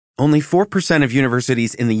Only 4% of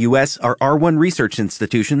universities in the U.S. are R1 research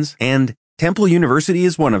institutions, and Temple University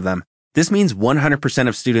is one of them. This means 100%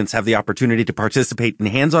 of students have the opportunity to participate in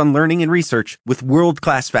hands-on learning and research with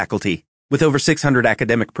world-class faculty. With over 600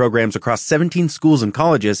 academic programs across 17 schools and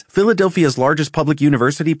colleges, Philadelphia's largest public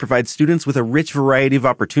university provides students with a rich variety of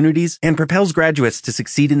opportunities and propels graduates to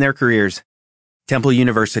succeed in their careers. Temple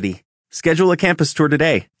University. Schedule a campus tour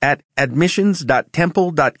today at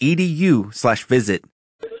admissions.temple.edu/visit.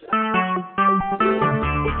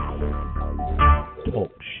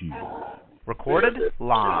 Recorded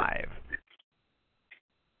live.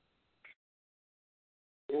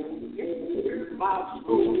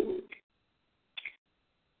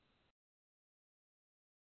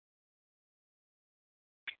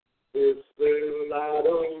 It's still I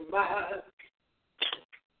don't mind.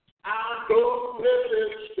 I don't let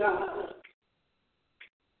it shine.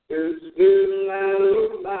 It's still I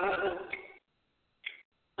don't mind.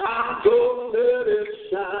 I don't let it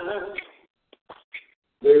shine.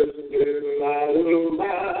 It's still I don't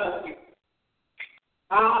mind.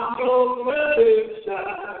 I don't let it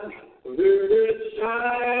shine. Let it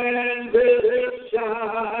shine. Let it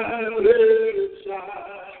shine. Let it shine.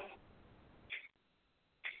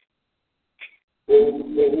 Oh,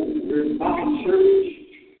 in my church,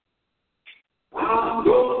 I'm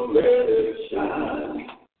gonna let it shine.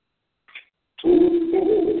 Oh,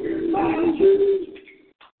 in my church,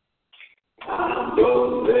 I'm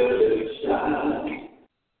gonna let it shine.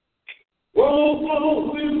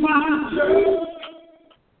 Oh, in my church,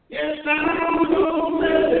 yes, I'm gonna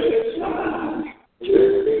let it shine.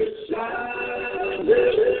 Let it shine,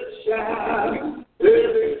 let it shine,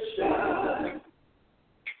 let it shine.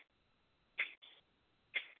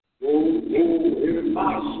 Oh, in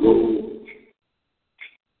my soul,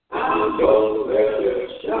 I'm gonna let it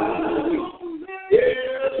shine.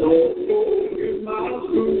 Yes, oh, in my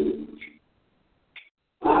soul,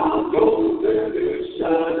 I'm gonna let it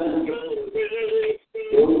shine.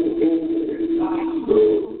 Oh, in my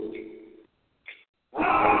soul,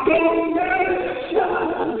 I'm gonna let it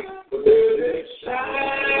shine. Let it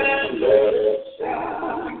shine, let it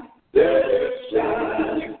shine, let it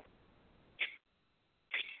shine.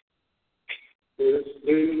 It's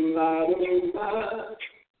still I don't mind.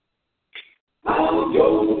 I'm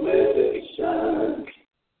gonna let it shine.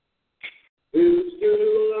 It's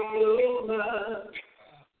still I don't mind.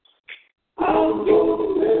 I'm gonna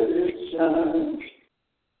let it shine.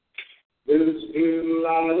 It's still I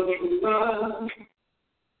don't mind.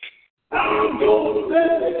 I'm gonna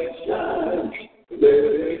let it shine. Let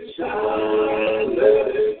it shine.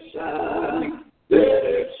 Let it shine. Let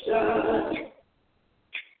it shine.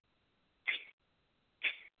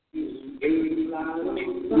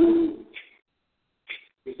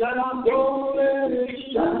 He said, I'm gonna let it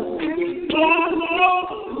shine.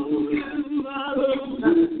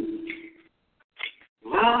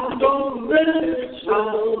 I'm gonna let it shine.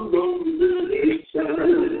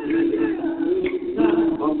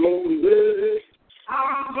 I'm gonna let it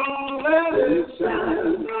shine. I'm gonna let it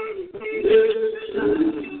shine.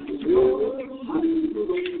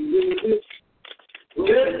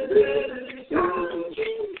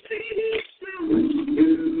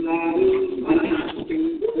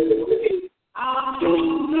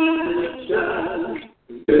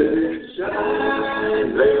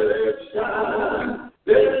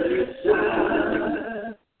 Let it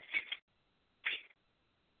shine.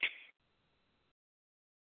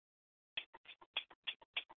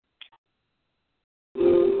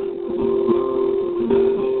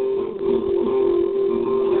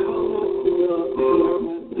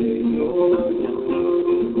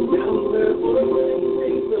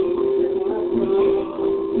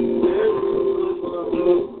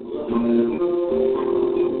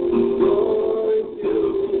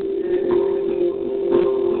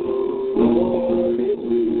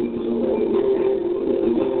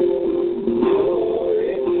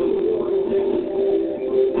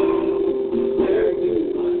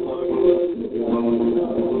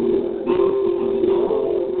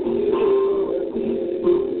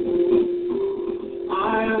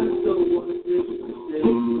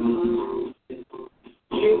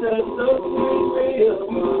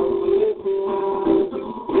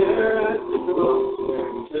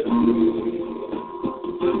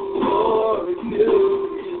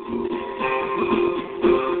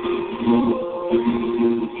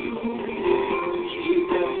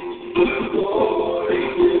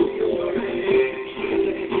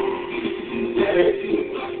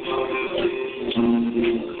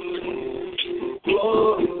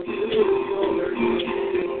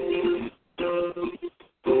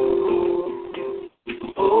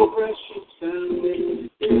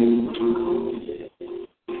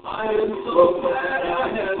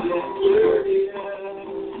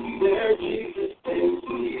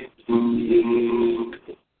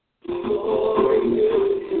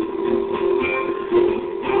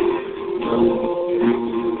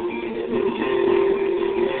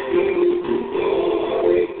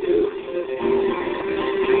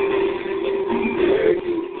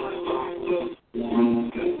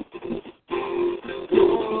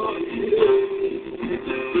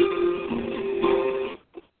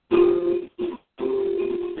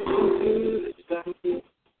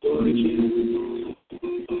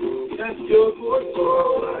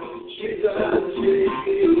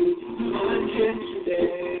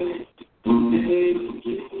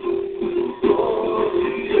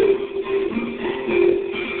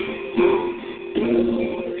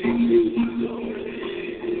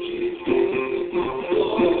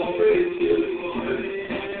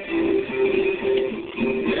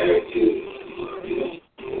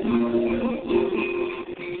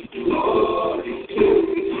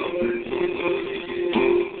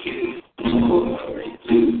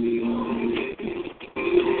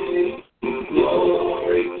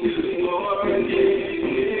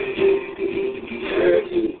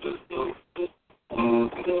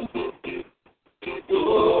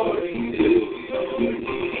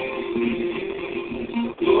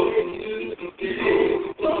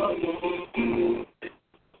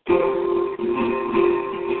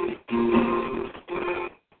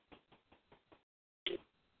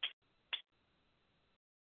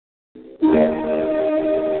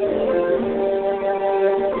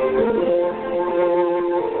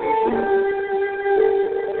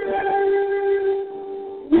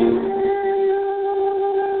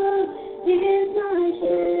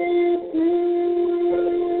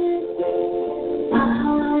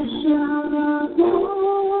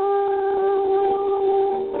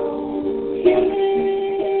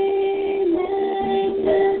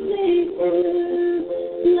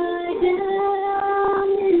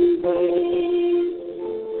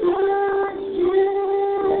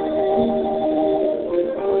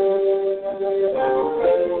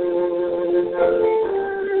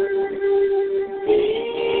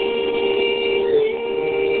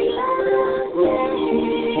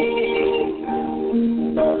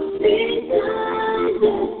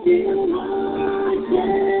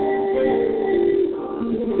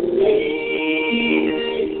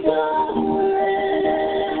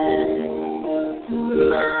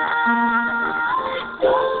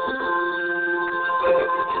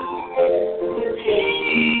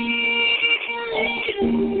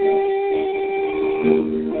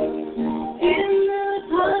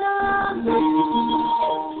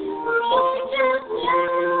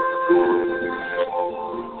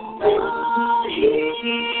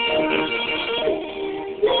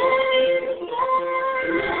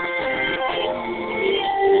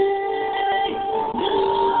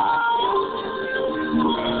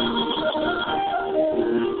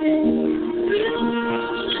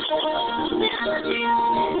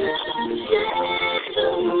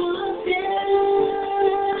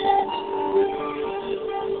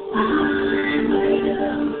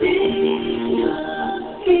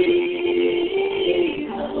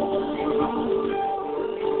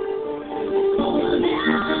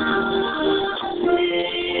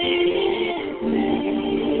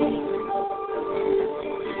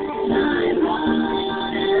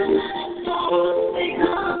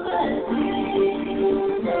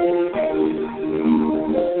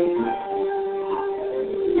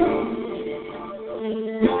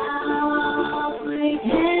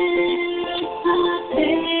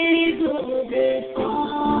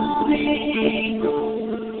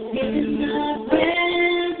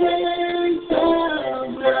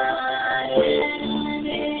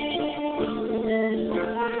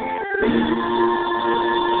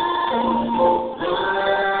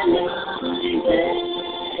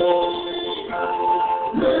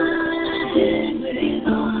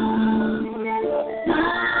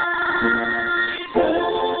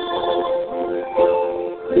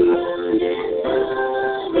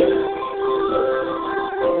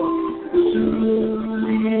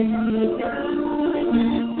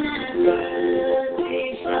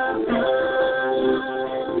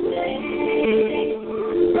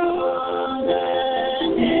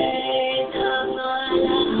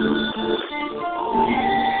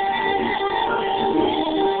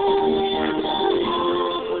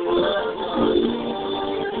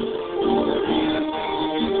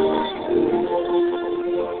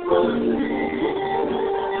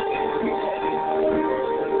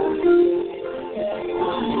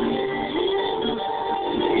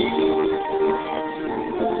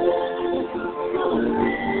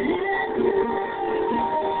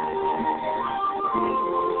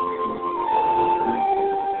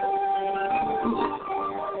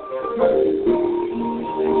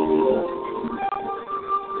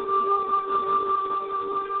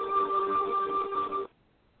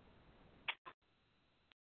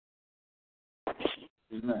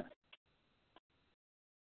 Amen.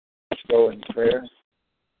 Let's go in prayer.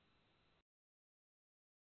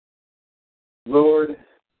 Lord,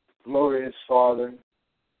 glorious Father,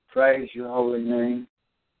 praise your holy name.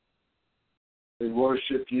 We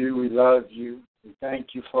worship you. We love you. We thank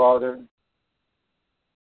you, Father,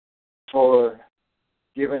 for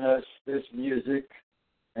giving us this music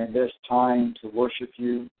and this time to worship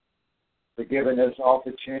you, for giving us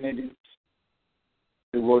opportunities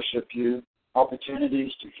to worship you,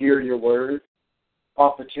 opportunities to hear your word,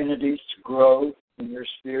 opportunities to grow in your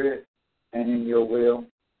spirit and in your will,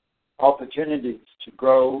 opportunities to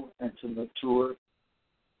grow and to mature.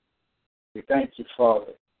 We thank you,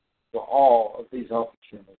 Father, for all of these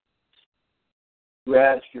opportunities. We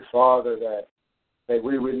ask you, Father, that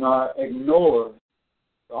we would not ignore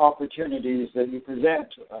the opportunities that you present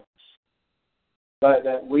to us, but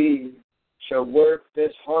that we shall work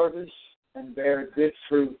this harvest and bear good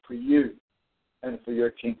fruit for you and for your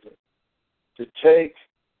kingdom, to take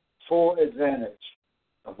full advantage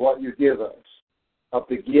of what you give us, of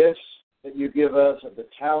the gifts that you give us, of the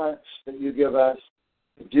talents that you give us,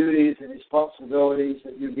 the duties and responsibilities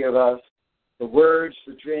that you give us, the words,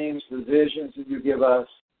 the dreams, the visions that you give us,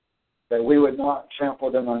 that we would not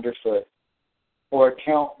trample them underfoot or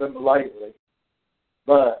count them lightly,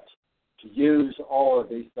 but to use all of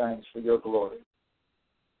these things for your glory,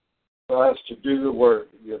 for us to do the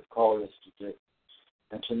work that you have called us to do,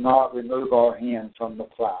 and to not remove our hand from the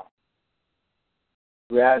plow.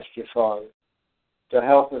 We ask you, Father, to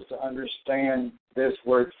help us to understand this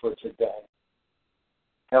word for today.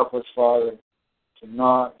 Help us, Father, to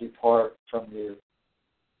not depart from you.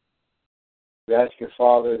 We ask you,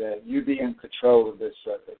 Father, that you be in control of this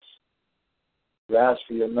service. We ask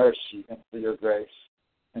for your mercy and for your grace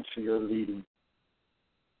and for your leading.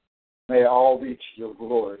 May it all be to your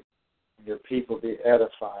glory and your people be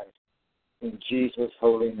edified. In Jesus'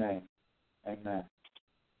 holy name, amen.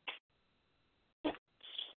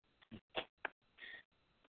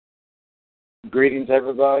 Greetings,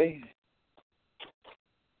 everybody.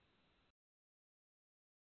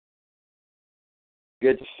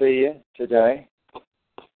 Good to see you today.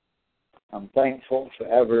 I'm thankful for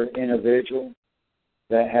every individual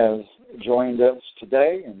that has joined us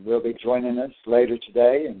today and will be joining us later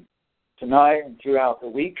today and tonight and throughout the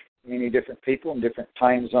week, many different people in different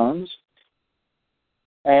time zones.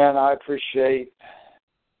 And I appreciate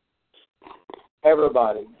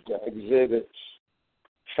everybody that exhibits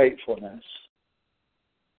faithfulness.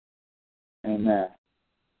 Amen.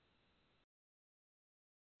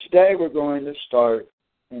 Today we're going to start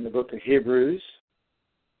in the book of Hebrews,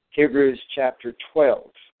 Hebrews chapter 12.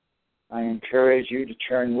 I encourage you to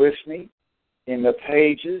turn with me in the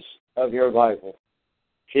pages of your Bible,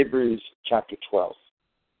 Hebrews chapter 12.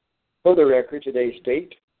 For the record, today's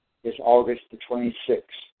date is August the 26th,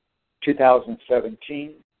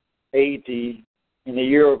 2017, A.D., in the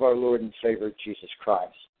year of our Lord and Savior Jesus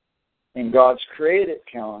Christ. In God's created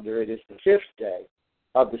calendar, it is the 5th day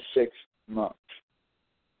of the 6th month.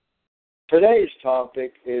 Today's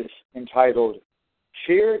topic is entitled,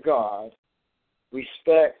 Fear God,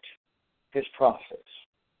 Respect His Prophets.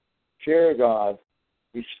 Fear God,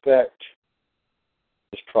 respect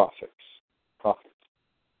His prophets.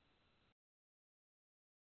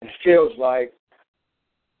 It feels like,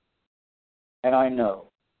 and I know,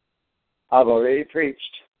 I've already preached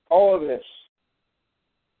all of this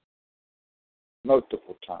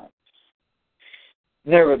multiple times.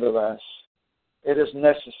 Nevertheless, it is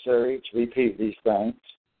necessary to repeat these things.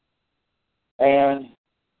 And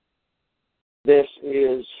this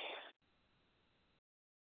is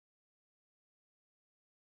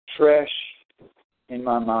fresh in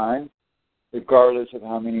my mind, regardless of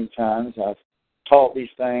how many times I've taught these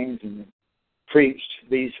things and preached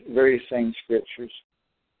these very same scriptures.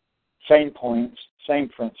 Same points, same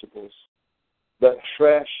principles, but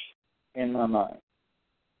fresh in my mind,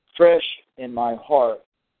 fresh in my heart,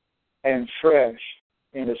 and fresh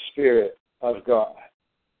in the Spirit of God.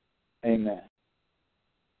 Amen.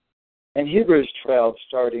 In Hebrews 12,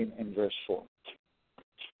 starting in verse 4.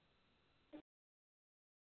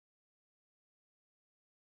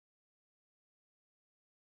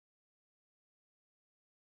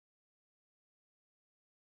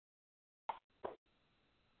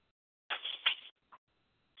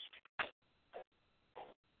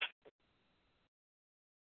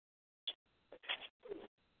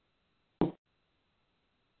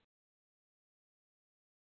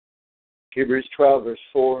 Hebrews 12, verse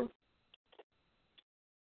 4.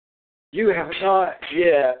 You have not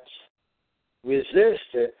yet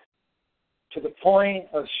resisted to the point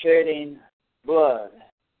of shedding blood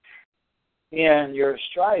in your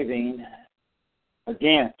striving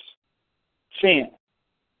against sin.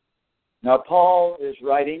 Now, Paul is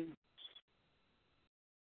writing,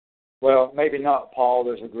 well, maybe not Paul.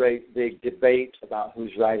 There's a great big debate about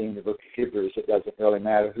who's writing the book of Hebrews. It doesn't really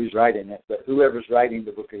matter who's writing it, but whoever's writing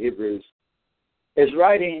the book of Hebrews is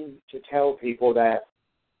writing to tell people that,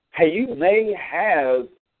 hey, you may have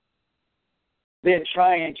been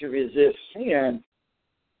trying to resist sin,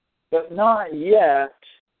 but not yet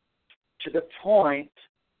to the point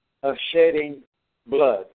of shedding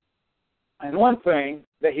blood. And one thing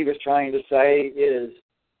that he was trying to say is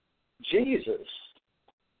Jesus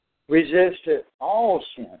resisted all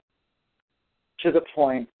sin to the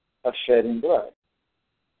point of shedding blood.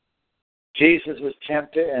 Jesus was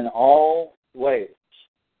tempted in all ways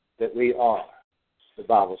that we are, the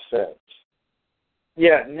Bible says.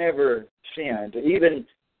 Yet never sinned, even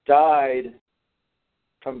died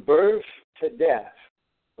from birth to death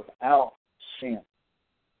without sin.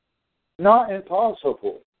 Not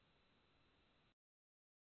impossible.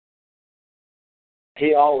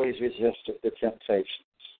 He always resisted the temptations,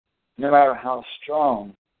 no matter how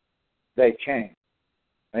strong they came.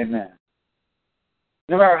 Amen.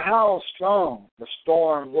 No matter how strong the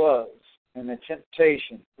storm was and the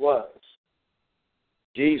temptation was,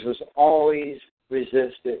 Jesus always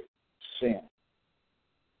resisted sin.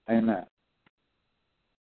 Amen.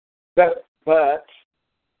 But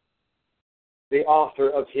the author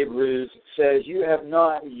of Hebrews says, you have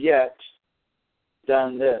not yet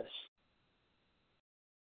done this.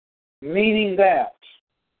 Meaning that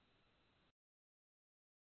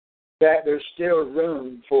there's still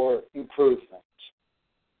room for improvement.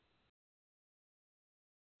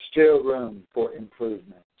 Still room for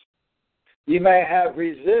improvement. You may have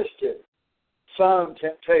resisted some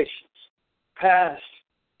temptations, passed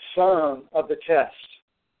some of the tests,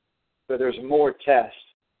 but there's more tests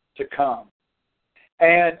to come.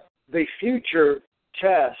 And the future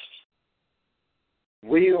tests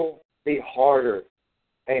will be harder.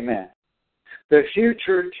 Amen. The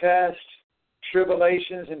future tests,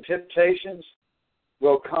 tribulations, and temptations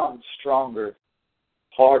will come stronger,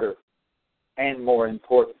 harder, and more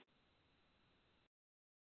important.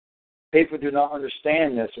 People do not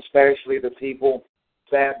understand this, especially the people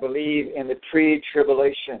that believe in the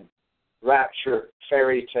pre-tribulation rapture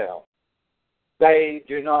fairy tale. They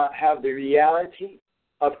do not have the reality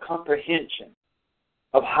of comprehension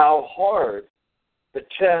of how hard the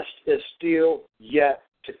test is still yet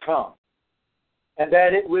to come, and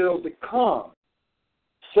that it will become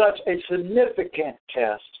such a significant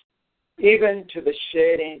test, even to the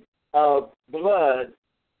shedding of blood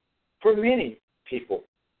for many people.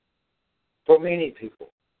 For many people,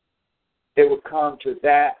 it will come to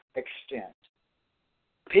that extent.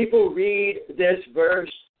 People read this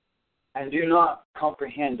verse and do not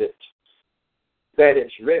comprehend it, that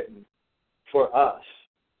it's written for us.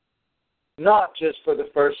 Not just for the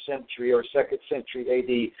 1st century or 2nd century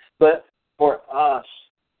A.D., but for us,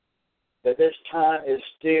 that this time is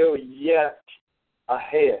still yet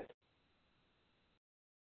ahead.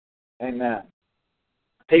 Amen.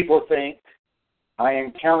 People think, I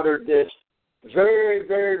encountered this very,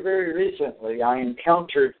 very, very recently. I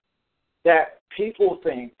encountered that people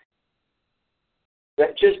think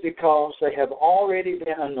that just because they have already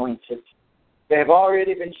been anointed, they have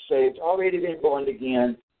already been saved, already been born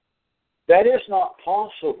again, that it's not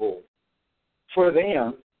possible for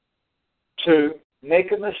them to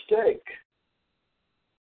make a mistake.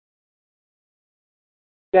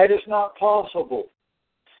 That is not possible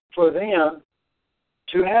for them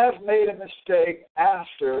to have made a mistake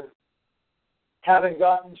after having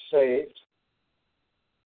gotten saved,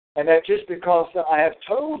 and that just because I have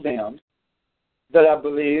told them that I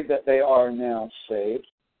believe that they are now saved,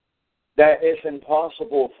 that it's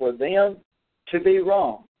impossible for them to be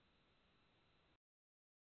wrong.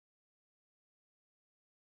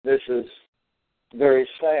 This is very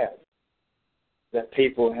sad that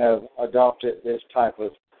people have adopted this type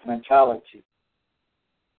of mentality.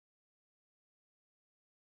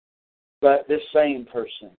 But this same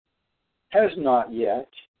person has not yet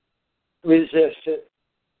resisted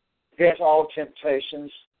against all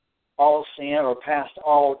temptations, all sin, or passed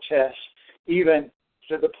all tests, even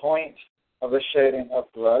to the point of the shedding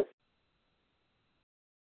of blood.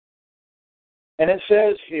 And it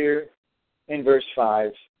says here in verse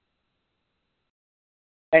 5,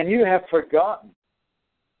 and you have forgotten.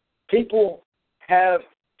 People have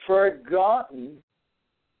forgotten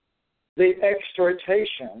the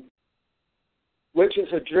exhortation which is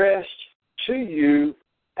addressed to you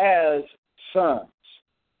as sons.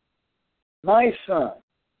 My son,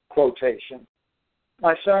 quotation,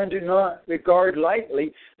 my son, do not regard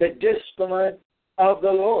lightly the discipline of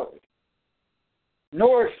the Lord,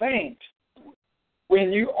 nor faint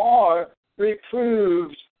when you are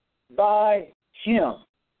reproved by him.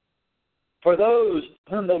 For those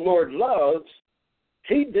whom the Lord loves,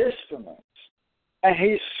 he disciplines, and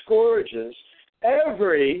he scourges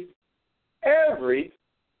every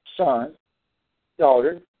son,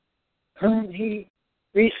 daughter, whom he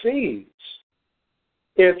receives.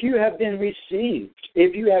 If you have been received,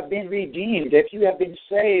 if you have been redeemed, if you have been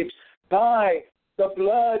saved by the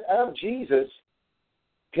blood of Jesus,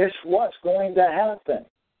 guess what's going to happen?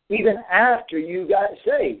 Even after you got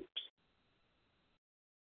saved,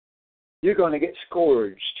 you're going to get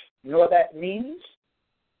scourged. You know what that means?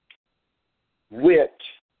 Whipped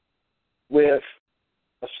with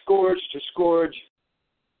a scourge. To scourge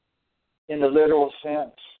in the literal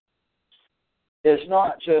sense is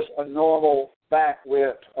not just a normal back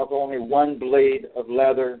whip of only one blade of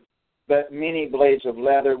leather, but many blades of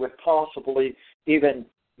leather with possibly even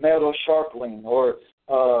metal sharpening or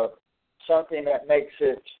something that makes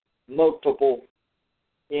it multiple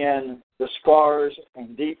in the scars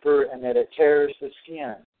and deeper, and that it tears the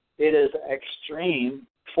skin. It is an extreme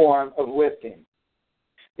form of whipping.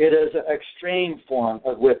 It is an extreme form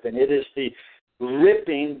of whipping. It is the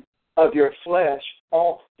ripping of your flesh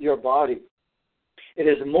off your body. It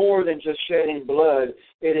is more than just shedding blood.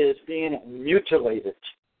 It is being mutilated.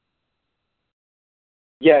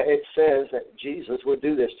 Yeah, it says that Jesus would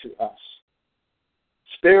do this to us.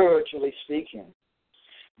 Spiritually speaking,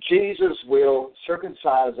 Jesus will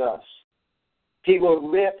circumcise us. He will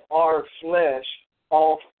rip our flesh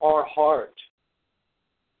off our heart.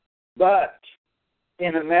 But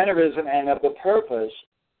in a mannerism and of the purpose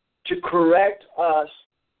to correct us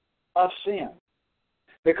of sin.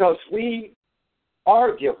 Because we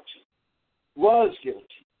are guilty, was guilty,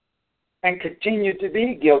 and continue to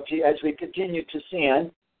be guilty as we continue to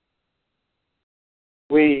sin.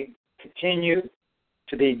 We continue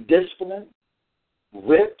to be disciplined,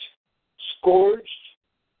 whipped, scourged,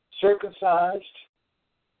 circumcised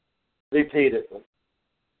repeatedly.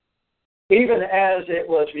 Even as it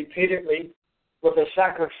was repeatedly with the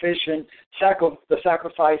sacrificing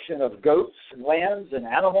of goats and lambs and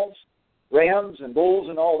animals, rams and bulls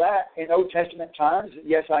and all that in Old Testament times.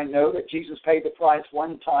 Yes, I know that Jesus paid the price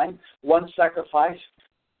one time, one sacrifice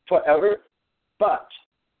forever. But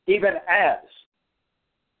even as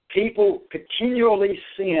people continually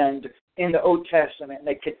sinned in the Old Testament,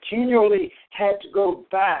 they continually had to go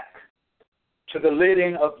back to the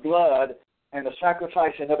letting of blood and the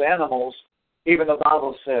sacrificing of animals. Even the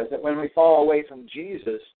Bible says that when we fall away from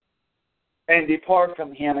Jesus and depart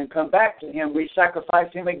from Him and come back to Him, we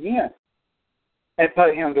sacrifice Him again and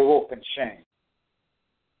put Him to open shame.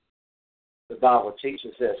 The Bible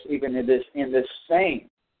teaches this, even in this same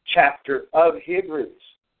chapter of Hebrews.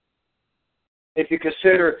 If you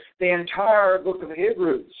consider the entire book of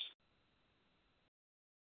Hebrews,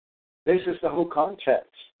 this is the whole context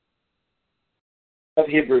of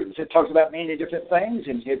Hebrews. It talks about many different things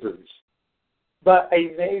in Hebrews. But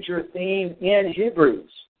a major theme in Hebrews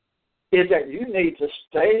is that you need to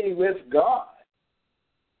stay with God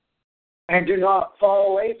and do not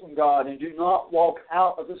fall away from God and do not walk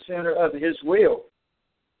out of the center of His will.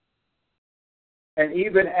 And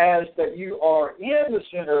even as that you are in the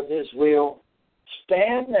center of His will,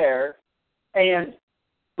 stand there and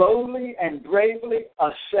boldly and bravely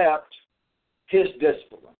accept His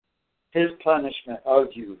discipline, His punishment of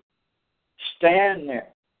you. Stand there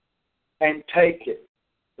and take it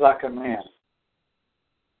like a man.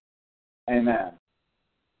 Amen.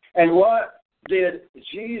 And what did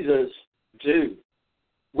Jesus do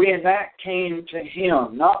when that came to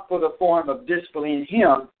Him, not for the form of disciplining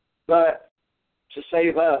Him, but to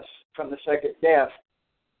save us from the second death?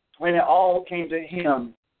 When it all came to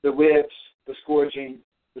Him, the whips, the scourging,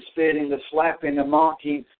 the spitting, the slapping, the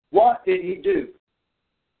mocking, what did He do?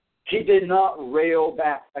 He did not rail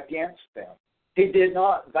back against them. He did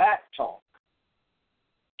not backtalk.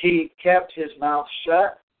 He kept His mouth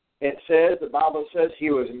shut. It says, the Bible says,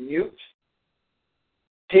 He was mute.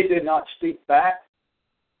 He did not speak back.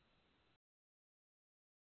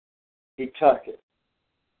 He took it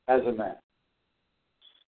as a man.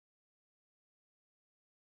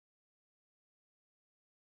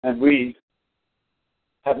 And we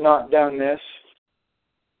have not done this.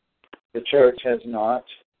 The church has not.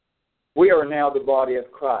 We are now the body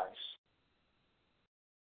of Christ.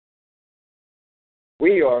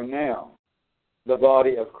 We are now the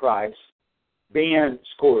body of Christ, being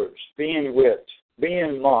scourged, being whipped,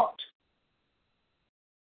 being mocked.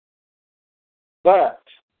 But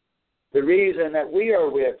the reason that we are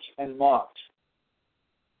whipped and mocked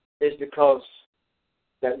is because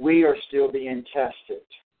that we are still being tested.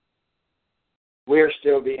 We are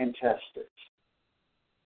still being tested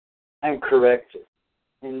and corrected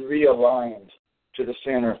and realigned to the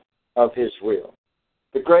center of His will.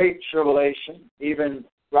 The Great Tribulation, even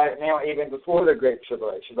right now, even before the Great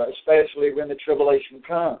Tribulation, but especially when the tribulation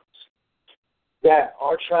comes, that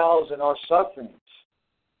our trials and our sufferings,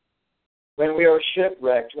 when we are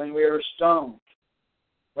shipwrecked, when we are stoned,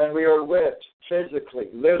 when we are whipped physically,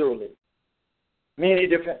 literally, many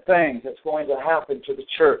different things that's going to happen to the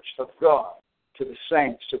church of God, to the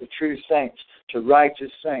saints, to the true saints, to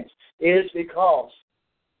righteous saints, is because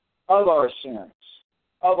of our sins,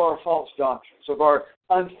 of our false doctrines, of our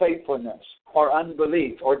unfaithfulness, our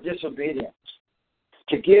unbelief, or disobedience,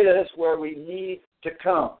 to get us where we need to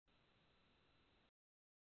come.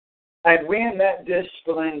 And when that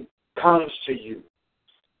discipline comes to you,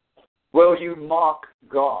 will you mock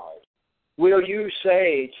God? Will you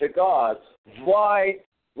say to God, why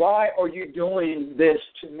are you doing this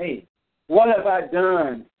to me? What have I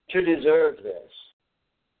done to deserve this?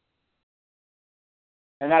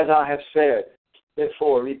 And as I have said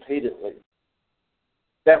before repeatedly,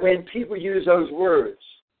 that when people use those words,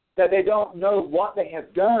 that they don't know what they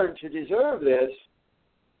have done to deserve this,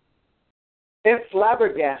 it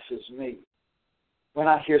flabbergasts me when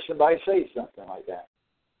I hear somebody say something like that.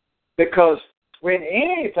 Because when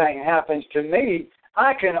anything happens to me,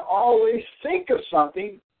 I can always think of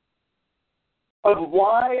something of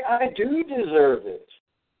why I do deserve it.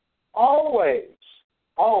 Always.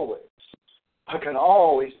 I can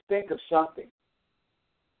always think of something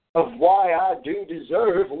of why I do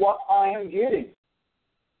deserve what I am getting.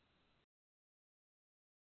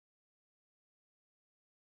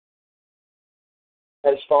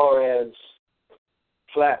 As far as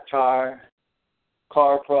flat tire,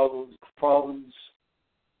 car problems,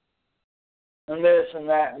 and this and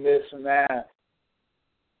that and this and that.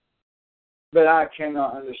 But I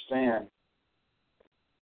cannot understand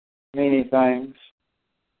many things.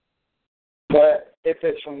 But if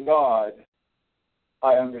it's from God,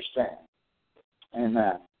 I understand.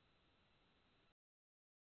 Amen.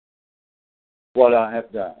 What I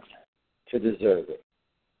have done to deserve it.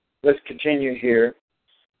 Let's continue here.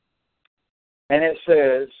 And it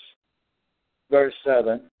says, verse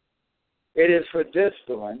 7, it is for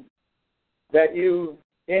discipline that you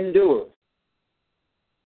endure.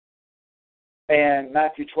 And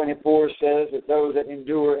Matthew 24 says that those that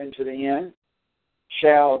endure into the end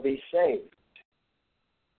shall be saved.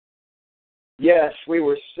 Yes, we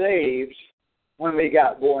were saved when we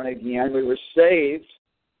got born again. We were saved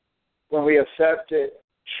when we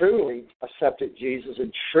truly accepted Jesus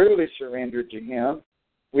and truly surrendered to Him.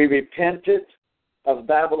 We repented of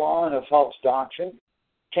Babylon, of false doctrine,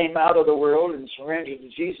 came out of the world and surrendered to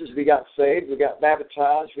Jesus. We got saved. We got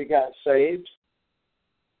baptized. We got saved.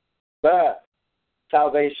 But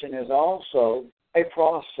salvation is also a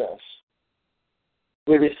process.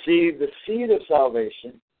 We receive the seed of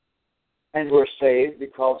salvation, and we're saved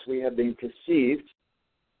because we have been conceived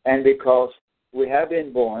and because we have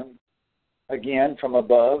been born again from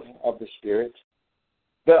above of the Spirit.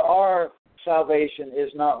 But our salvation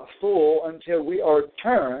is not full until we are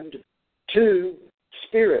turned to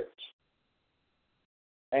Spirit.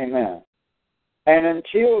 Amen. And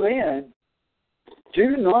until then,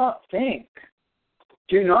 do not think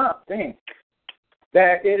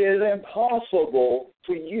that it is impossible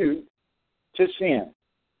for you to sin.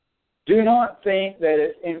 Do not think that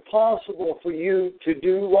it's impossible for you to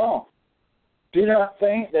do wrong. Do not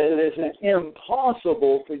think that it is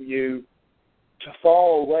impossible for you to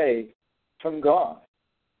fall away from God.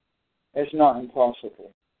 It's not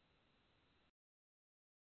impossible.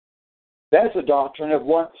 That's a doctrine of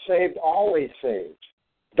once saved, always saved.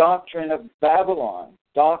 Doctrine of Babylon.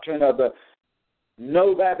 Doctrine of the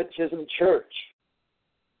no baptism church,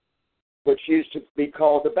 which used to be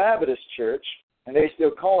called the Baptist church, and they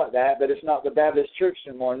still call it that, but it's not the Baptist church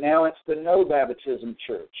anymore. Now it's the no baptism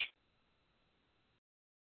church.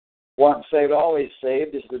 Once saved, always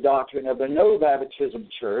saved is the doctrine of the no baptism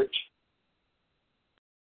church,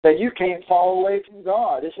 that you can't fall away from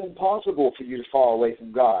God. It's impossible for you to fall away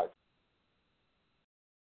from God.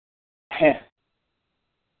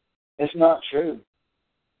 It's not true.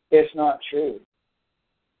 It's not true.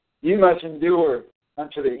 You must endure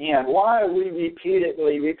unto the end. Why are we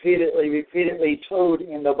repeatedly told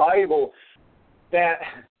in the Bible that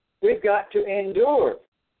we've got to endure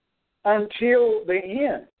until the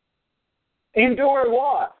end? Endure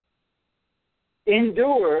what?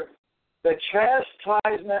 Endure the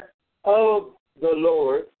chastisement of the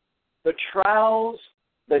Lord, the trials,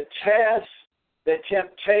 the tests, the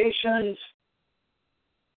temptations,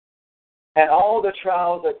 and all the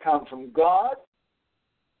trials that come from God,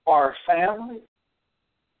 our family,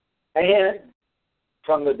 and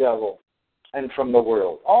from the devil and from the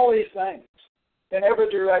world. All these things in every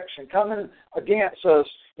direction, coming against us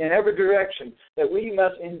in every direction, that we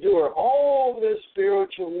must endure all this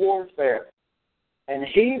spiritual warfare. And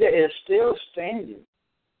he that is still standing,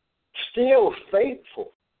 still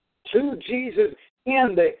faithful to Jesus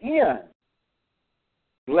in the end,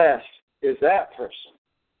 blessed is that person.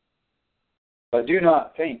 But do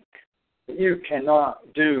not think that you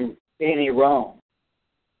cannot do any wrong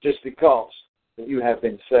just because that you have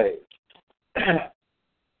been saved.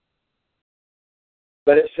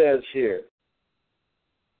 But it says here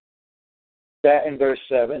that in verse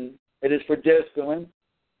 7, it is for discipline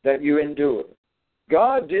that you endure.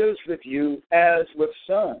 God deals with you as with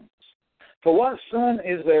sons. For what son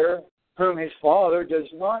is there whom his father does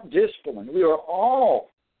not discipline? We are all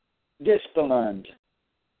disciplined.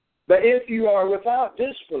 But if you are without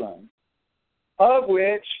discipline, of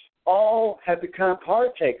which all have become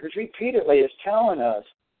partakers, repeatedly, it's telling us,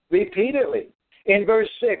 repeatedly, in verse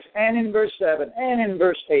 6 and in verse 7 and in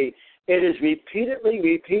verse 8, it is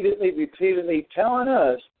repeatedly telling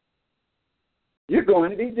us, you're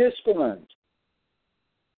going to be disciplined.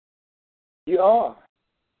 You are.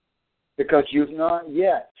 Because you've not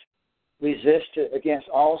yet resisted against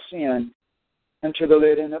all sin unto the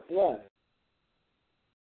letting of blood.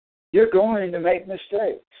 You're going to make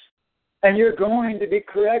mistakes. And you're going to be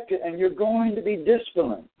corrected. And you're going to be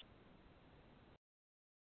disciplined.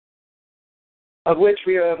 Of which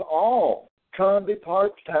we have all come to be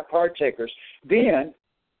partakers. Then,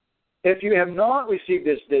 if you have not received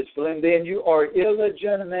this discipline, then you are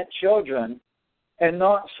illegitimate children and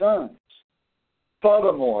not sons.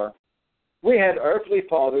 Furthermore, we had earthly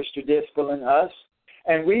fathers to discipline us,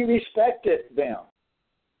 and we respected them.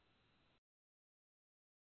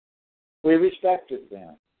 We respected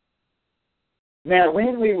them. Now,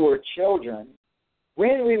 when we were children,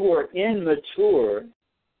 when we were immature,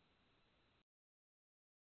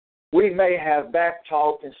 we may have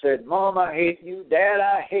backtalked and said, Mom, I hate you. Dad,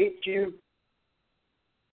 I hate you.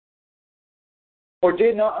 Or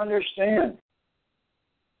did not understand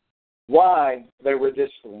why they were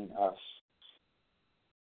disciplining us.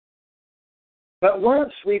 But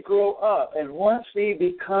once we grow up and once we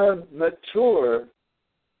become mature,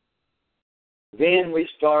 then we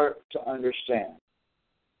start to understand.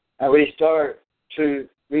 And we start to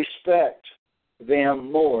respect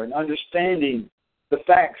them more and understanding the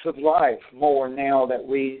facts of life more now that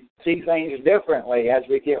we see things differently. As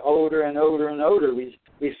we get older and older and older, we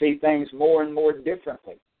see things more and more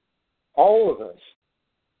differently. All of us.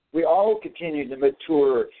 We all continue to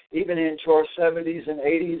mature, even into our 70s and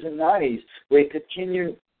 80s and 90s. We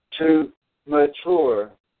continue to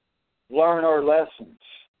mature, learn our lessons,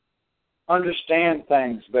 understand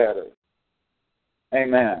things better.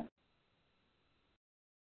 Amen.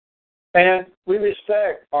 And we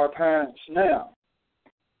respect our parents now.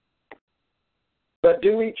 But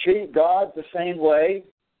do we treat God the same way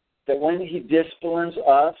that when He disciplines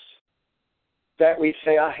us, that we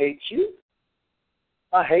say, I hate you?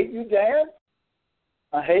 I hate you, Dad?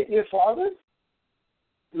 I hate you, Father?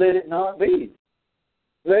 Let it not be.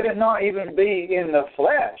 Let it not even be in the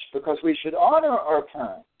flesh, because we should honor our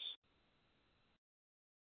parents.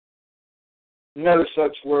 No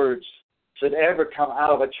such words should ever come out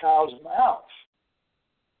of a child's mouth.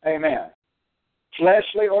 Amen.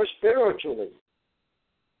 Fleshly or spiritually.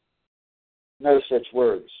 No such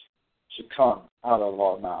words should come out of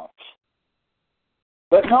our mouth.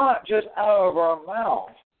 But not just out of our mouth,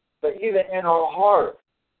 but even in our heart,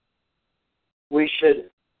 we should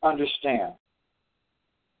understand.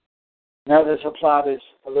 Now, this applies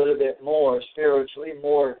a little bit more spiritually,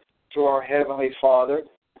 more to our Heavenly Father,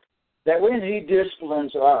 that when He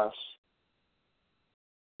disciplines us,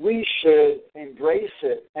 we should embrace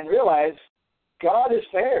it and realize God is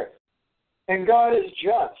fair and God is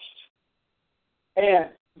just. And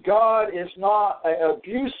God is not an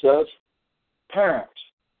abusive parent.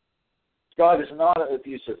 God is not an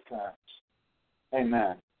abusive parent.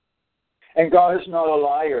 Amen. And God is not a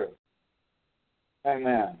liar.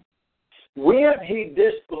 Amen. When He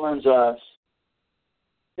disciplines us,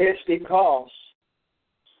 it's because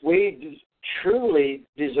we truly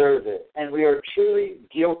deserve it and we are truly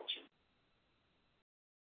guilty.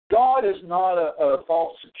 God is not a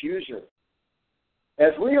false accuser.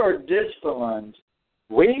 As we are disciplined,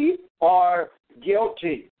 we are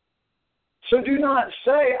guilty. So do not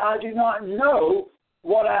say, I do not know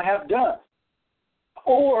what I have done.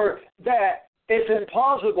 Or that it's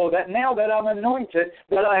impossible that now that I'm anointed,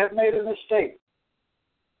 that I have made a mistake.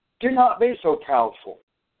 Do not be so proudful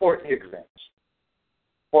or ignorant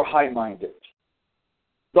or high-minded.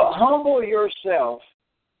 But humble yourself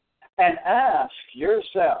and ask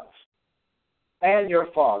yourself and your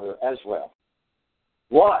Father as well,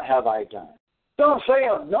 what have I done? Don't say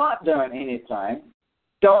I've not done anything.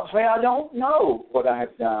 Don't say I don't know what I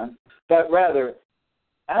have done, but rather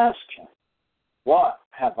ask Him, what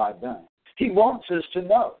have I done? He wants us to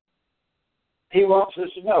know. He wants us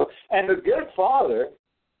to know. And the good Father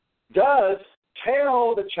does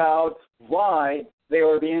tell the child why they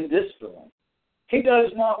are being disciplined. He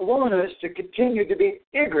does not want us to continue to be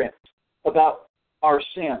ignorant about our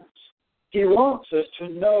sins. He wants us to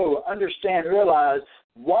know, understand, realize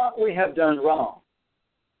what we have done wrong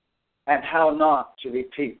and how not to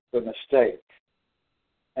repeat the mistake.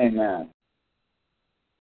 Amen.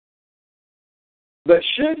 But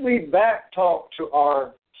should we backtalk to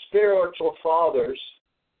our spiritual fathers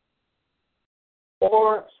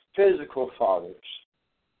or physical fathers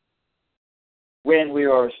when we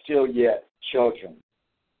are still yet children?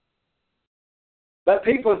 But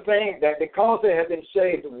people think that because they have been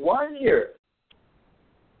saved 1 year,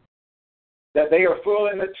 that they are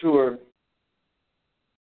fully mature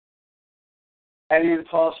and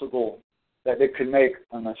impossible that they could make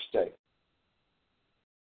a mistake.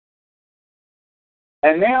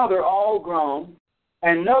 And now they're all grown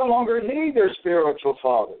and no longer need their spiritual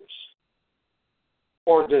fathers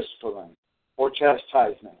or discipline or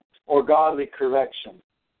chastisement or godly correction.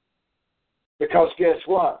 Because guess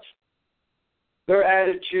what? Their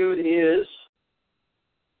attitude is,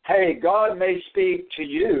 hey, God may speak to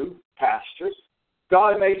you, pastor.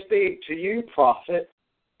 God may speak to you, prophet.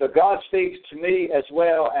 But God speaks to me as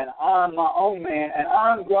well, and I'm my own man, and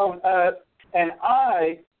I'm grown up, and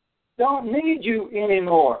I don't need you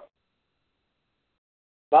anymore.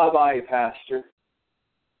 Bye-bye, pastor.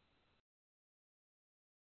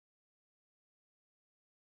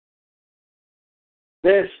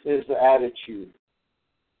 This is the attitude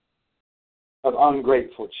of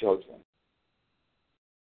ungrateful children.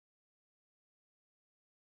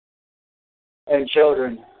 And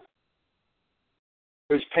children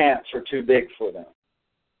whose pants are too big for them.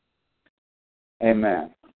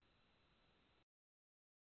 Amen.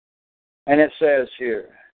 And it says here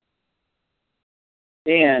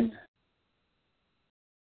in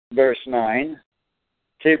verse 9,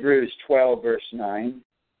 Hebrews 12, verse 9,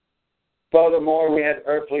 Furthermore, we had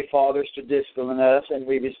earthly fathers to discipline us, and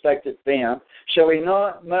we respected them. Shall we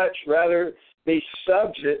not much rather be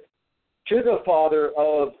subject to the Father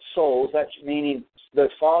of souls, that's meaning the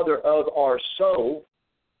Father of our soul,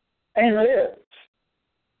 and live?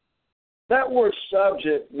 That word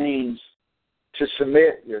subject means to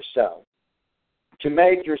submit yourself, to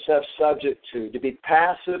make yourself subject to be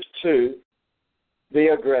passive to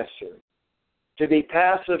the aggressor, to be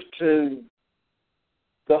passive to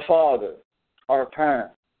the Father, our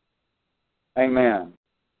parent. Amen.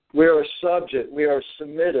 We are subject, we are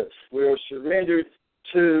submissive, we are surrendered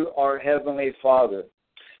to our Heavenly Father.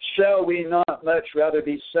 Shall we not much rather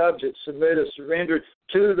be subject, submitted, surrendered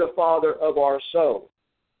to the Father of our soul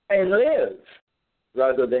and live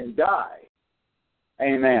rather than die?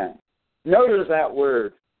 Amen. Notice that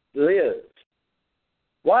word, live.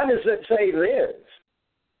 Why does it say live?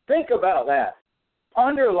 Think about that.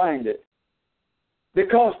 Underline it.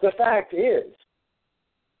 Because the fact is,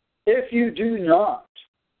 if you do not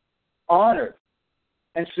honor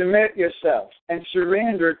and submit yourself and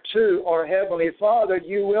surrender to our Heavenly Father,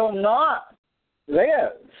 you will not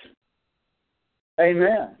live.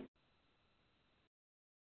 Amen.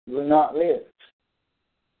 You will not live.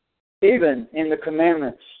 Even in the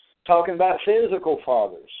commandments, talking about physical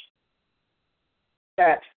fathers,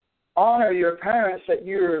 that honor your parents that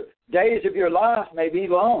your days of your life may be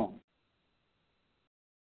long.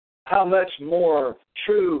 How much more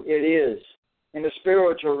true it is in the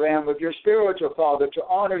spiritual realm of your spiritual father to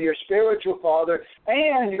honor your spiritual father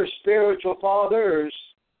and your spiritual fathers,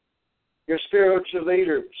 your spiritual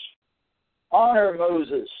leaders. Honor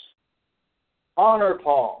Moses. Honor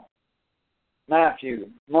Paul, Matthew,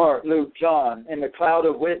 Mark, Luke, John, and the cloud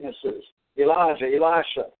of witnesses, Elijah,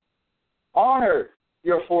 Elisha. Honor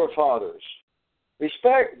your forefathers.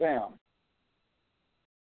 Respect them.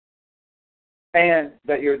 And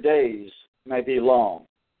that your days may be long.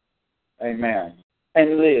 Amen.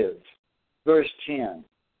 And live. Verse 10.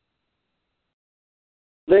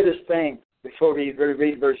 Let us think, before we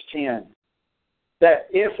read verse 10, that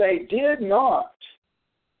if they did not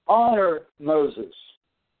honor Moses,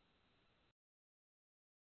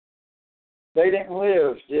 they didn't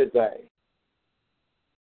live, did they?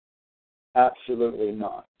 Absolutely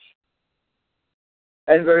not.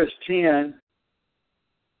 And verse 10,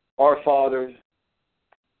 our fathers,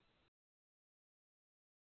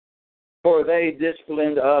 for they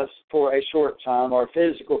disciplined us for a short time. Our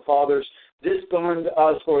physical fathers disciplined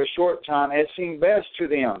us for a short time as seemed best to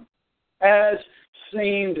them. As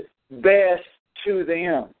seemed best to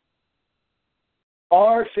them.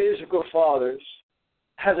 Our physical fathers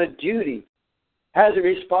has a duty, has a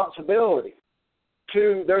responsibility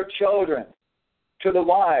to their children, to the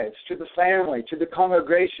wives, to the family, to the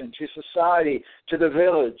congregation, to society, to the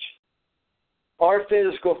village. Our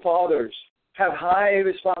physical fathers have high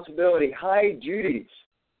responsibility, high duties.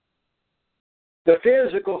 The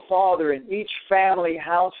physical father in each family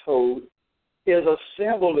household is a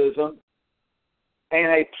symbolism and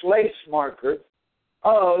a place marker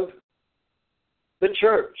of the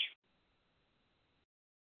church.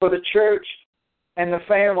 For the church and the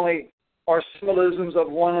family are symbolisms of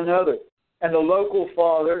one another. And the local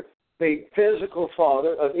father, the physical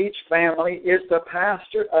father of each family, is the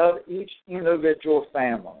pastor of each individual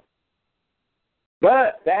family.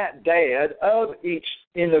 But that dad of each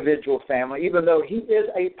individual family, even though he is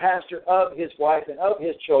a pastor of his wife and of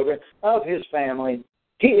his children, of his family,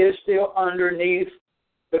 he is still underneath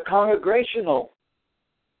the congregational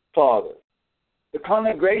father, the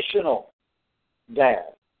congregational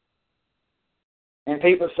dad. And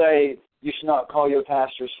people say, you should not call your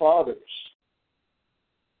pastors fathers.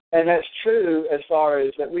 And that's true as far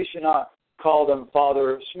as that we should not call them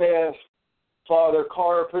Father Smith, Father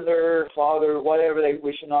Carpenter, Father whatever,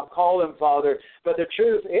 we should not call them Father. But the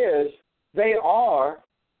truth is, they are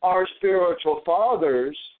our spiritual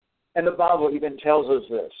fathers, and the Bible even tells us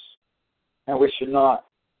this. And we should not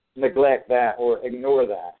neglect that or ignore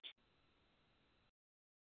that.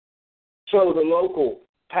 So the local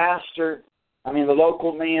pastor, the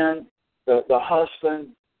local man, the husband,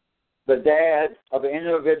 the dad of an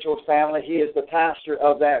individual family, he is the pastor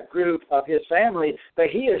of that group of his family, but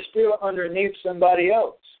he is still underneath somebody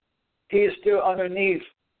else. He is still underneath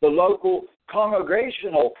the local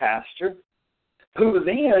congregational pastor, who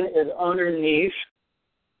then is underneath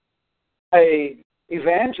an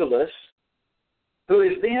evangelist, who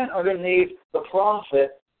is then underneath the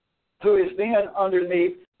prophet, who is then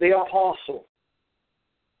underneath the apostle.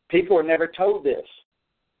 People are never told this.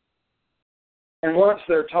 And once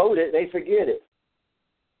they're told it, they forget it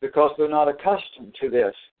because they're not accustomed to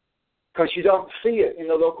this, because you don't see it in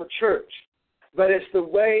the local church. But it's the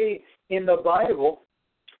way in the Bible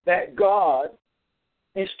that God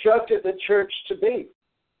instructed the church to be.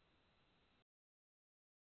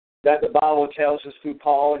 That the Bible tells us through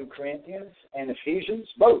Paul in Corinthians and Ephesians,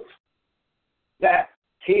 both, that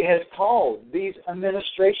He has called these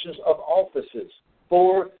administrations of offices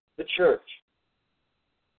for the church.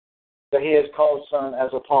 That He has called some as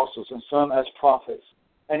apostles and some as prophets.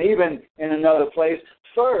 And even in another place,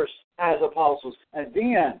 first as apostles and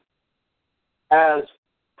then as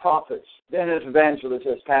prophets, then as evangelists,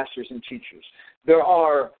 as pastors and teachers. There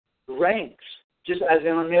are ranks, just as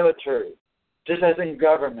in the military, just as in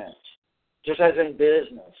government, just as in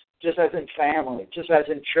business, just as in family, just as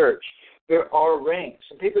in church. There are ranks,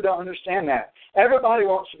 and people don't understand that. Everybody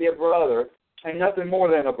wants to be a brother and nothing more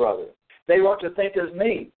than a brother. They want to think as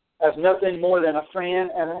me, as nothing more than a friend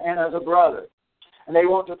and as a brother. And they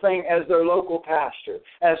want to think as their local pastor,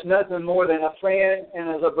 as nothing more than a friend and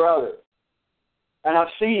as a brother. And I've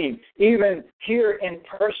seen, even here in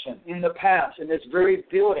person, in the past, in this very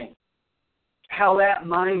building, how that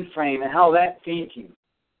mind frame and how that thinking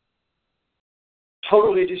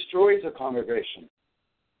totally destroys a congregation.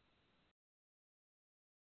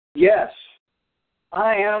 Yes,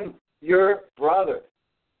 I am your brother,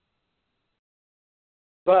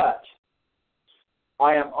 but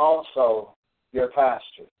I am also your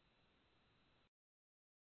pastor.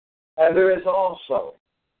 And there is also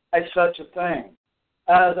such a thing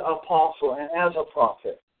as an apostle and as a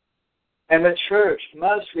prophet. And the church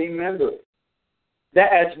must remember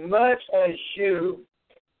that as much as you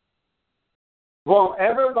want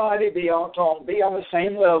everybody to be on the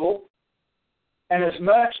same level, and as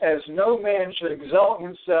much as no man should exalt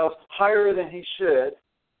himself higher than he should,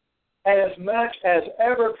 and as much as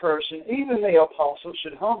every person, even the apostle,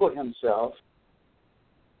 should humble himself,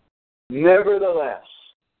 nevertheless,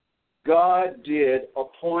 God did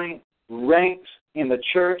appoint ranks in the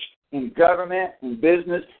church, in government, in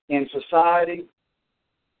business, in society,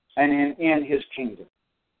 and in His kingdom.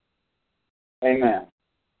 Amen.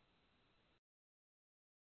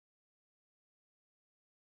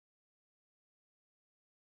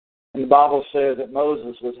 And the Bible says that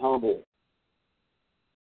Moses was humble.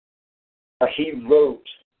 He wrote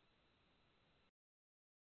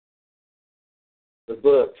the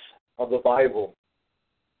books of the Bible.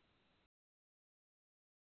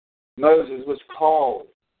 Moses was called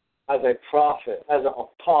as a prophet, as an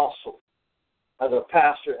apostle, as a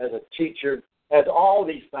pastor, as a teacher, as all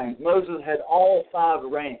these things. Moses had all 5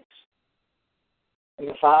 ranks. And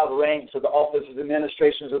the 5 ranks of the offices and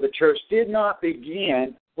administrations of the church did not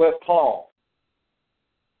begin with Paul,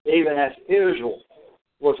 even as Israel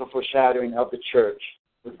was a foreshadowing of the church,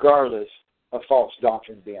 regardless of false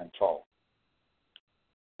doctrine being taught.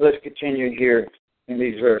 Let's continue here in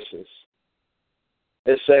these verses.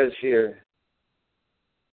 It says here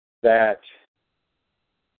that,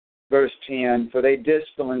 verse 10, for they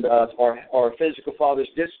disciplined us, our physical fathers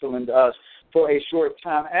disciplined us for a short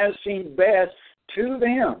time, as seemed best to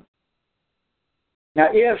them. Now,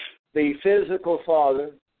 if the physical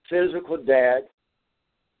father, physical dad,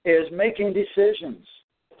 is making decisions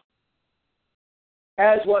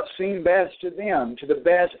as what seemed best to them, to the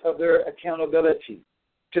best of their accountability,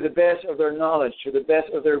 to the best of their knowledge, to the best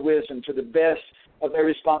of their wisdom, to the best of their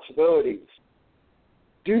responsibilities,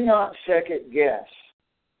 do not second guess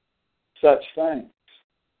such things.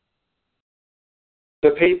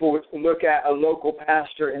 The people would look at a local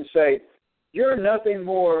pastor and say, you're nothing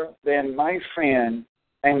more than my friend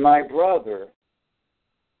and my brother.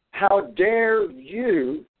 How dare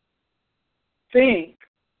you think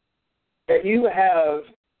that you have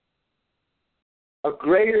a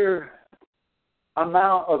greater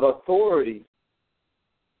amount of authority?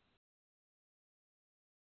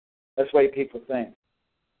 That's the way people think.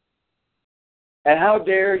 And how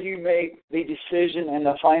dare you make the decision and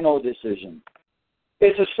the final decision?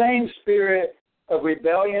 It's the same spirit of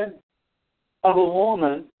rebellion of a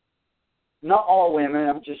woman, not all women,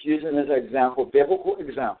 I'm just using as an example, biblical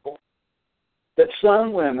example, that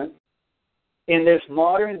some women in this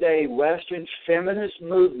modern day Western feminist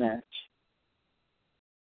movement,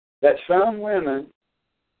 that some women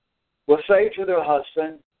will say to their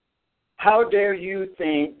husband, how dare you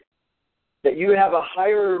think that you have a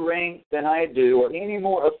higher rank than I do or any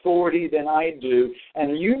more authority than I do,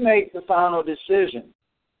 and you make the final decision.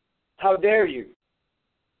 How dare you?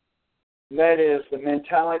 That is the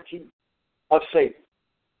mentality of Satan,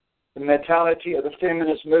 the mentality of the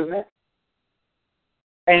feminist movement,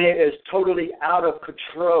 and it is totally out of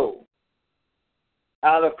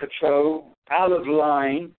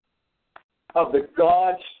line of the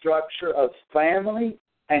God structure of family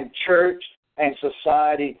and church and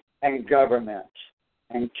society and government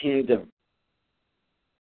and kingdom.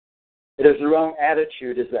 It is the wrong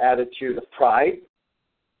attitude, is the attitude of pride,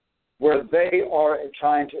 where they are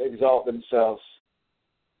trying to exalt themselves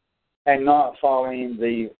and not following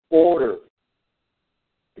the order,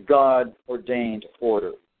 the God-ordained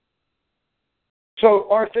order. So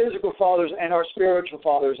our physical fathers and our spiritual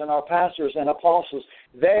fathers and our pastors and apostles,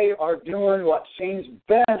 they are doing what seems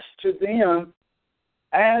best to them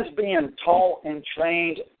as being taught and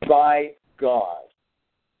trained by God.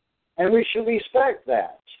 And we should respect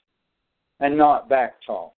that and not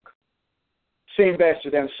backtalk. Seem best to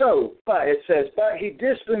them. So, but it says, but he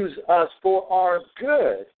disciplines us for our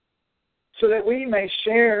good, so that we may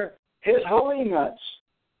share his holiness,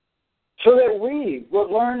 so that we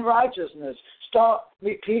will learn righteousness, stop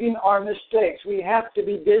repeating our mistakes. We have to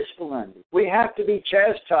be disciplined. We have to be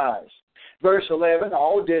chastised. Verse 11,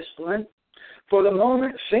 all discipline, for the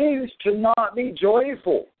moment seems to not be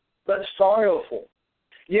joyful, but sorrowful.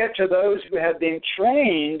 Yet to those who have been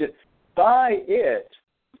trained by it,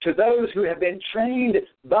 to those who have been trained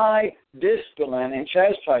by discipline and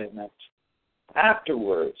chastisement,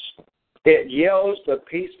 afterwards it yields the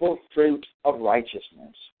peaceful fruit of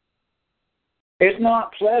righteousness. It's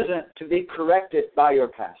not pleasant to be corrected by your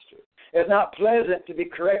pastor. It's not pleasant to be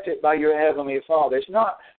corrected by your Heavenly Father. It's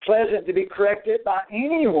not pleasant to be corrected by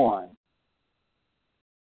anyone.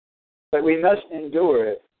 But we must endure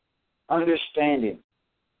it, understanding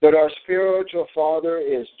that our spiritual Father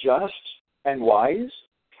is just and wise,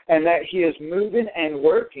 and that he is moving and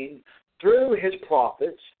working through his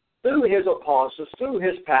prophets, through his apostles, through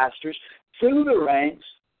his pastors, through the ranks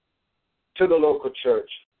to the local church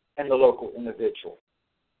and the local individual.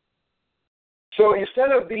 So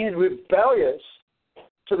instead of being rebellious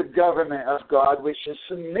to the government of God, we should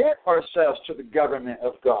submit ourselves to the government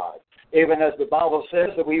of God. Even as the Bible says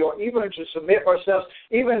that we are even to submit ourselves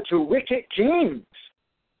even to wicked kings,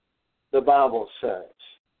 the Bible says.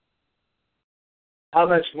 How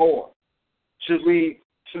much more should we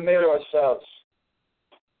submit ourselves?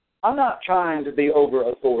 I'm not trying to be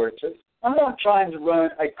over-authoritative. I'm not trying to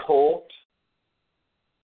run a cult.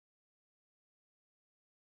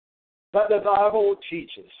 But the Bible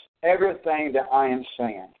teaches everything that I am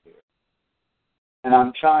saying here. And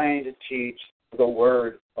I'm trying to teach the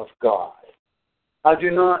Word of God. I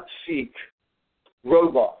do not seek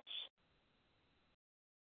robots.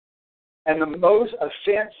 And the most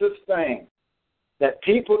offensive thing that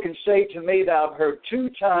people can say to me that I've heard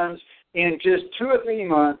 2 times in just 2 or 3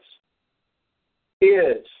 months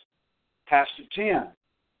is, Pastor Tim,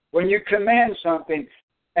 when you command something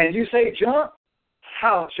and you say jump,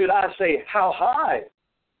 how should I say how high?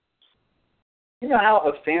 You know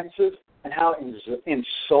how offensive and how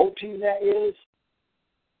insulting that is?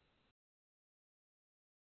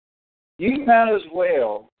 You might as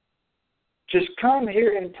well just come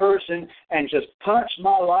here in person and just punch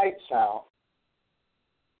my lights out,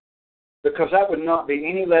 because that would not be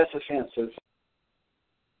any less offensive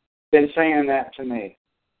than saying that to me.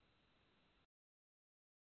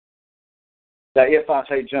 That if I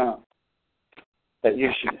say jump, that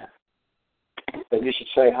you should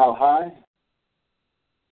say how high.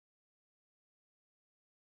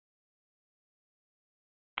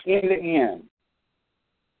 In the end,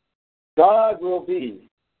 God will be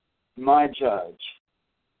my judge,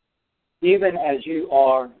 even as you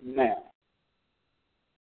are now.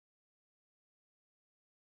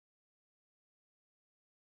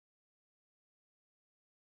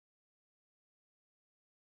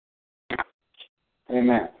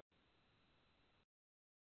 Amen.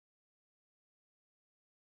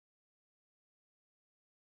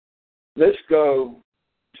 Let's go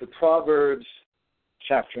to Proverbs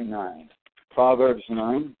chapter 9. Proverbs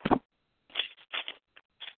 9.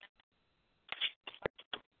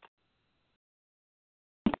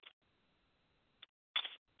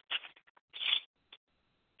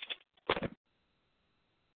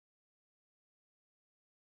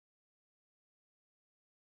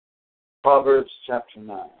 Proverbs chapter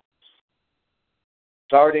 9.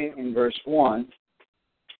 Starting in verse 1.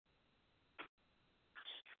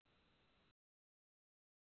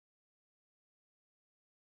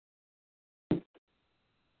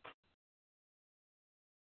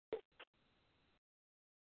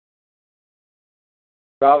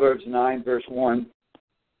 Proverbs 9, verse 1.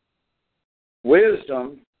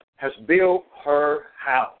 Wisdom has built her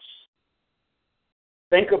house.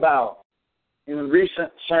 Think about in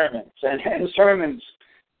recent sermons and sermons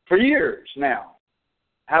for years now,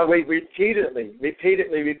 how we repeatedly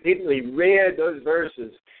read those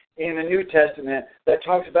verses in the New Testament that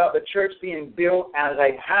talks about the church being built as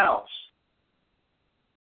a house,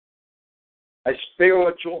 a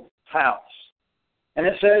spiritual house. And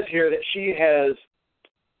it says here that she has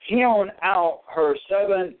hewn out her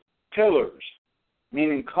 7 pillars,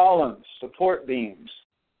 meaning columns, support beams,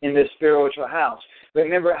 in this spiritual house.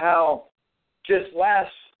 Remember how just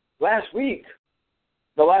last week,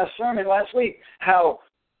 the last sermon last week, how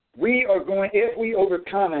we are going, if we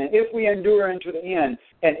overcome and if we endure into the end,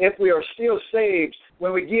 and if we are still saved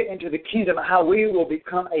when we get into the kingdom, how we will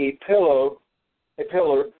become a pillar,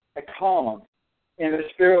 a column in the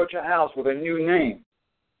spiritual house with a new name.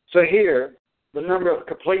 So here, the number of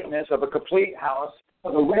completeness of a complete house,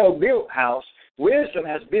 of a well-built house, wisdom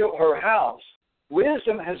has built her house.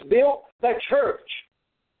 Wisdom has built the church.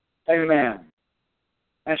 Amen.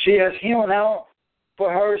 And she has hewn out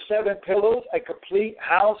for her 7 pillars, a complete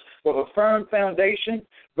house with a firm foundation.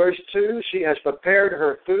 Verse 2, she has prepared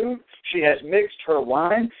her food. She has mixed her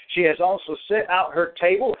wine. She has also set out her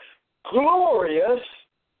table. Glorious.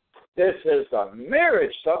 This is the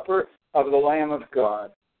marriage supper of the Lamb of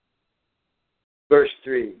God. Verse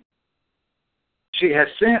 3, she has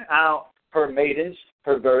sent out her maidens,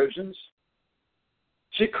 her virgins.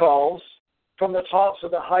 She calls from the tops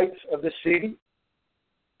of the heights of the city.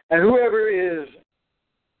 And whoever is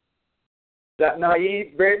that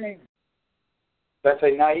naive, Brittany? That's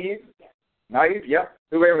a naive? Naive, yeah.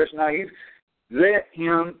 Whoever is naive, let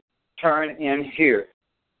him turn in here.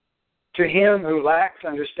 To him who lacks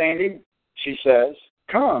understanding, she says,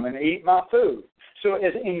 come and eat my food. So it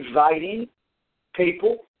is inviting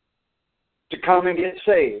people to come and get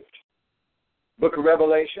saved. Book of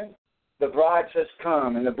Revelation, the bride says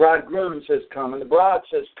come, and the bridegroom says come, and the bride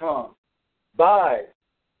says come. Buy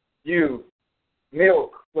you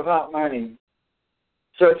milk without money.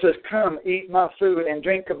 So it says, come, eat my food and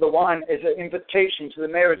drink of the wine is an invitation to the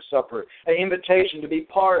marriage supper, an invitation to be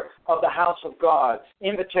part of the house of God,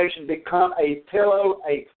 invitation to become a pillow,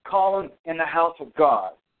 a column in the house of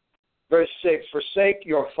God. Verse 6, forsake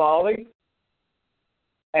your folly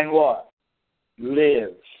and what?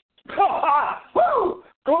 Live. Woo!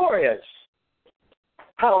 Glorious.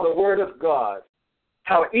 How the Word of God,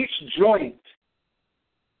 how each joint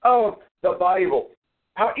of the Bible,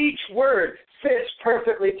 how each word fits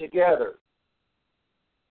perfectly together.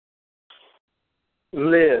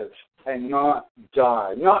 Live and not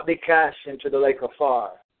die, not be cast into the lake of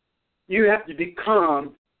fire. You have to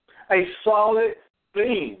become a solid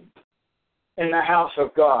being in the house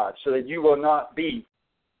of God so that you will not be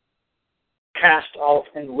cast off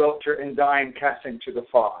and welter and die and cast into the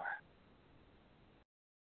fire.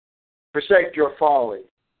 Forsake your folly,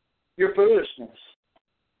 your foolishness,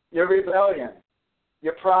 your rebellion,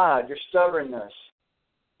 your pride, your stubbornness,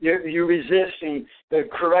 you resisting the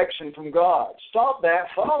correction from God. Stop that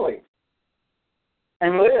folly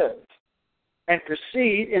and live and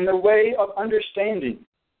proceed in the way of understanding.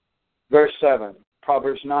 Verse 7,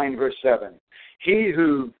 Proverbs 9, verse 7. He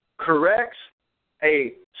who corrects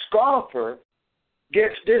a scoffer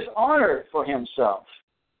gets dishonor for himself,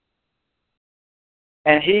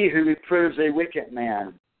 and he who reproves a wicked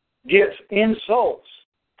man gets insults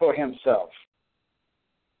for himself.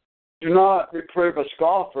 Do not reprove a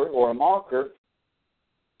scoffer or a mocker,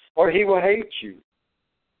 or he will hate you.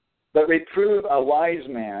 But reprove a wise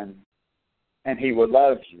man, and he will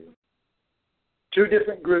love you. 2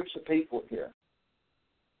 different groups of people here.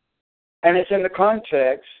 And it's in the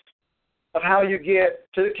context of how you get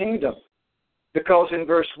to the kingdom. Because in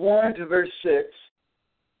verse 1 to verse 6,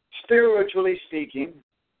 spiritually speaking,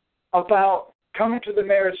 about coming to the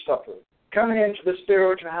marriage supper, coming into the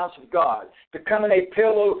spiritual house of God, becoming a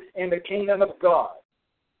pillow in the kingdom of God.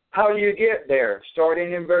 How do you get there?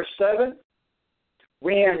 Starting in verse 7,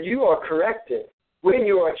 when you are corrected, when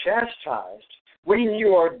you are chastised, when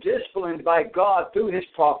you are disciplined by God through His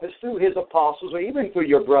prophets, through His apostles, or even through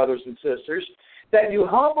your brothers and sisters, that you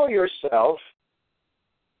humble yourself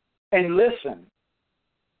and listen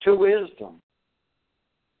to wisdom.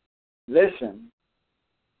 Listen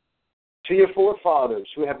to your forefathers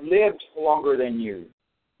who have lived longer than you.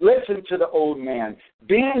 Listen to the old man.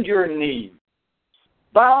 Bend your knee.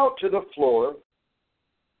 Bow to the floor,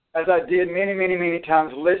 as I did many, many, many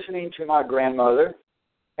times, listening to my grandmother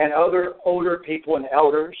and other older people and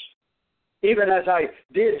elders. Even as I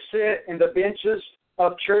did sit in the benches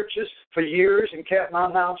of churches for years and kept my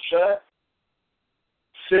mouth shut.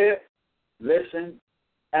 Sit, listen,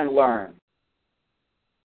 and learn.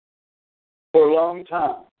 For a long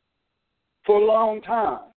time. For a long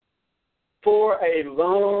time. For a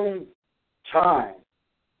long time.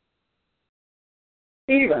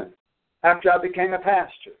 Even after I became a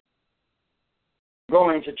pastor.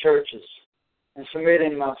 Going to churches and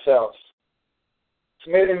submitting myself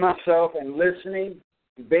and listening,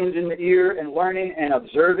 bending the ear and learning and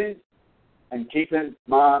observing and keeping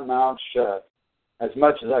my mouth shut as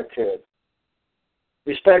much as I could.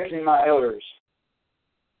 Respecting my elders.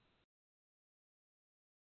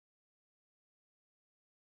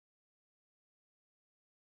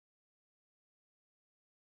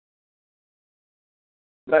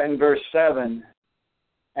 But in verse 7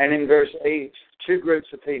 and in verse 8, two groups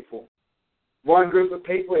of people. One group of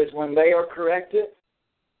people is when they are corrected,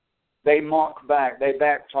 they mock back, they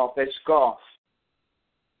backtalk, they scoff.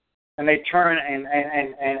 And they turn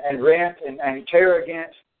and rant and tear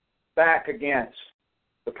back against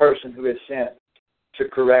the person who is sent to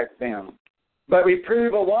correct them. But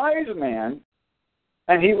reprove a wise man,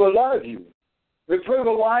 and he will love you. Reprove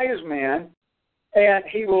a wise man, and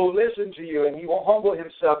he will listen to you, and he will humble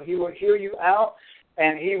himself. He will hear you out,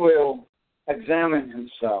 and he will examine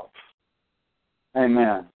himself.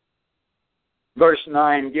 Amen. Verse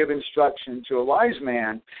 9, give instruction to a wise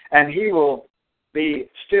man, and he will be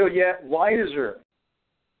still yet wiser.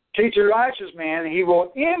 Teach a righteous man, and he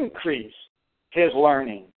will increase his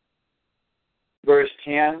learning. Verse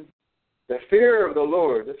 10, the fear of the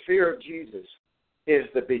Lord, the fear of Jesus, is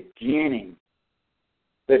the beginning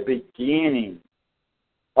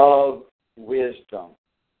of wisdom.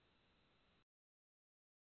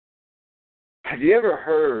 Have you ever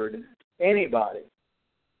heard anybody,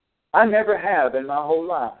 I never have in my whole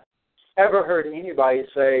life, ever heard anybody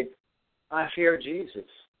say, I fear Jesus?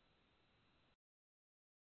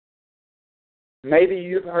 Maybe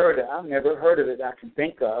you've heard it. I've never heard of it that I can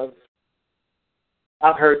think of.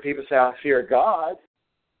 I've heard people say, I fear God.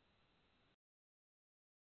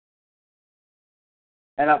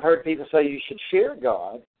 And I've heard people say you should fear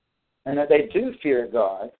God, and that they do fear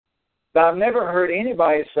God. But I've never heard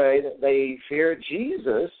anybody say that they fear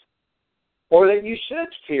Jesus, or that you should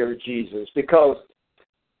fear Jesus, because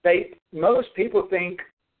most people think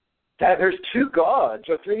that there's two gods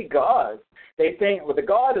or three gods. They think, well, the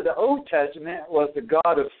God of the Old Testament was the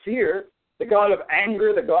God of fear, the God of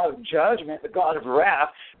anger, the God of judgment, the God of wrath.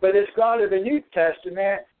 But this God of the New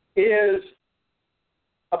Testament is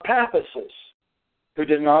a Papasus, who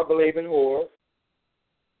does not believe in war,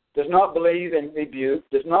 does not believe in rebuke,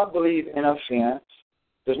 does not believe in offense,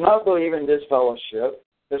 does not believe in disfellowship,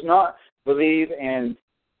 does not believe in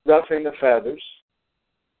ruffling the feathers.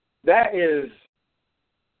 That is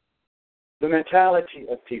the mentality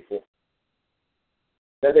of people.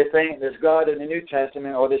 That they think this God in the New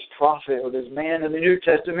Testament, or this prophet, or this man in the New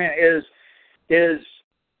Testament is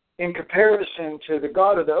in comparison to the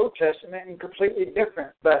God of the Old Testament and completely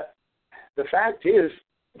different. But the fact is,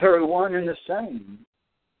 they're one and the same.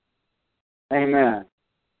 Amen.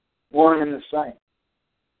 One and the same.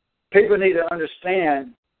 People need to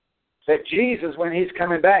understand that Jesus, when he's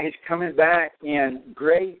coming back in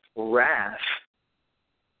great wrath.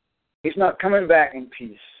 He's not coming back in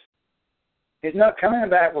peace. He's not coming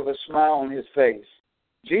back with a smile on his face.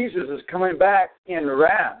 Jesus is coming back in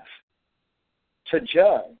wrath to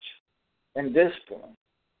judge and discipline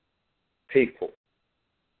people.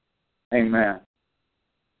 Amen.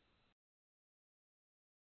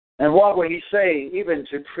 And what will he say even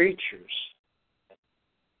to preachers?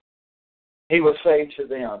 He will say to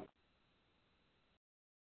them,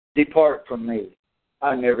 depart from me.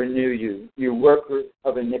 I never knew you, you worker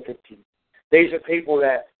of iniquity. These are people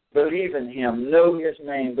that believe in him, know his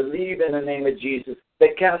name, believe in the name of Jesus. They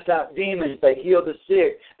cast out demons. They heal the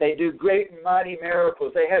sick. They do great and mighty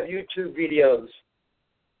miracles. They have YouTube videos.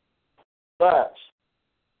 But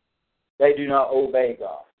they do not obey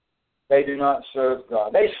God. They do not serve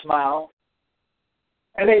God. They smile.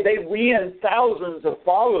 And they win thousands of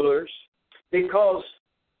followers because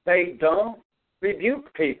they don't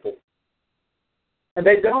rebuke people. And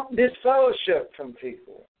they don't disfellowship from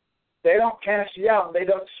people. They don't cast you out. They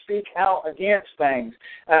don't speak out against things.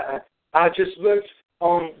 I just looked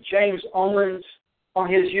on James Owens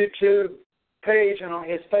on his YouTube page and on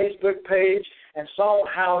his Facebook page and saw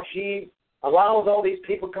how he allows all these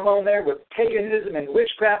people come on there with paganism and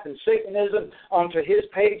witchcraft and Satanism onto his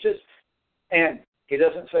pages, and he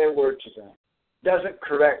doesn't say a word to them, doesn't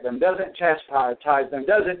correct them, doesn't chastise them,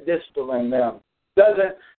 doesn't discipline them,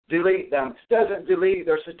 doesn't delete them, doesn't delete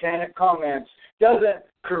their satanic comments, doesn't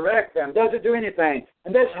correct them, doesn't do anything.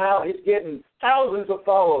 And that's how he's getting thousands of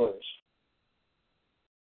followers.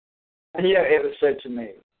 And yet it was said to me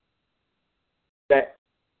that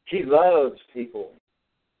he loves people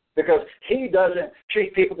because he doesn't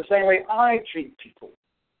treat people the same way I treat people.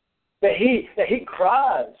 That he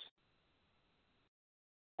cries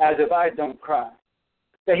as if I don't cry.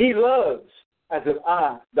 That he loves as if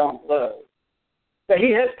I don't love. That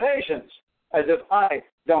he has patience as if I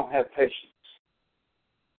don't have patience.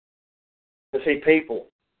 To see people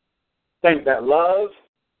think that love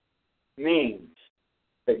means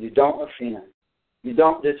that you don't offend, you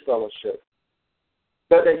don't disfellowship,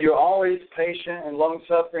 but that you're always patient and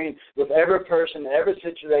long-suffering with every person, every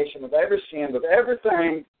situation, with every sin, with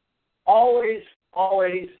everything, always,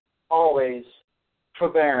 always, always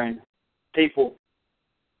forbearing people.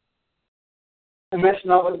 And that's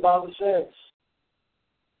not what the Bible says.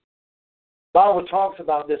 The Bible talks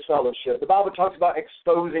about disfellowship. The Bible talks about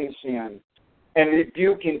exposing sin and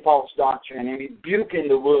rebuking false doctrine and rebuking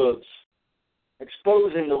the wolves,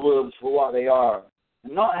 exposing the wolves for what they are,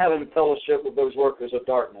 and not having fellowship with those workers of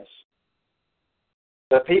darkness.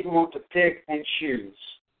 That people want to pick and choose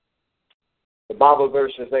the Bible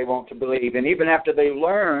verses they want to believe. And even after they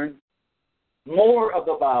learn more of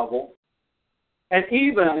the Bible, and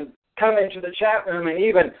even come into the chat room and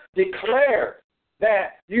even declare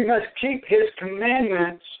that you must keep His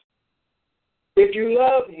commandments if you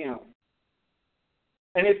love Him.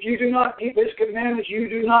 And if you do not keep His commandments, you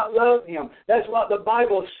do not love Him. That's what the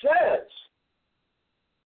Bible says.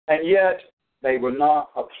 And yet, they will not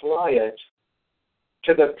apply it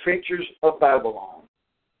to the preachers of Babylon.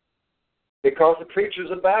 Because the preachers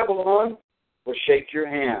of Babylon will shake your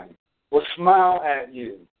hand, will smile at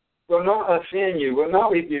you, will not offend you, will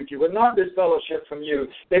not rebuke you, will not disfellowship from you,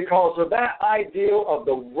 because of that ideal of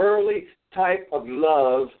the worldly type of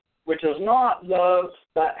love, which is not love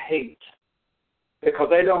but hate. Because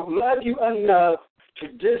they don't love you enough to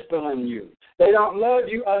discipline you. They don't love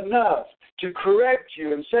you enough to correct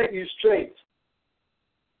you and set you straight.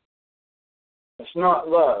 It's not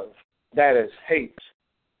love. That is hate.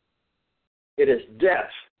 It is death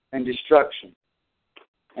and destruction.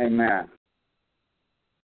 Amen.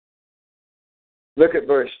 Look at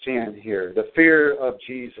verse 10 here. The fear of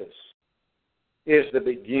Jesus is the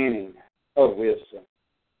beginning of wisdom.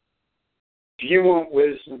 Do you want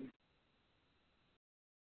wisdom?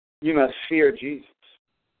 You must fear Jesus.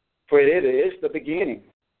 For it is the beginning.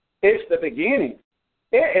 It's the beginning.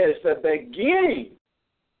 It is the beginning.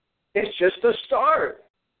 It's just the start.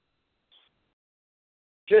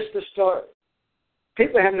 Just the start.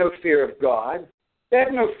 People have no fear of God. They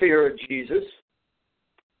have no fear of Jesus.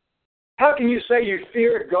 How can you say you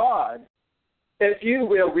fear God if you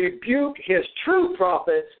will rebuke His true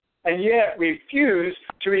prophets and yet refuse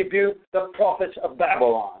to rebuke the prophets of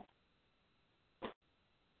Babylon?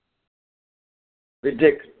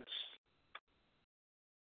 Ridiculous.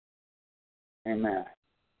 Amen.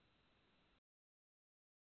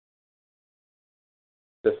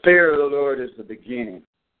 The fear of the Lord is the beginning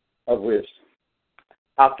of wisdom.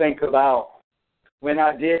 I think about when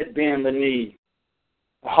I did bend the knee,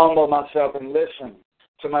 humble myself and listen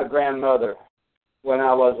to my grandmother when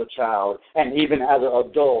I was a child, and even as an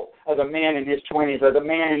adult, as a man in his 20s, as a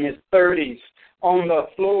man in his 30s, on the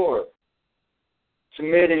floor,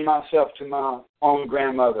 submitting myself to my own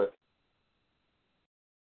grandmother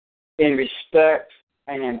in respect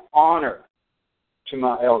and in honor to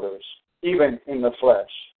my elders, even in the flesh.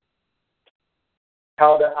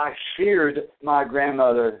 How that I feared my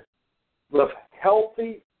grandmother with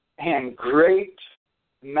healthy and great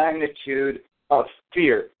magnitude of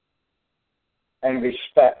fear and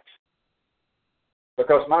respect.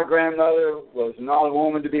 Because my grandmother was not a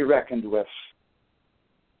woman to be reckoned with.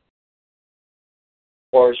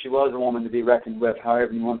 Or she was a woman to be reckoned with,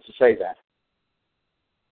 however you want to say that.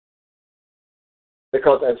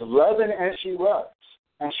 Because as loving as she was,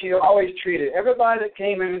 and she always treated everybody that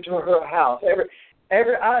came into her house,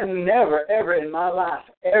 I never, ever in my life,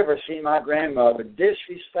 ever seen my grandmother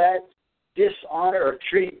disrespect, dishonor, or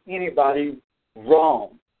treat anybody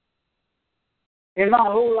wrong. In my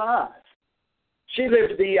whole life. She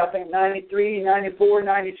lived to be, I think, 93, 94,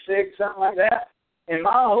 96, something like that. In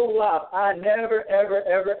my whole life, I never, ever,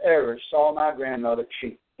 ever, ever saw my grandmother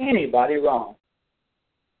treat anybody wrong.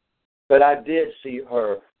 But I did see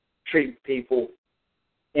her treat people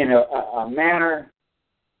in a manner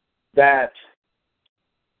that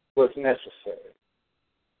was necessary.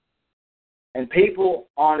 And people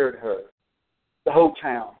honored her. The whole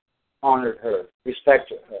town honored her,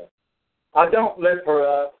 respected her. I don't lift her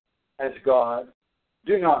up as God.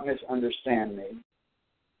 Do not misunderstand me.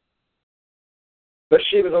 But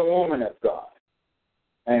she was a woman of God.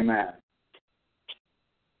 Amen.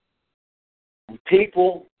 And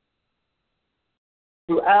people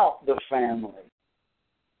throughout the family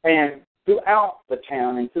and throughout the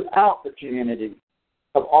town and throughout the community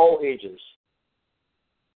of all ages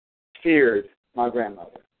feared my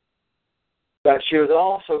grandmother. But she was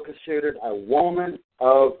also considered a woman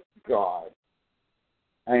of God.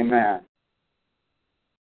 Amen.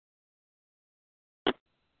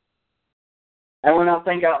 And when I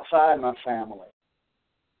think outside my family,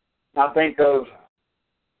 I think of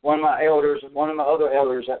one of my other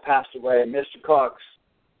elders that passed away, Mr. Cox.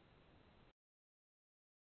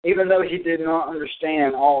 Even though he did not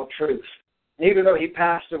understand all truth, even though he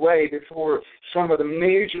passed away before some of the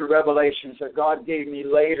major revelations that God gave me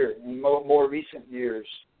later in more recent years,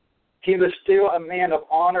 he was still a man of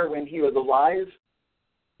honor when he was alive,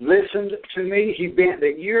 listened to me. He bent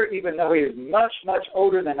the ear, even though he was much, much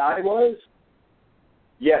older than I was,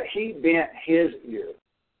 yet he bent his ear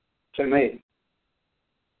to me.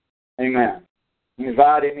 Amen. He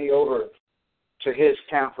invited me over to his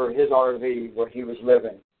camper, his RV, where he was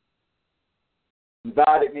living.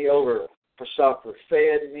 Invited me over for supper,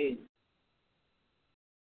 fed me,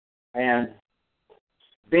 and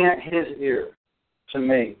bent his ear to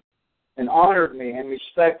me, and honored me and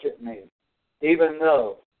respected me, even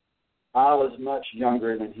though I was much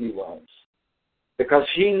younger than he was. Because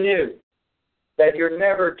he knew that you're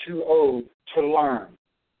never too old to learn.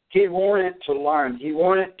 He wanted to learn. He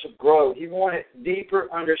wanted to grow. He wanted deeper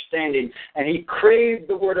understanding. And he craved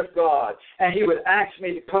the Word of God. And he would ask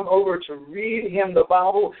me to come over to read him the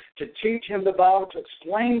Bible, to teach him the Bible, to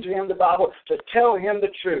explain to him the Bible, to tell him the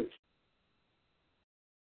truth.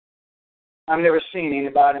 I've never seen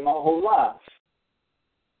anybody in my whole life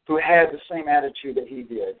who had the same attitude that he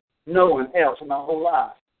did. No one else in my whole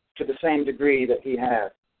life to the same degree that he had.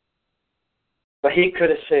 But he could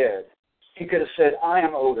have said, I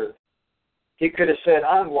am older. He could have said,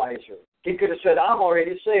 I'm wiser. He could have said, I'm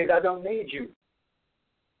already saved. I don't need you.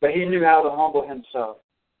 But he knew how to humble himself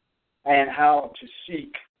and how to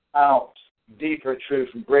seek out deeper truth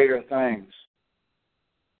and greater things.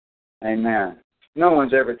 Amen. No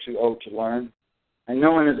one's ever too old to learn, and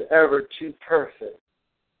no one is ever too perfect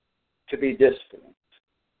to be disciplined.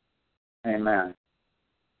 Amen.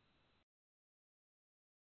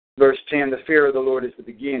 Verse 10, the fear of the Lord is the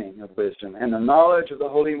beginning of wisdom, and the knowledge of the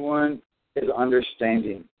Holy One is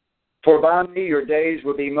understanding. For by me your days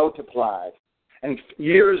will be multiplied, and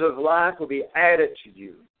years of life will be added to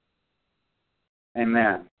you.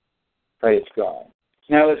 Amen. Praise God.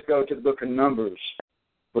 Now let's go to the book of Numbers.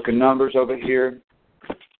 Book of Numbers over here.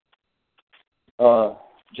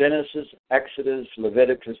 Genesis, Exodus,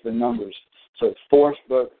 Leviticus, the Numbers. So it's fourth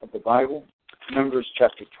book of the Bible. Numbers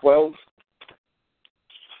chapter 12.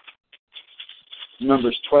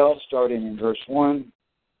 Numbers 12, starting in verse 1.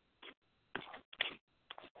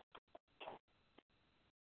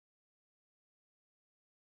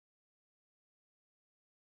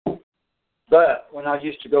 But when I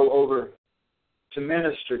used to go over to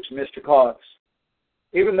minister to Mr. Cox,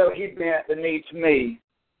 even though he bent the knee to me,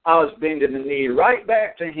 I was bending the knee right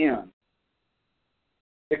back to him.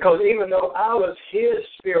 Because even though I was his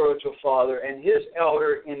spiritual father and his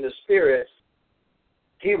elder in the spirit,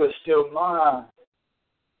 he was still my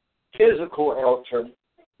physical elder,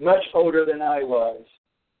 much older than I was.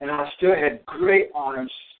 And I still had great honor,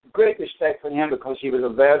 great respect for him because he was a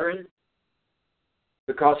veteran,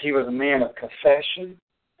 because he was a man of confession,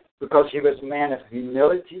 because he was a man of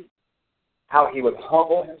humility, how he would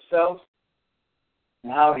humble himself,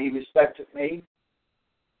 and how he respected me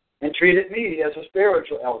and treated me as a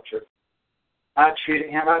spiritual elder. I treated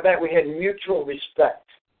him like that. We had mutual respect.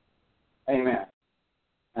 Amen.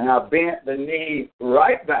 And I bent the knee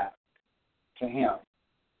right back to him.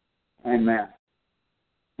 Amen.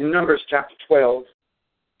 In Numbers chapter 12,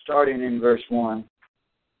 starting in verse 1.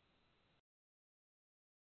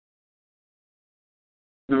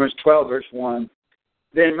 Numbers 12, verse 1.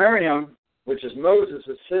 Then Miriam, which is Moses'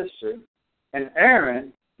 sister, and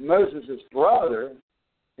Aaron, Moses' brother,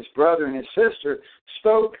 his brother and his sister,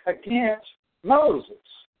 spoke against Moses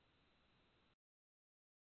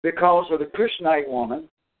because of the Cushite woman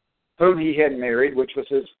whom he had married, which was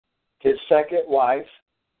his second wife.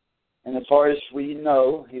 And as far as we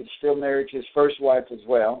know, he was still married to his first wife as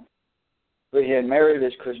well. But he had married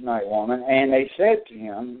this Cushite woman, and they said to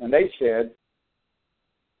him,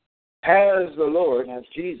 has the Lord, has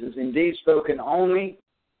Jesus, indeed spoken only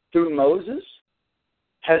through Moses?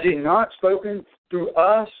 Has he not spoken through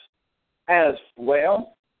us as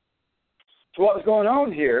well? So what was going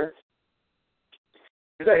on here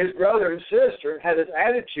is that his brother and sister had this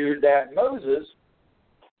attitude that Moses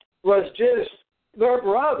was just their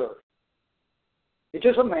brother. He's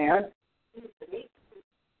just a man.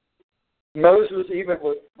 Moses, even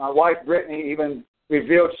with my wife Brittany, even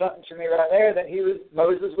revealed something to me right there that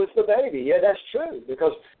Moses was the baby. Yeah, that's true,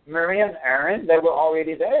 because Miriam and Aaron, they were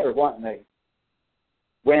already there, weren't they?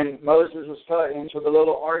 When Moses was put into the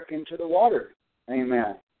little ark into the water.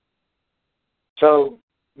 Amen. So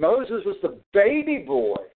Moses was the baby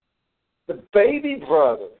boy, the baby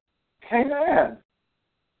brother. Amen.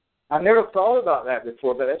 I never thought about that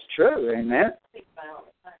before, but that's true. Amen?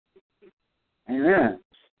 Amen.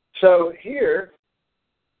 So here,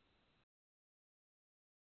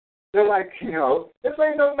 they're like, this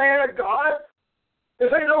ain't no man of God. This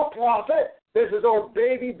ain't no prophet. This is our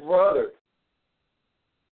baby brother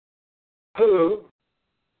who,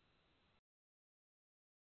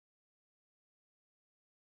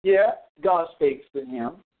 God speaks to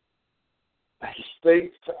him. He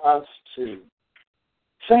speaks to us too.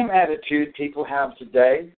 Same attitude people have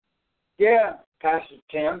today. Yeah, Pastor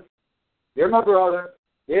Tim, you're my brother.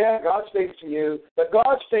 Yeah, God speaks to you, but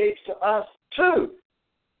God speaks to us too.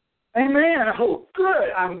 Amen. Oh,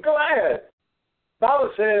 good. I'm glad. The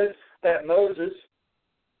Bible says that Moses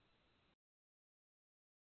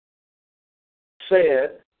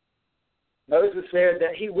said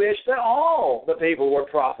that he wished that all the people were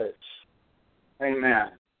prophets.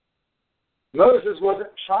 Amen. Moses wasn't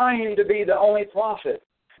trying to be the only prophet.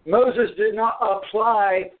 Moses did not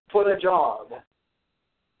apply for the job.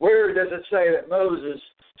 Where does it say that Moses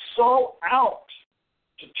sought out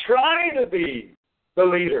to try to be the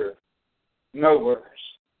leader? Nowhere.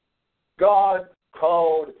 God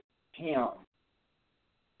called him.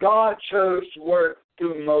 God chose to work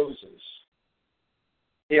through Moses.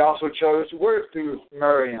 He also chose to work through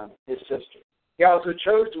Miriam, his sister. He also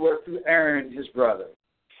chose to work through Aaron, his brother.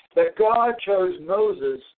 But God chose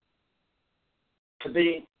Moses to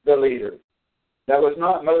be the leader. That was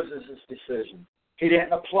not Moses' decision. He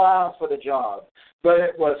didn't apply for the job, but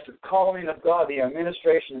it was the calling of God, the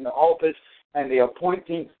administration and the office and the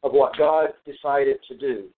appointing of what God decided to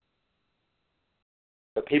do.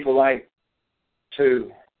 But people like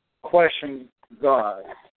to question God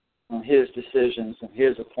on his decisions and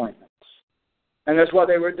his appointments. And that's what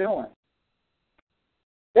they were doing.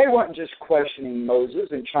 They weren't just questioning Moses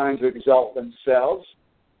and trying to exalt themselves.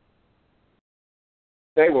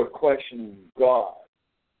 They were questioning God,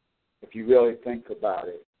 if you really think about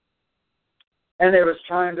it. And they were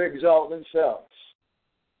trying to exalt themselves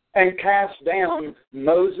and cast down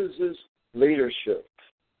Moses' leadership.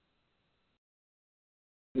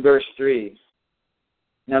 Verse 3.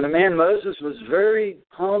 Now the man Moses was very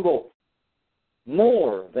humble,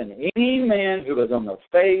 more than any man who was on the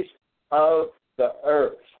face of the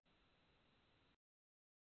earth.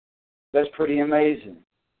 That's pretty amazing.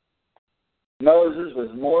 Moses was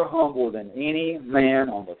more humble than any man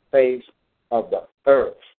on the face of the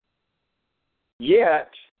earth. Yet,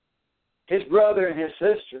 his brother and his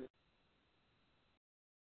sister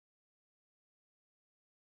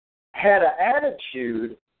had an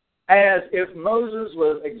attitude as if Moses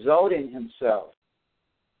was exalting himself.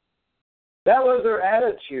 That was their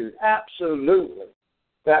attitude, absolutely.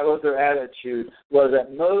 That was their attitude, was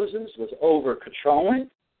that Moses was over-controlling,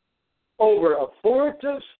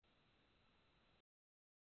 over-authoritative.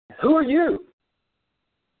 Who are you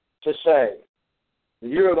to say that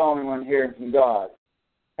you're the only one hearing from God?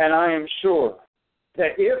 And I am sure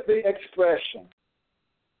that if the expression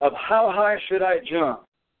of how high should I jump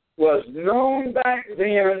was known back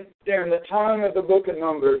then during the time of the book of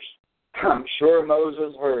Numbers, I'm sure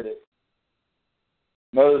Moses heard it.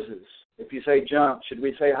 Moses, if you say jump, should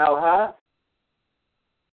we say how high?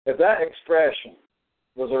 If that expression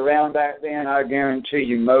was around back then, I guarantee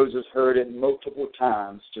you Moses heard it multiple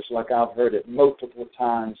times, just like I've heard it multiple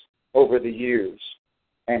times over the years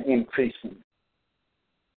and increasing.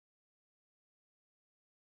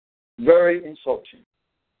 Very insulting,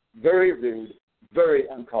 very rude, very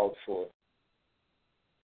uncalled for.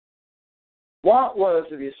 What was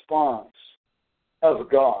the response of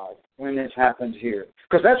God when this happened here?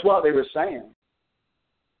 Because that's what they were saying.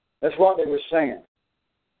 That's what they were saying.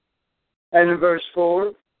 And in verse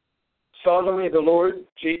 4, solemnly the Lord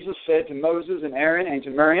Jesus said to Moses and Aaron and to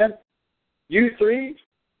Miriam, you three,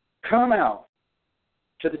 come out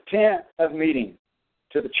to the tent of meeting,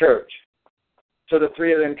 to the church. So the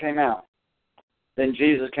three of them came out. Then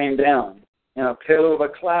Jesus came down in a pillar of a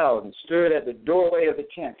cloud and stood at the doorway of the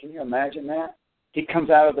tent. Can you imagine that? He comes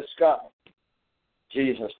out of the sky.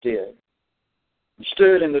 Jesus did. He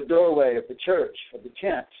stood in the doorway of the church, of the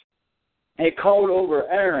tent. And he called over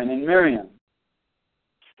Aaron and Miriam.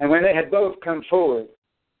 And when they had both come forward,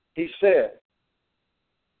 he said,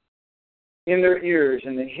 in their ears,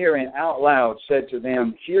 in the hearing out loud, said to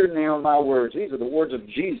them, hear now my words. These are the words of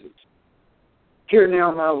Jesus. Hear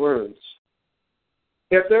now my words.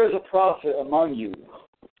 If there is a prophet among you,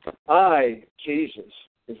 I, Jesus,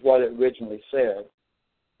 is what it originally said.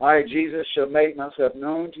 I, Jesus, shall make myself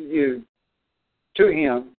known to you, to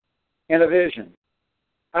him, in a vision.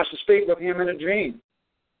 I shall speak with him in a dream.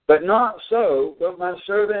 But not so with my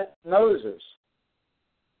servant Moses.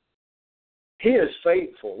 He is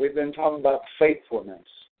faithful. We've been talking about faithfulness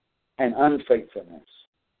and unfaithfulness.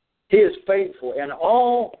 He is faithful in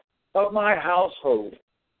all of my household.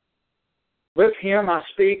 With him I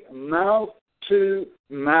speak mouth to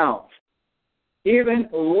mouth, even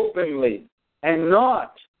openly, and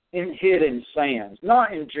not in hidden sayings,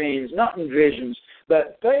 not in dreams, not in visions,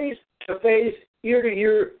 but face to face, ear to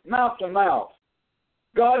ear, mouth to mouth.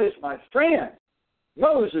 God is my friend.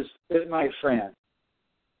 Moses is my friend.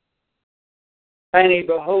 And he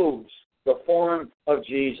beholds the form of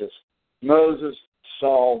Jesus. Moses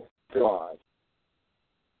saw God.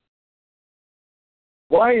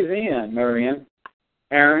 Why then, Miriam,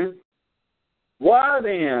 Aaron, why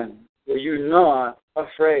then were you not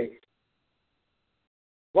afraid?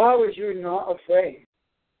 Why was you not afraid?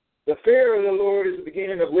 The fear of the Lord is the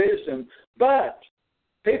beginning of wisdom, but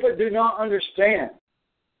people do not understand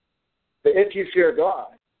that if you fear God,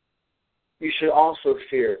 you should also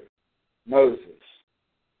fear Moses.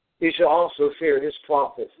 You should also fear his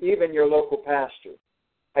prophets, even your local pastor.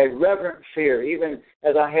 A reverent fear, even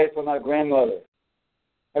as I had for my grandmother.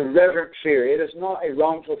 A reverent fear. It is not a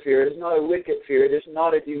wrongful fear. It is not a wicked fear. It is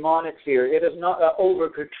not a demonic fear. It is not an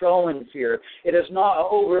over-controlling fear. It is not an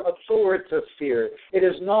over-authoritative fear. It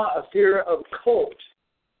is not a fear of cultness.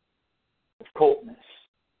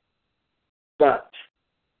 But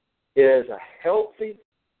it is a healthy,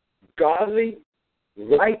 godly,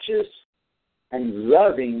 righteous, and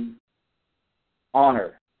loving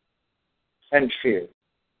honor and fear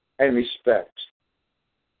and respect.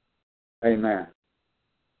 Amen.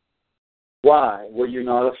 Why were you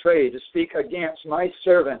not afraid to speak against my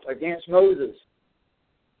servant, against Moses?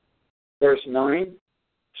 Verse 9,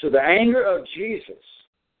 so the anger of Jesus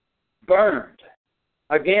burned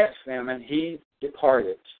against them, and he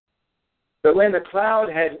departed. But when the cloud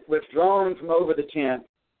had withdrawn from over the tent,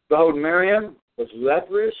 behold, Miriam was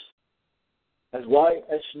leprous, as white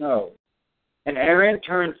as snow. And Aaron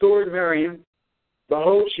turned toward Miriam.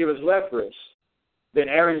 Behold, she was leprous. Then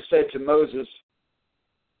Aaron said to Moses,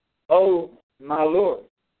 "Oh, my Lord,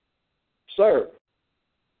 sir,"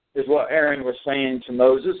 is what Aaron was saying to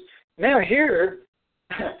Moses. Now here,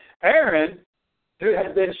 Aaron, who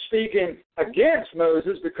had been speaking against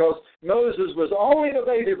Moses because Moses was only the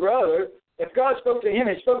baby brother, if God spoke to him,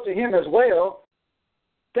 he spoke to him as well.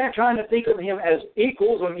 They're trying to think of him as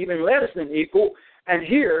equals or even less than equal, and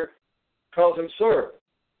here calls him sir.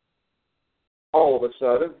 All of a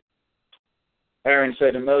sudden, Aaron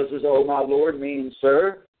said to Moses, "Oh, my Lord," meaning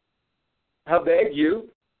sir, "I beg you,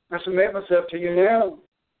 I submit myself to you now.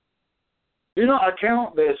 Do not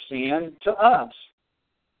account this sin to us,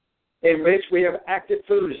 in which we have acted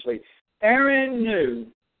foolishly." Aaron knew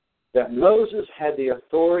that Moses had the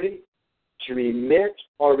authority to remit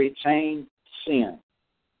or retain sin.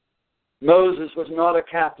 Moses was not a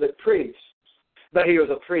Catholic priest, but he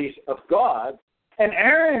was a priest of God, and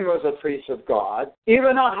Aaron was a priest of God,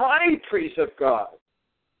 even a high priest of God.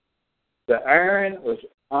 But Aaron was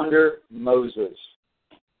under Moses.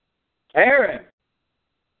 Aaron,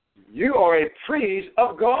 you are a priest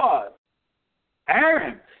of God.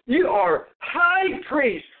 Aaron, you are high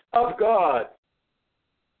priest of God.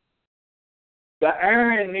 But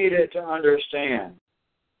Aaron needed to understand.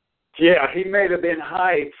 Yeah, he may have been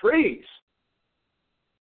high priest,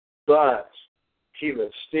 but he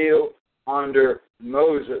was still under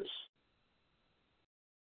Moses.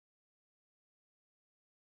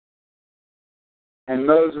 And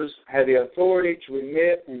Moses had the authority to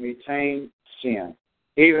remit and retain sin,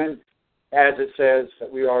 even as it says that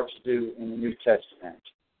we are to do in the New Testament.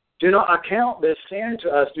 Do not account this sin to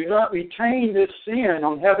us. Do not retain this sin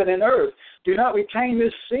on heaven and earth. Do not retain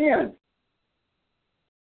this sin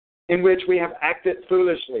in which we have acted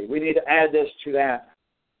foolishly. We need to add this to that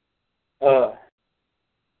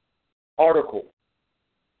article.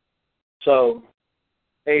 So,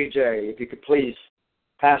 AJ, if you could please,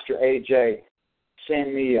 Pastor AJ,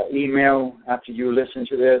 send me an email after you listen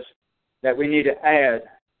to this, that we need to add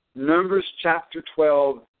Numbers chapter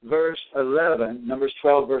 12, verse 11, Numbers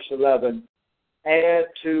 12, verse 11, add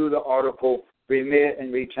to the article, remit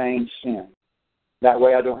and retain sin. That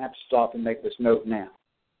way I don't have to stop and make this note now.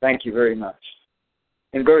 Thank you very much.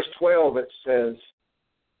 In verse 12 it says,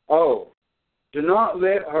 "Oh, do not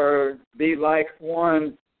let her be like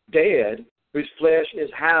one dead, whose flesh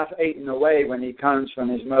is half eaten away when he comes from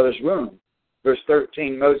his mother's womb." Verse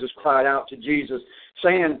 13, Moses cried out to Jesus,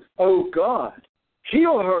 saying, "Oh God,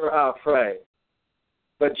 heal her, I pray."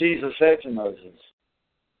 But Jesus said to Moses,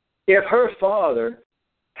 "If her father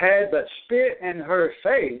had but spit in her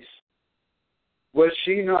face, would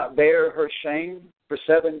she not bear her shame for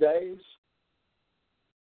 7 days?"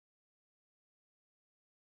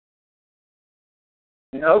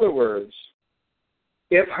 In other words,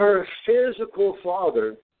 if her physical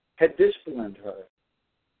father had disciplined her,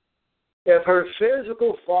 if her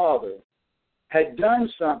physical father had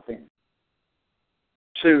done something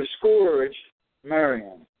to scourge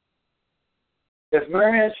Miriam, if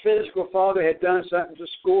Miriam's physical father had done something to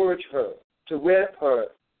scourge her, to whip her,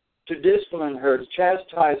 to discipline her, to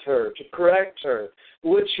chastise her, to correct her,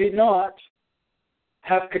 would she not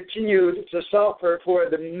have continued to suffer for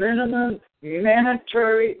the minimum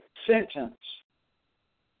mandatory sentence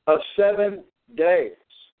of 7 days?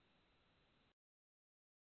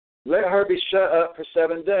 Let her be shut up for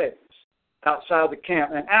 7 days outside the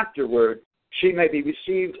camp, and afterward she may be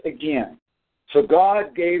received again. So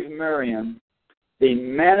God gave Miriam the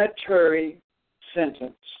mandatory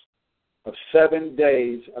sentence of 7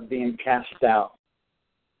 days of being cast out,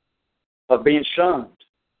 of being shunned,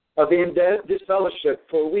 of being disfellowshipped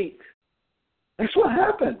for a week. That's what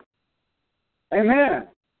happened. Amen.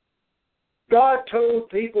 God told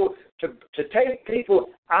people to take people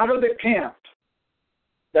out of the camp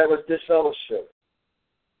that was disfellowship.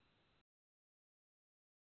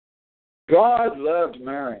 God loved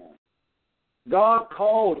Miriam. God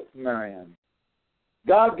called Miriam.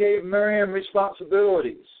 God gave Miriam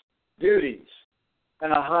responsibilities, duties,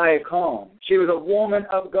 and a high calling. She was a woman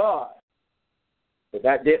of God. But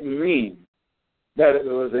that didn't mean that it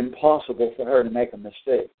was impossible for her to make a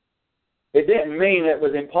mistake. It didn't mean it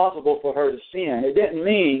was impossible for her to sin. It didn't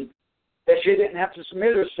mean that she didn't have to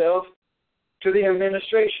submit herself to the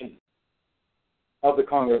administration of the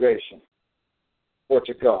congregation or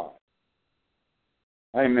to God.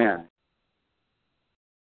 Amen.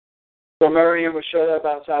 So Miriam was shut up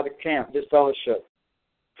outside the camp, disfellowship,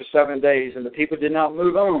 for 7 days, and the people did not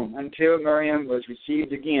move on until Miriam was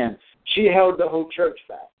received again. She held the whole church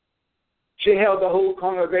back. She held the whole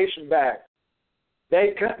congregation back.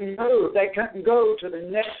 They couldn't move. They couldn't go to the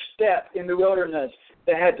next step in the wilderness.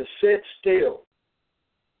 They had to sit still.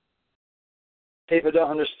 People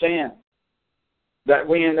don't understand that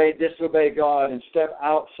when they disobey God and step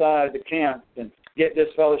outside the camp and get this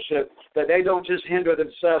fellowship, that they don't just hinder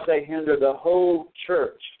themselves, they hinder the whole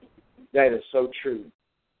church. That is so true.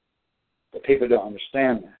 But people don't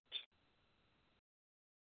understand that.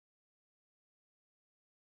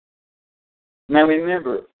 Now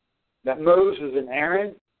remember that Moses and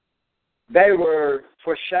Aaron, they were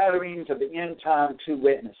foreshadowings of the end time two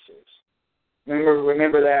witnesses.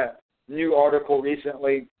 Remember that new article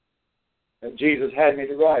recently that Jesus had me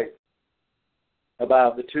to write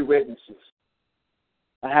about the two witnesses,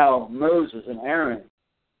 and how Moses and Aaron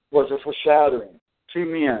was a foreshadowing, two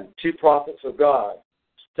men, two prophets of God,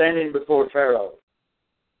 standing before Pharaoh,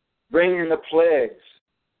 bringing the plagues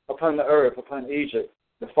upon the earth, upon Egypt,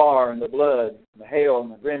 the fire and the blood, the hail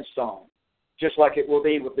and the brimstone, just like it will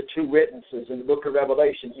be with the two witnesses in the book of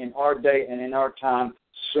Revelation in our day and in our time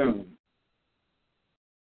soon.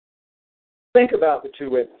 Think about the two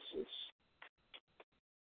witnesses.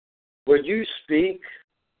 Would you speak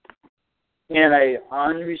in an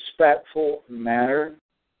unrespectful manner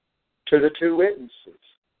to the two witnesses?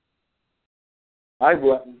 I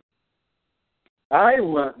wouldn't.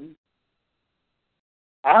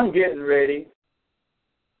 I'm getting ready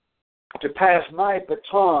to pass my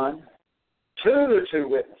baton to the two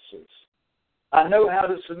witnesses. I know how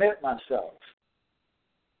to submit myself.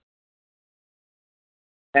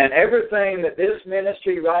 And everything that this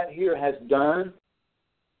ministry right here has done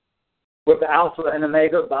with the Alpha and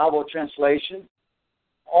Omega Bible translation,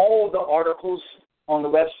 all the articles on the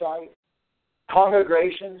website,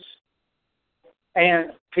 congregations,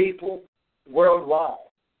 and people worldwide,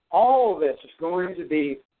 all of this is going to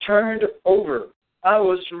be turned over. I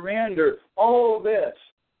will surrender all of this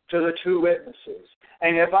to the two witnesses.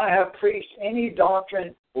 And if I have preached any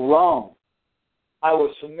doctrine wrong, I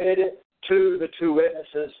will submit it to the two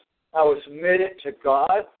witnesses. I will submit it to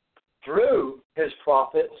God through His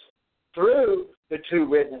prophets, through the two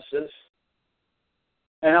witnesses,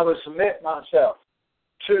 and I will submit myself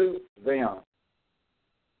to them.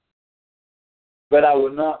 But I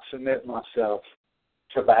will not submit myself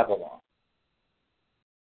to Babylon.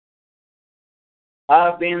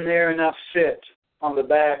 I've been there and I've sit on the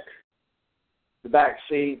back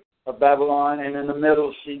seat of Babylon, and in the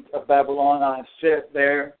middle seat of Babylon I sit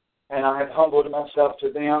there and I have humbled myself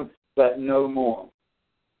to them, but no more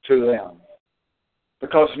to them.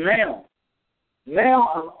 Because now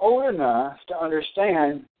I'm old enough to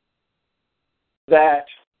understand that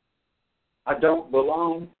I don't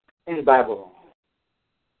belong in Babylon.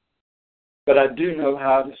 But I do know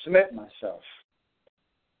how to submit myself.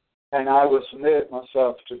 And I will submit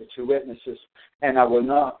myself to the two witnesses, and I will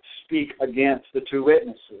not speak against the two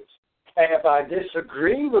witnesses. And if I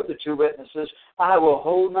disagree with the two witnesses, I will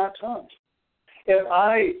hold my tongue. If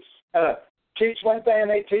I teach one thing and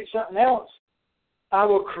they teach something else, I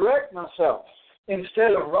will correct myself.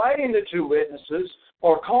 Instead of writing the two witnesses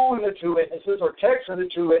or calling the two witnesses or texting the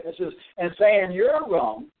two witnesses and saying you're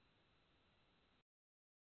wrong,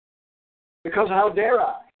 because how dare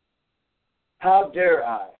I? How dare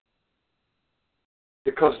I?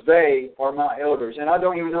 Because they are my elders, and I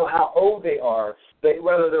don't even know how old they are,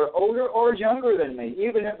 whether they're older or younger than me.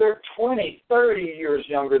 Even if they're 20, 30 years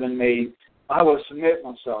younger than me, I will submit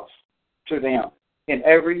myself to them in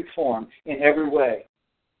every form, in every way.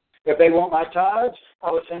 If they want my tithes,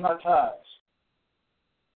 I will send my tithes.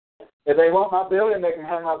 If they want my building, they can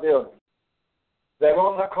have my building. If they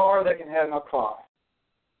want my car, they can have my car.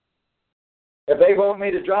 If they want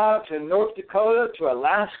me to drive to North Dakota, to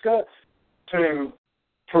Alaska, to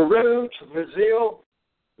Peru, to Brazil,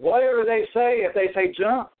 whatever they say, if they say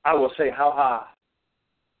jump, I will say how high.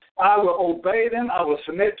 I will obey them. I will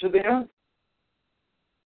submit to them.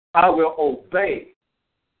 I will obey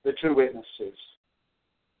the two witnesses.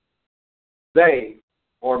 They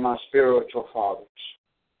are my spiritual fathers.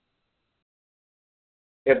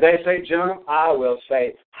 If they say jump, I will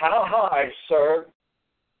say, how high, sir?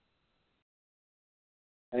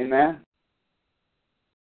 Amen?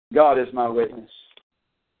 God is my witness.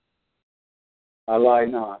 I lie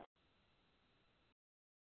not.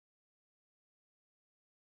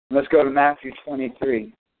 Let's go to Matthew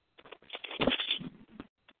 23.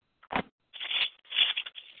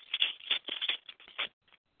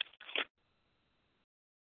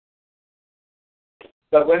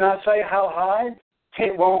 But when I say how high,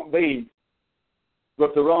 it won't be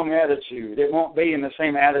with the wrong attitude. It won't be in the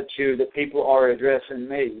same attitude that people are addressing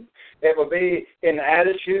me. It will be in the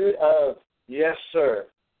attitude of, yes, sir,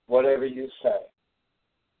 whatever you say.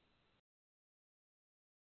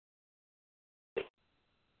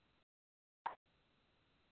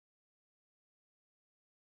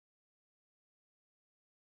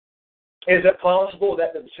 Is it possible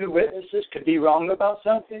that the two witnesses could be wrong about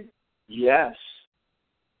something? Yes.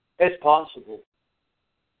 It's possible.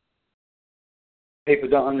 People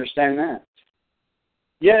don't understand that.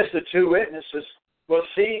 Yes, the two witnesses will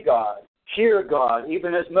see God, hear God,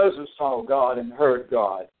 even as Moses saw God and heard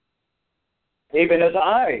God. Even as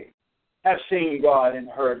I have seen God and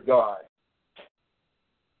heard God.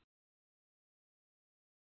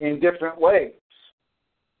 In different ways.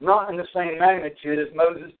 Not in the same magnitude as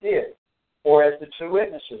Moses did, or as the two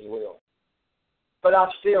witnesses will. But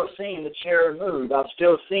I've still seen the cherub move. I've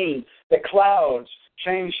still seen the clouds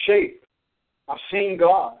change shape. I've seen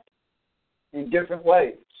God in different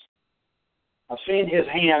ways. I've seen His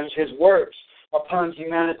hands, His works upon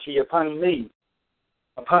humanity, upon me,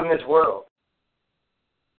 upon this world.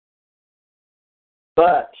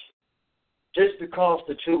 But just because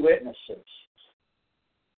the two witnesses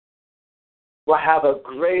will have a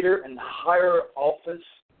greater and higher office,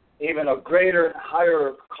 even a greater and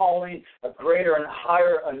higher calling, a greater and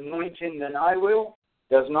higher anointing than I will,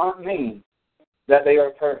 does not mean that they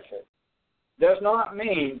are perfect. Does not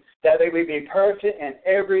mean that they will be perfect in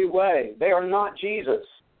every way. They are not Jesus.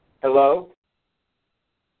 Hello?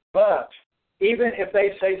 But even if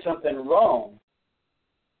they say something wrong,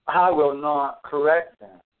 I will not correct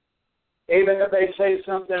them. Even if they say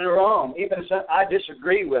something wrong, even something I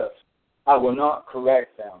disagree with, I will not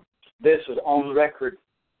correct them. This is on record.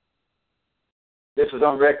 This is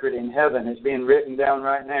on record in heaven. It's being written down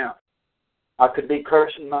right now. I could be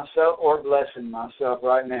cursing myself or blessing myself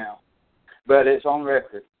right now. But it's on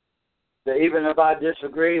record that even if I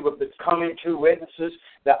disagree with the coming two witnesses,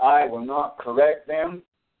 that I will not correct them,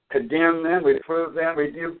 condemn them, reprove them,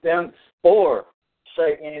 rebuke them, or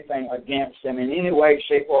say anything against them in any way,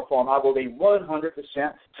 shape, or form. I will be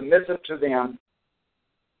 100% submissive to them,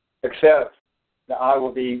 except that I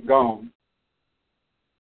will be gone.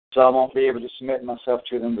 So I won't be able to submit myself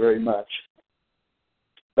to them very much.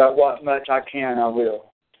 But what much I can, I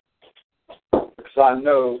will. Because I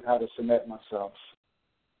know how to submit myself.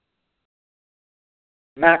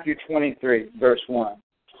 Matthew 23, verse 1.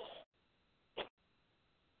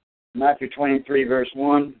 Matthew 23, verse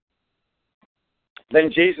 1.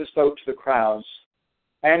 Then Jesus spoke to the crowds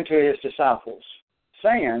and to His disciples,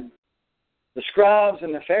 saying, the scribes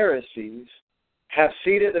and the Pharisees have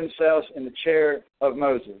seated themselves in the chair of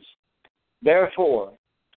Moses. Therefore,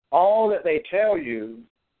 all that they tell you,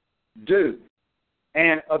 do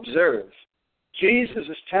and observe. Jesus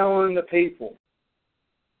is telling the people,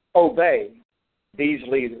 obey these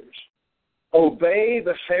leaders. Obey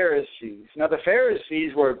the Pharisees. Now, the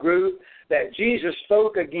Pharisees were a group that Jesus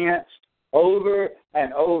spoke against over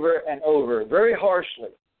and over and over, very harshly.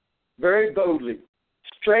 very boldly,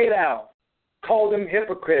 straight out, called them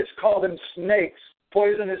hypocrites, called them snakes,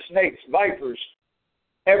 poisonous snakes, vipers,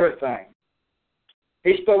 everything.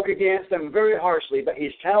 He spoke against them very harshly, but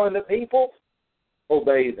he's telling the people,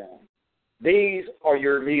 obey them. These are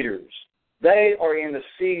your leaders. They are in the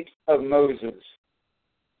seat of Moses.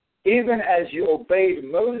 Even as you obeyed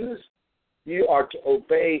Moses, you are to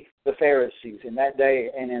obey the Pharisees. In that day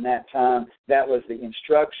and in that time, that was the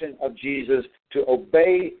instruction of Jesus, to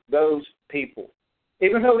obey those people.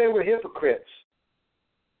 Even though they were hypocrites,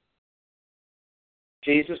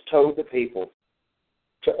 Jesus told the people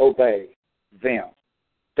to obey them.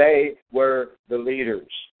 They were the leaders.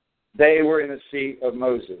 They were in the seat of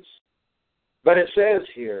Moses. But it says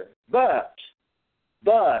here, but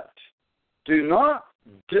do not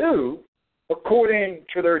do according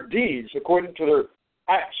to their deeds, according to their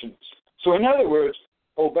actions. So in other words,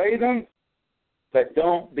 obey them, but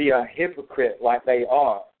don't be a hypocrite like they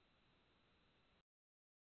are.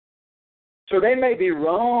 So they may be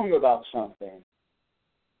wrong about something,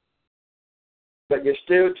 but you're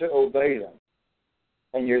still to obey them.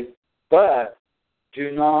 But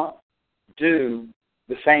do not do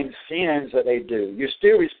the same sins that they do. You're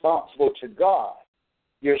still responsible to God.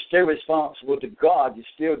 You're still responsible to God. You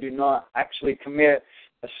still do not actually commit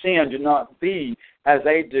a sin. Do not be as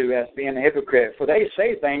they do, as being a hypocrite. For they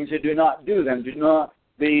say things, you do not do them. Do not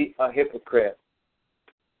be a hypocrite.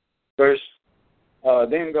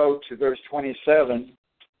 Then go to verse 27.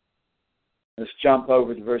 Let's jump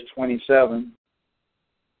over to verse 27.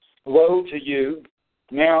 Woe to you.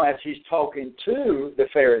 Now, as he's talking to the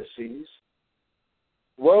Pharisees,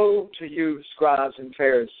 woe to you, scribes and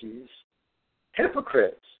Pharisees,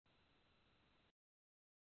 hypocrites.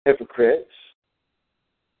 Hypocrites.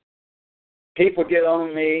 People get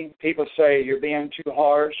on me. People say you're being too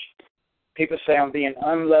harsh. People say I'm being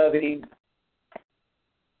unloving.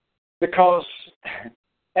 Because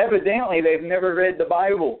evidently they've never read the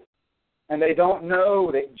Bible. And they don't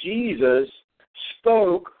know that Jesus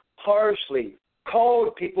spoke harshly,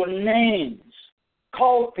 called people names,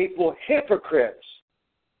 called people hypocrites.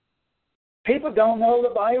 People don't know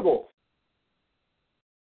the Bible.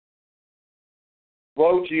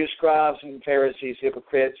 Woe to you, scribes and Pharisees,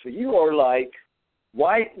 hypocrites, for you are like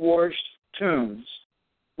whitewashed tombs,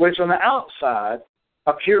 which on the outside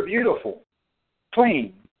appear beautiful,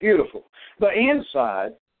 clean, beautiful. But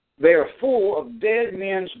inside, they are full of dead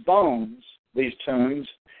men's bones, these tombs,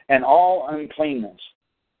 and all uncleanness.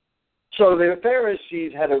 So the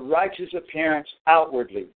Pharisees had a righteous appearance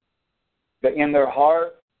outwardly, but in their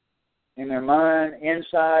heart, in their mind,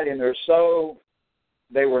 inside, in their soul,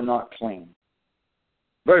 they were not clean.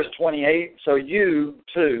 Verse 28, so you,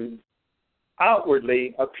 too,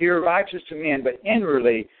 outwardly appear righteous to men, but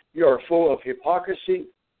inwardly you are full of hypocrisy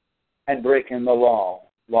and breaking the law,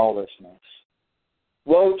 lawlessness.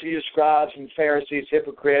 Woe to you, scribes and Pharisees,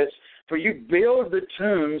 hypocrites, for you build the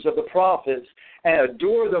tombs of the prophets and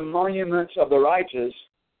adore the monuments of the righteous.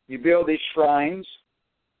 You build these shrines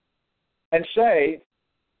and say,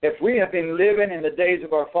 if we have been living in the days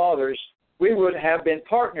of our fathers, we would have been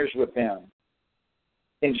partners with them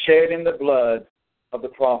in shedding the blood of the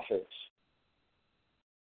prophets.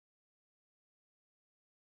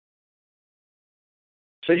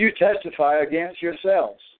 So you testify against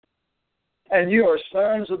yourselves, and you are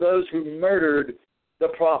sons of those who murdered the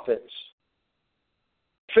prophets.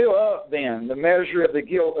 Fill up, then, the measure of the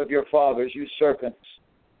guilt of your fathers, you serpents,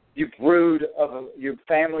 you brood of your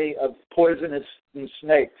family of poisonous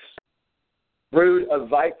snakes. Brood of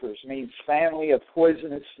vipers means family of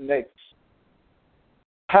poisonous snakes.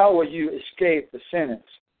 How will you escape the sentence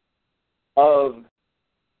of,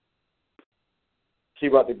 see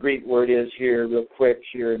what the Greek word is here real quick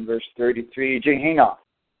here in verse 33, Gehenna.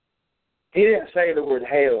 He didn't say the word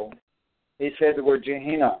hell. He said the word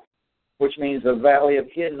Gehenna, which means the valley of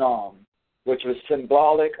Hinnom, which was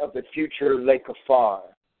symbolic of the future lake of fire.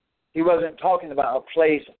 He wasn't talking about a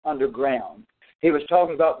place underground. He was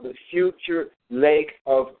talking about the future lake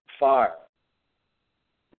of fire.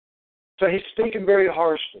 So he's speaking very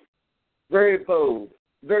harshly, very bold,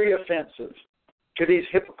 very offensive to these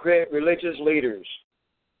hypocrite religious leaders.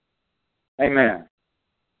 Amen.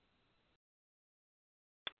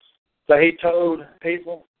 So he told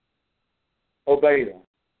people, obey them.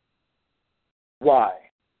 Why?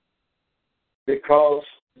 Because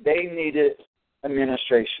they needed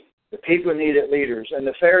administration. The people needed leaders, and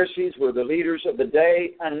the Pharisees were the leaders of the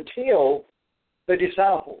day until the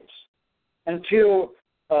disciples, until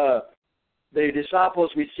the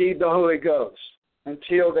disciples received the Holy Ghost,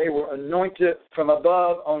 until they were anointed from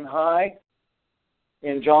above on high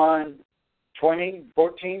in John 20,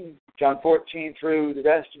 14, John 14 through the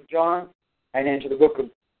rest of John, and into the book of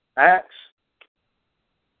Acts.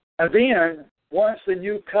 And then, once the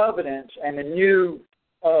new covenant and the new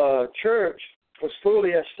church was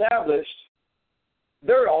fully established,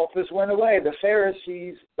 their office went away. The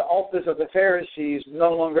office of the Pharisees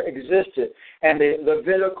no longer existed, and the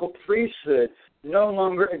Levitical priesthood no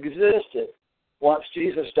longer existed once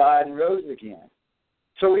Jesus died and rose again.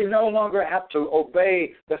 So we no longer have to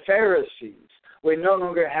obey the Pharisees. We no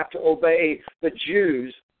longer have to obey the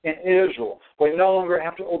Jews in Israel. We no longer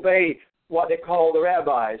have to obey what they call the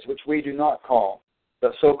rabbis, which we do not call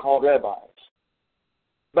the so-called rabbis.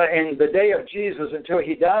 But in the day of Jesus, until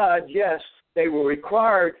he died, yes, they were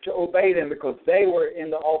required to obey them because they were in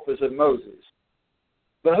the office of Moses.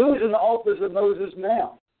 But who's in the office of Moses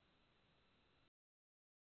now?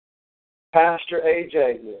 Pastor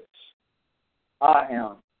A.J. is. I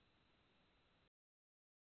am.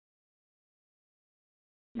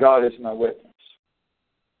 God is my witness.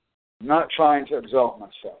 I'm not trying to exalt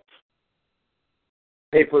myself.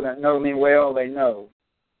 People that know me well, they know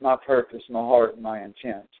my purpose, my heart, and my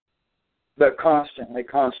intent. But constantly,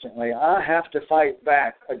 I have to fight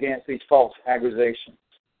back against these false accusations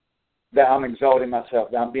that I'm exalting myself,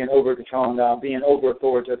 that I'm being over-controlling, that I'm being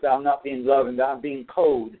over-authoritative, that I'm not being loving, that I'm being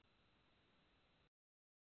cold.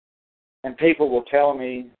 And people will tell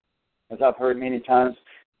me, as I've heard many times,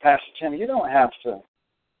 Pastor Tim, you don't have to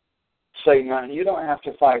say nothing. You don't have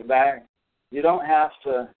to fight back. You don't have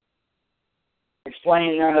to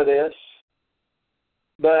explain none of this.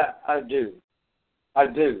 But I do. I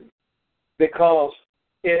do. Because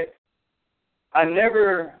I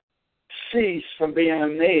never cease from being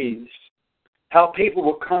amazed how people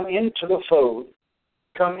will come into the fold,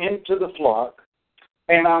 come into the flock,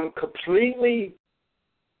 and I'm completely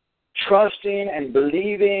trusting and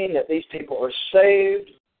believing that these people are saved,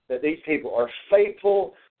 that these people are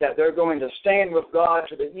faithful, that they're going to stand with God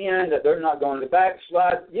to the end, that they're not going to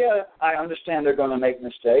backslide. Yeah, I understand they're going to make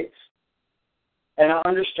mistakes. And I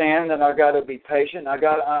understand that I've got to be patient. I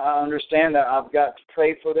understand that I've got to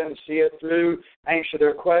pray for them, see it through, answer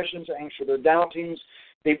their questions, answer their doubtings,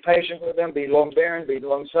 be patient with them, be long-bearing, be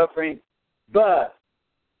long-suffering. But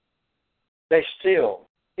they still,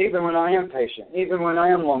 even when I am patient, even when I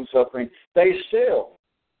am long-suffering, they still,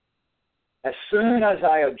 as soon as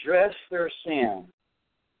I address their sin,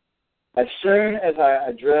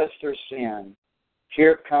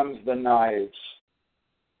 here comes the knives.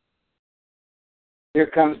 Here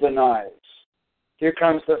comes the knives. Here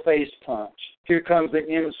comes the face punch. Here comes the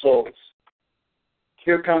insults.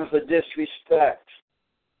 Here comes the disrespect.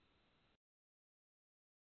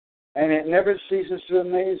 And it never ceases to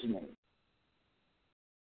amaze me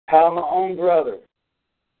how my own brother,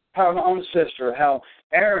 how my own sister, how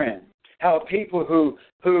Aaron, how people who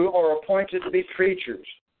are appointed to be preachers,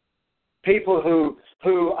 people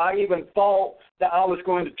who I even thought that I was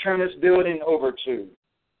going to turn this building over to,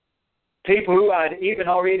 people who I had even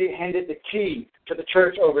already handed the key to the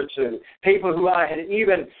church over to, people who I had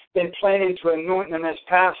even been planning to anoint them as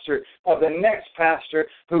pastor of the next pastor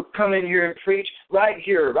who come in here and preach right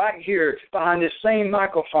here, behind this same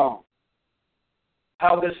microphone.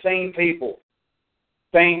 How the same people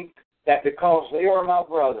think that because they are my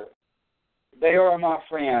brother, they are my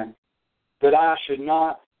friend, that I should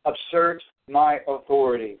not assert my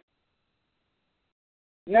authority.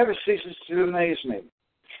 It never ceases to amaze me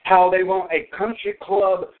how they want a country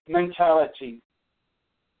club mentality.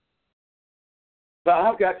 But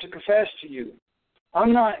I've got to confess to you,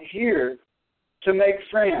 I'm not here to make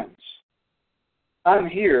friends. I'm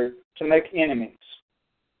here to make enemies.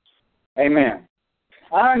 Amen.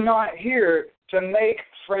 I'm not here to make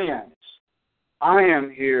friends. I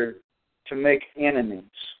am here to make enemies.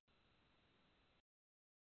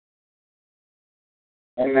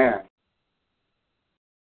 Amen.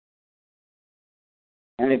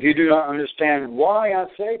 And if you do not understand why I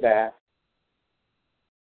say that,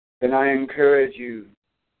 then I encourage you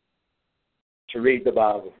to read the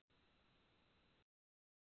Bible.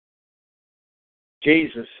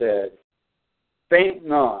 Jesus said, "Think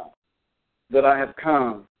not that I have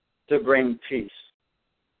come to bring peace,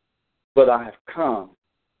 but I have come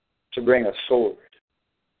to bring a sword."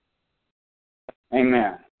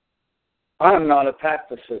 Amen. I am not a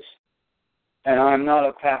pacifist, and I am not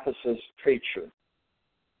a pacifist preacher.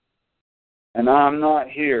 And I'm not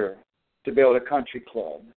here to build a country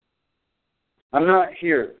club. I'm not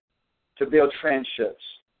here to build friendships.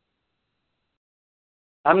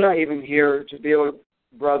 I'm not even here to build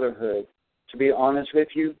brotherhood. To be honest with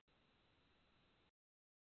you,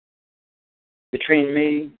 between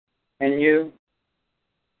me and you,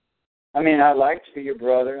 I mean, I like to be your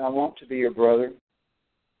brother. I want to be your brother.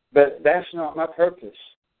 But that's not my purpose.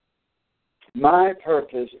 My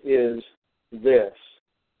purpose is this: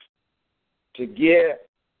 to get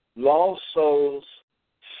lost souls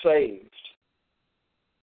saved,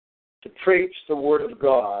 to preach the Word of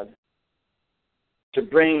God, to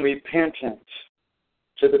bring repentance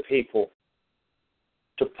to the people,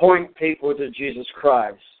 to point people to Jesus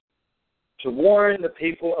Christ, to warn the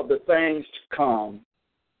people of the things to come,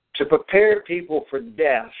 to prepare people for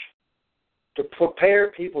death, to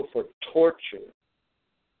prepare people for torture,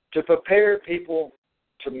 to prepare people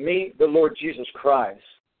to meet the Lord Jesus Christ,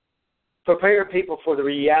 prepare people for the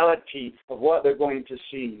reality of what they're going to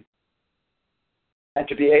see, and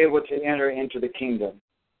to be able to enter into the kingdom.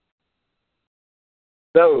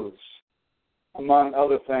 Those, among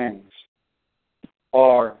other things,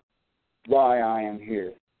 are why I am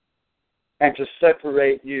here. And to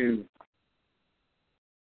separate you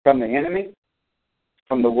from the enemy,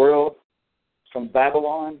 from the world, from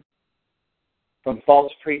Babylon, from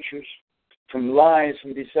false preachers, from lies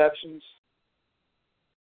and deceptions.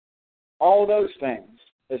 All those things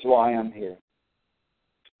is why I'm here.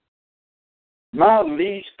 My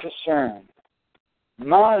least concern,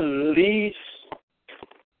 my least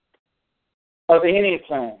of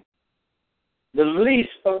anything, the least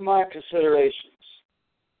of my considerations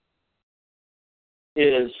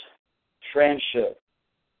is friendship.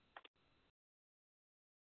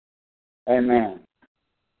 Amen.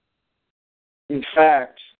 In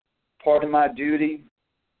fact, part of my duty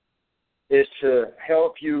is to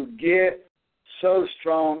help you get so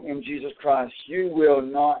strong in Jesus Christ, you will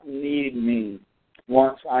not need me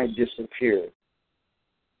once I disappear.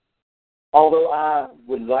 Although I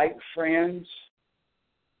would like friends,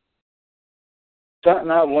 something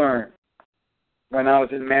I learned when I was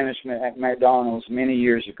in management at McDonald's many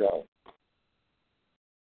years ago.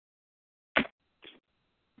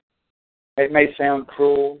 It may sound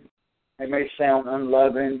cruel, it may sound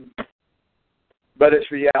unloving, but it's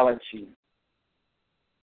reality.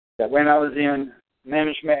 That when I was in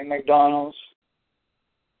management at McDonald's,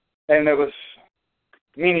 and there was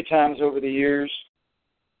many times over the years,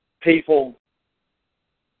 people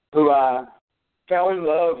who I fell in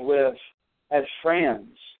love with as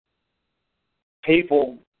friends,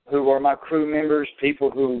 people who were my crew members,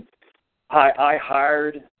 people who I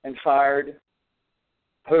hired and fired,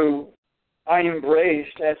 who I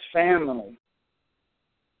embraced as family,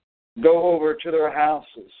 go over to their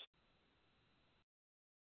houses.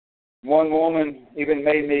 One woman even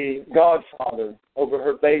made me godfather over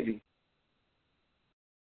her baby.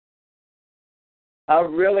 I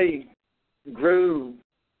really grew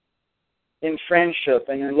in friendship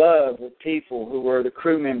and in love with people who were the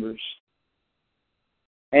crew members.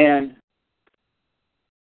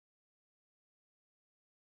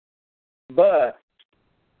 But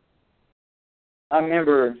I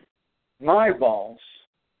remember my boss,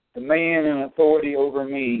 the man in authority over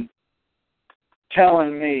me,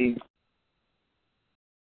 telling me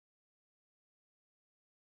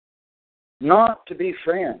not to be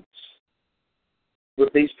friends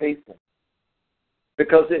with these people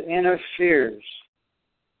because it interferes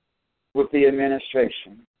with the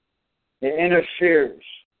administration. It interferes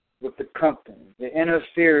with the company. It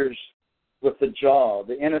interferes with the job.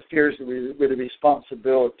 It interferes with the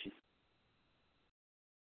responsibility.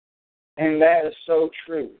 And that is so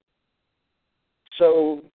true.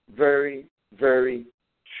 So very, very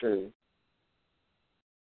true.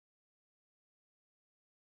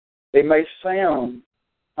 It may sound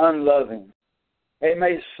unloving. It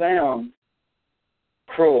may sound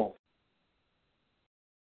cruel.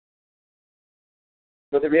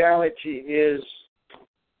 But the reality is,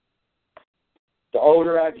 the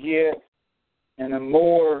older I get and the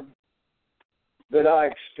more that I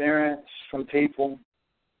experience from people,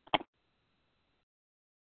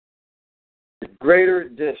 the greater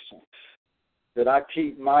distance that I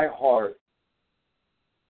keep my heart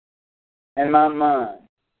and my mind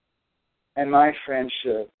and my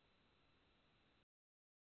friendship,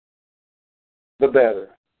 the better.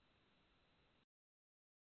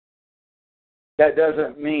 That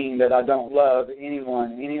doesn't mean that I don't love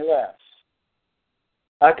anyone any less.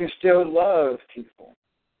 I can still love people,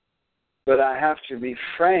 but I have to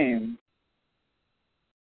refrain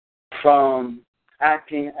from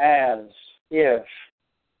acting as if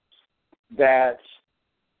that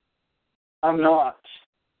I'm not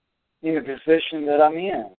in the position that I'm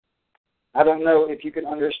in. I don't know if you can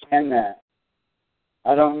understand that.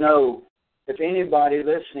 I don't know if anybody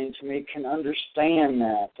listening to me can understand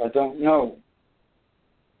that. I don't know.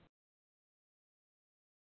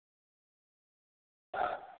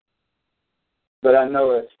 but I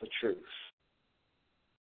know it's the truth.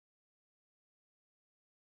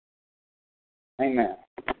 Amen.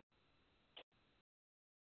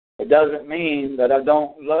 It doesn't mean that I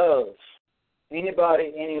don't love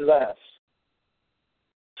anybody any less.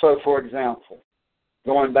 So, for example,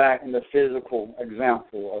 going back in the physical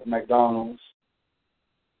example of McDonald's,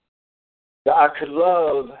 that I could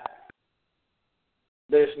love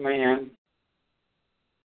this man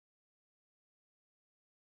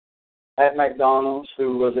at McDonald's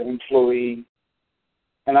who was an employee,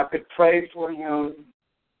 and I could pray for him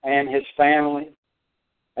and his family,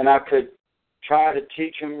 and I could try to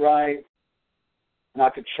teach him right, and I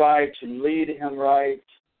could try to lead him right,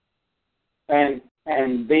 and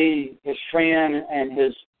be his friend and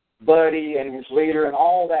his buddy and his leader and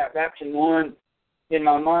all that wrapped in one, in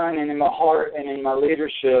my mind and in my heart and in my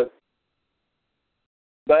leadership.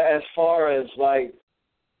 But as far as like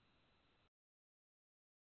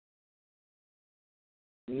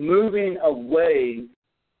moving away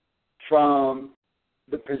from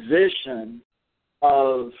the position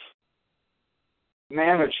of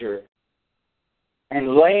manager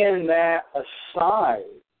and laying that aside,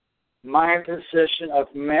 my position of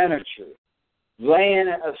manager, laying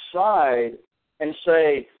it aside and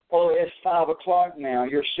say, oh, it's 5 o'clock now,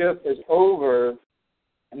 your shift is over,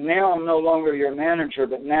 and now I'm no longer your manager,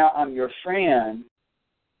 but now I'm your friend,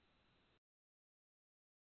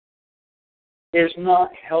 is not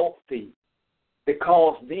healthy,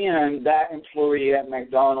 because then that employee at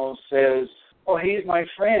McDonald's says, oh, he's my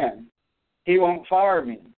friend, he won't fire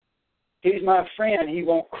me. He's my friend, he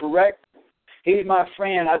won't correct me. He's my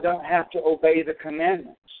friend, I don't have to obey the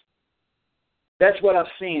commandments. That's what I've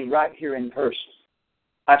seen right here in person.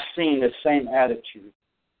 I've seen the same attitude.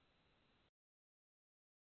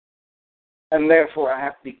 And therefore, I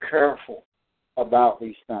have to be careful about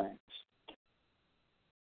these things.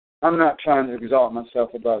 I'm not trying to exalt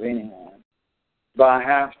myself above anyone, but I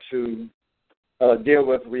have to deal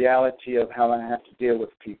with the reality of how I have to deal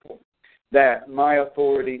with people. That my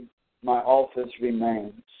authority, my office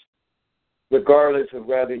remains, regardless of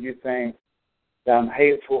whether you think that I'm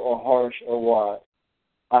hateful or harsh or what.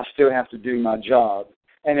 I still have to do my job.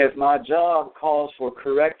 And if my job calls for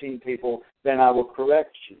correcting people, then I will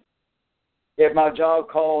correct you. If my job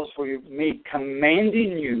calls for me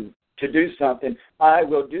commanding you to do something, I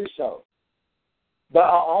will do so. But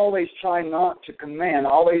I always try not to command. I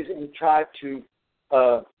always try to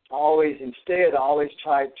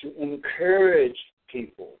encourage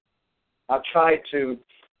people. I try to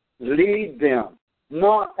lead them,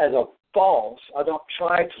 not as a boss. I don't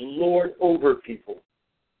try to lord over people.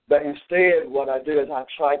 But instead, what I do is I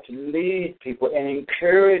try to lead people and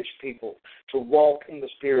encourage people to walk in the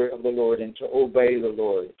Spirit of the Lord and to obey the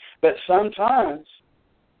Lord. But sometimes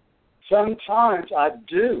I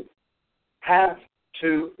do have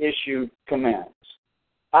to issue commands.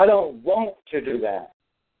 I don't want to do that.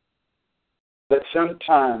 But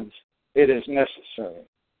sometimes it is necessary.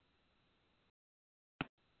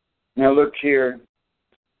 Now look here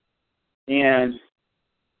in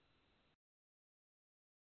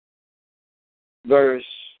verse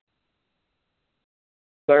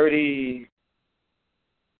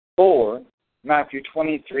 34, Matthew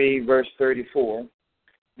 23, verse 34.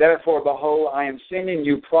 Therefore, behold, I am sending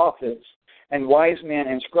you prophets and wise men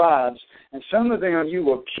and scribes, and some of them you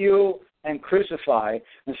will kill and crucify,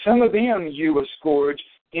 and some of them you will scourge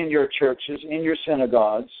in your churches, in your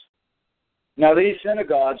synagogues. Now, these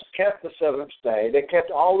synagogues kept the seventh day. They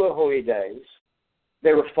kept all the holy days.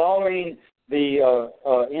 They were following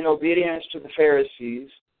in obedience to the Pharisees,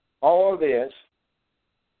 all of this.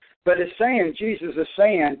 But it's saying, Jesus is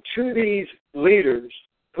saying to these leaders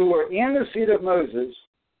who were in the seat of Moses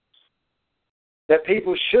that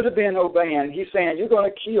people should have been obeying. He's saying, you're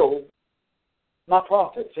going to kill my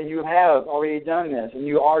prophets, and you have already done this, and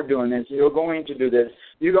you are doing this, and you're going to do this.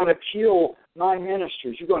 You're going to kill my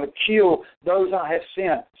ministers. You're going to kill those I have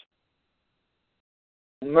sent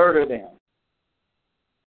and murder them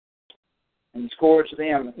and scourge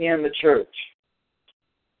them in the church.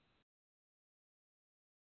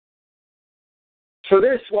 So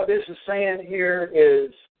what this is saying here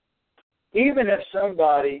is, even if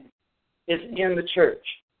somebody is in the church,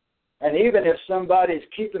 and even if somebody is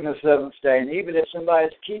keeping the seventh day, and even if somebody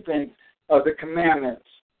is keeping the commandments,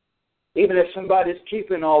 even if somebody is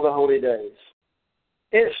keeping all the holy days,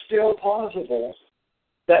 it's still possible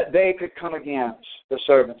that they could come against the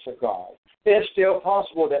servants of God. It's still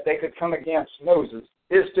possible that they could come against Moses.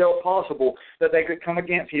 It's still possible that they could come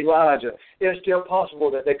against Elijah. It's still possible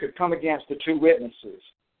that they could come against the two witnesses.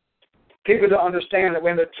 People don't understand that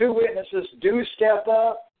when the two witnesses do step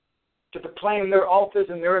up, to proclaim their office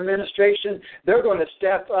and their administration, they're going to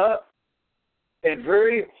step up in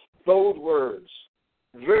very bold words.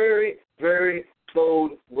 Very, very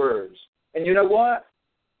bold words. And you know what?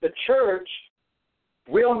 The church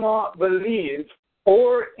will not believe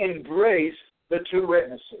or embrace the two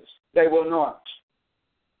witnesses. They will not.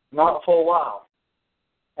 Not for a while.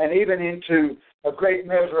 And even into a great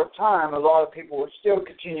measure of time, a lot of people will still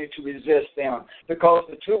continue to resist them because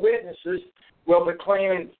the two witnesses will be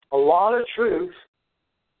claiming a lot of truth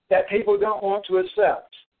that people don't want to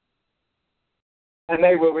accept. And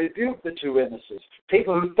they will rebuke the two witnesses.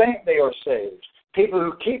 People who think they are saved. People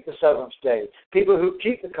who keep the seventh day. People who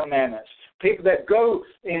keep the commandments. People that go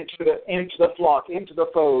into the flock, into the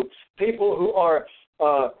fold. People who are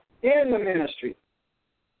in the ministry.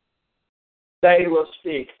 They will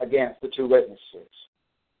speak against the two witnesses.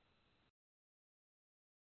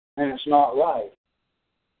 And it's not right.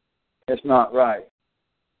 It's not right.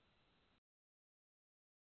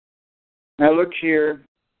 Now look here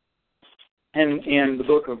in the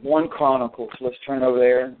book of 1 Chronicles. Let's turn over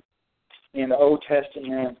there. In the Old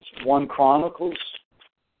Testament, 1 Chronicles.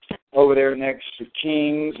 Over there next to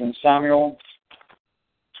Kings and Samuel.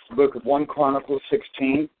 The book of 1 Chronicles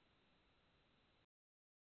 16.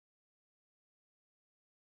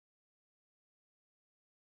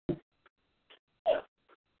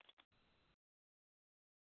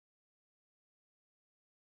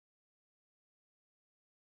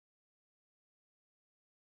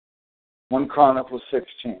 One Chronicles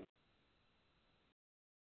 16.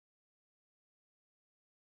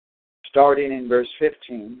 Starting in verse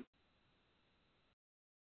 15.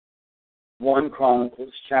 1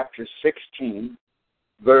 Chronicles chapter 16,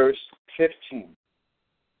 verse 15.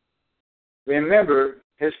 Remember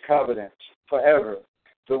his covenant forever,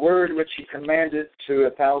 the word which he commanded to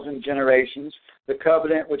 1,000 generations, the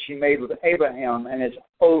covenant which he made with Abraham and his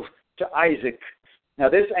oath to Isaac. Now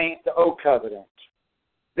this ain't the old covenant.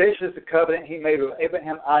 This is the covenant he made with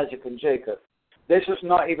Abraham, Isaac, and Jacob. This is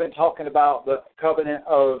not even talking about the covenant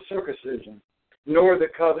of circumcision, nor the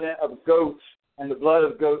covenant of goats and the blood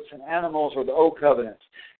of goats and animals, or the old covenant.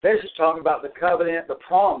 This is talking about the covenant, the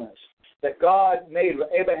promise that God made with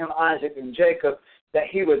Abraham, Isaac, and Jacob, that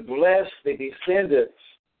he would bless the descendants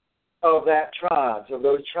of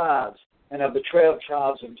those tribes, and of the 12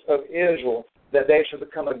 tribes of Israel, that they should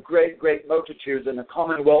become a great, great multitude in the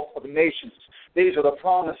commonwealth of nations. These are the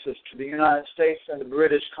promises to the United States and the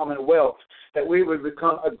British Commonwealth, that we would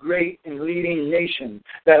become a great and leading nation,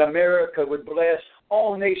 that America would bless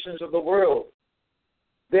all nations of the world.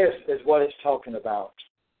 This is what it's talking about,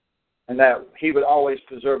 and that he would always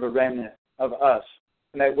preserve a remnant of us,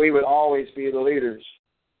 and that we would always be the leaders.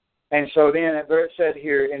 And so then it said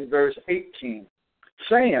here in verse 18,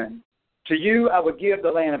 saying, to you I will give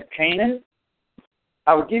the land of Canaan,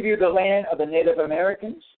 I will give you the land of the Native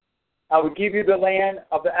Americans, I will give you the land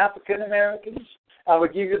of the African Americans, I will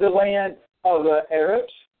give you the land of the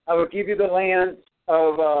Arabs, I will give you the land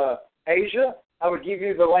of Asia, I will give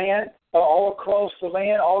you the land all across the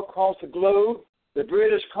land, all across the globe. The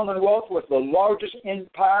British Commonwealth was the largest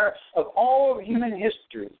empire of all of human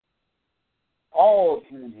history. All of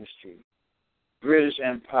human history. British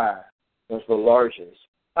Empire was the largest.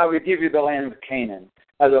 I will give you the land of Canaan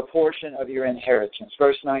as a portion of your inheritance.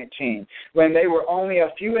 Verse 19. When they were only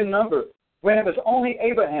a few in number, when it was only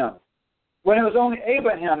Abraham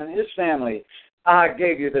and his family, I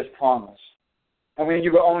gave you this promise. And when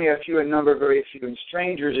you were only a few in number, very few, and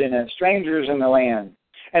strangers in the land.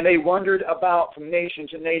 And they wandered about from nation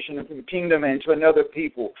to nation and from kingdom and to another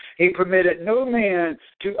people. He permitted no man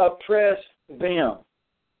to oppress them.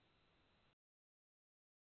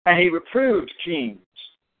 And he reproved kings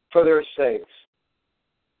for their sakes.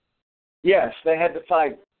 Yes, they had to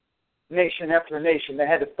fight nation after nation. They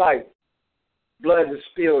had to fight. Blood was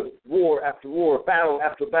spilled, war after war, battle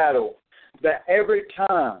after battle. But every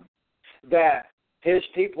time that his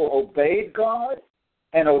people obeyed God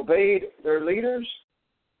and obeyed their leaders,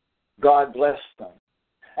 God blessed them.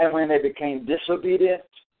 And when they became disobedient,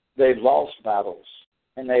 they lost battles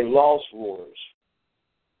and they lost wars.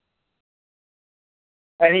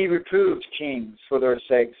 And he reproved kings for their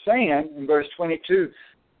sake, saying in verse 22,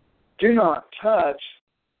 do not touch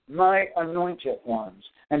my anointed ones,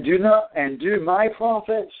 and do my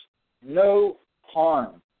prophets no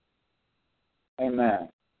harm. Amen.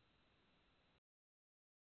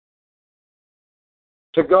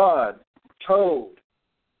 So God told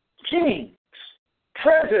kings,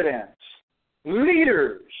 presidents,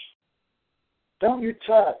 leaders, don't you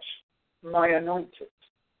touch my anointed.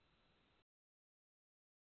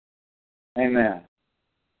 Amen.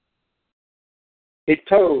 He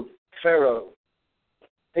told Pharaoh,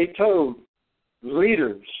 He told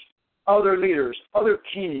leaders, other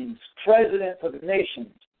kings, presidents of the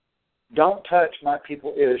nations, don't touch my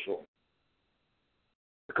people Israel,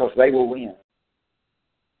 because they will win.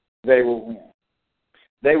 They will win.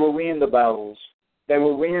 They will win the battles. They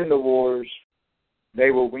will win the wars.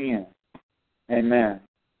 They will win. Amen.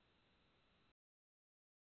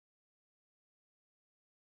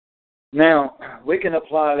 Now, we can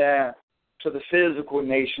apply that to the physical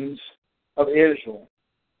nations of Israel,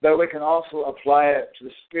 but we can also apply it to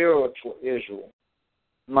the spiritual Israel,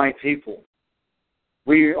 my people.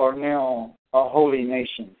 We are now a holy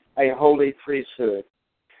nation, a holy priesthood,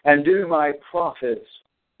 and do my prophets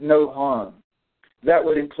no harm. That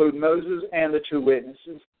would include Moses and the two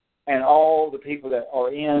witnesses and all the people that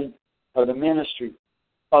are in the ministry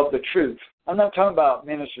of the truth. I'm not talking about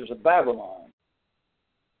ministers of Babylon.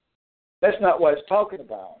 That's not what it's talking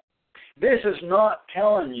about. This is not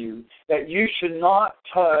telling you that you should not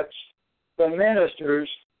touch the ministers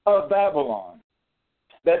of Babylon.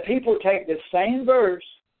 That people take the same verse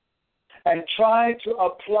and try to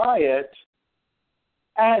apply it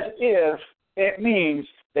as if it means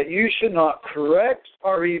that you should not correct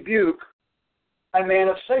or rebuke a man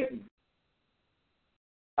of Satan,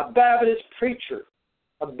 a Baptist preacher,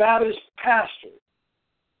 a Baptist pastor,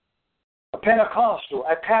 a Pentecostal,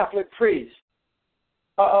 a Catholic priest,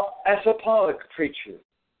 a apostolic preacher,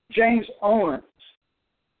 James Owens.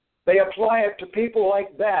 They apply it to people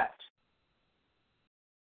like that.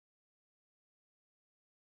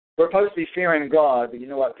 We're supposed to be fearing God, but you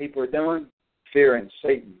know what people are doing? Fearing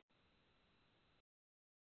Satan.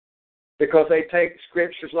 Because they take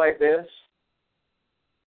scriptures like this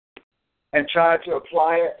and try to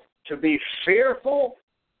apply it to be fearful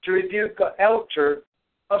to rebuke an elder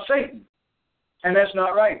of Satan. And that's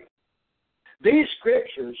not right. These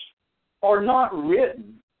scriptures are not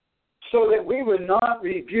written so that we would not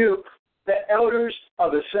rebuke the elders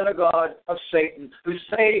of the synagogue of Satan who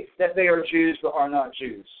say that they are Jews but are not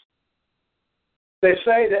Jews. They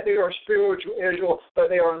say that they are spiritual Israel, but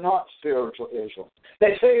they are not spiritual Israel.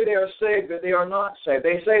 They say they are saved, but they are not saved.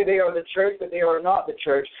 They say they are the church, but they are not the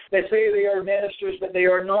church. They say they are ministers, but they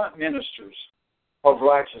are not ministers of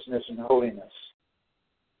righteousness and holiness.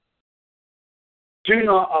 Do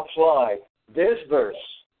not apply this verse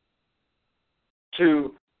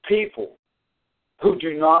to people who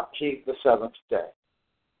do not keep the seventh day.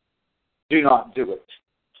 Do not do it.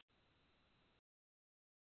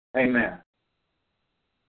 Amen.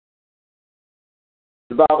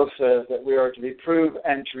 The Bible says that we are to reprove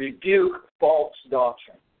and to rebuke false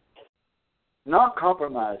doctrine, not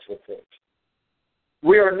compromise with it.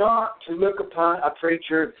 We are not to look upon a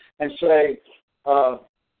preacher and say,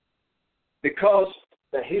 because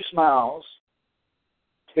that he smiles,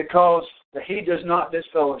 because that he does not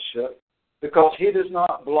disfellowship, because he does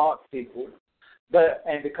not block people,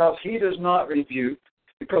 and because he does not rebuke,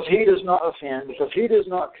 because he does not offend, because he does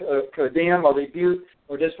not condemn or rebuke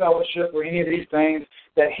or disfellowship or any of these things,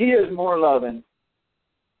 that he is more loving.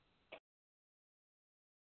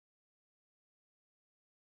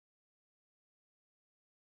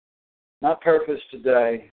 My purpose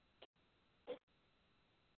today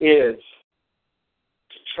is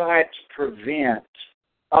to try to prevent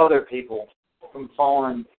other people from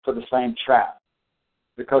falling for the same trap,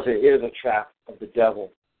 because it is a trap of the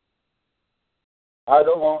devil. I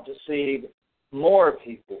don't want to see more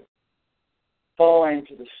people fall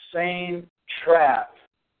into the same trap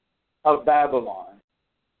of Babylon.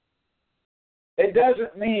 It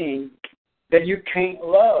doesn't mean that you can't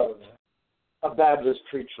love a Baptist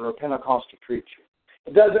preacher or a Pentecostal preacher.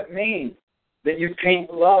 It doesn't mean that you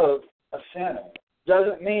can't love a sinner. It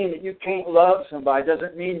doesn't mean that you can't love somebody. It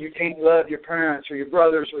doesn't mean you can't love your parents or your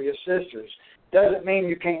brothers or your sisters. Doesn't mean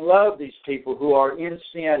you can't love these people who are in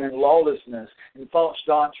sin and lawlessness and false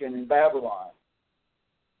doctrine in Babylon.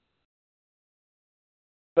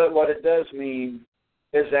 But what it does mean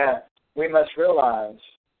is that we must realize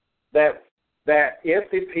that if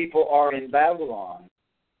the people are in Babylon,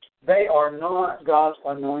 they are not God's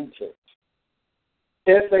anointed.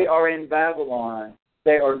 If they are in Babylon,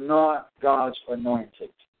 they are not God's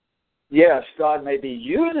anointed. Yes, God may be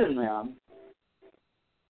using them,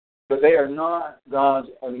 but they are not God's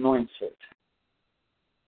anointed.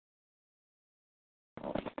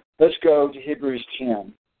 Let's go to Hebrews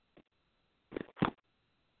 10.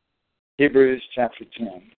 Hebrews chapter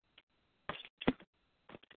 10.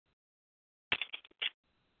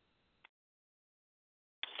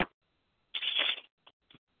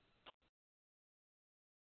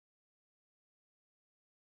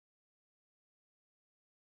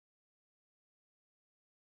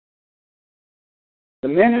 The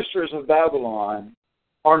ministers of Babylon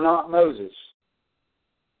are not Moses.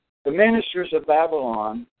 The ministers of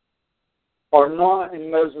Babylon are not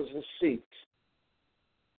in Moses' seat.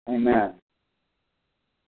 Amen.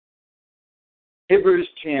 Hebrews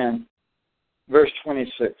 10, verse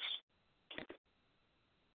 26.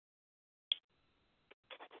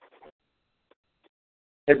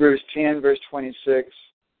 Hebrews 10, verse 26.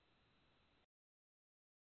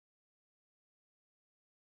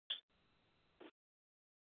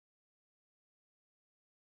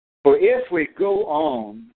 For if we go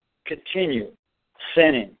on, continue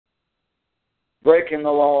sinning, breaking the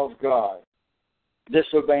law of God,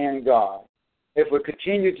 disobeying God, if we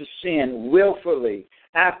continue to sin willfully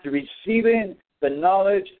after receiving the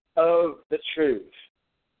knowledge of the truth,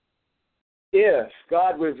 if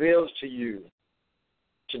God reveals to you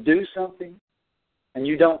to do something and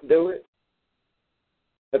you don't do it,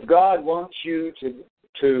 if God wants you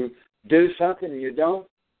to do something and you don't,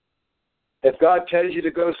 if God tells you to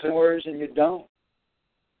go somewhere and you don't,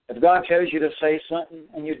 if God tells you to say something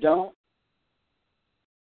and you don't,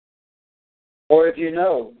 or if you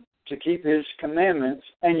know to keep His commandments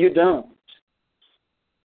and you don't,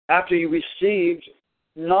 after you received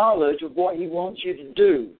knowledge of what He wants you to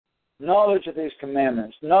do, knowledge of His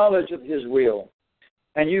commandments, knowledge of His will,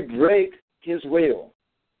 and you break His will,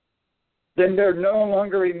 then there no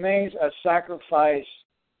longer remains a sacrifice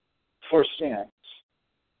for sins.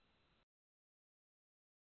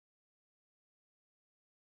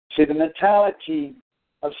 See, the mentality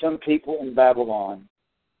of some people in Babylon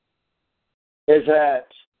is that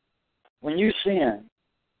when you sin,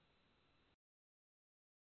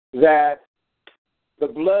 that the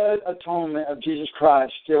blood atonement of Jesus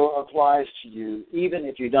Christ still applies to you, even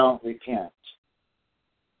if you don't repent.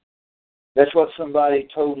 That's what somebody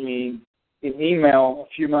told me in email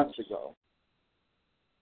a few months ago.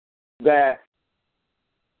 That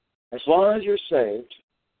as long as you're saved,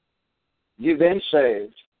 you've been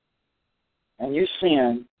saved, and you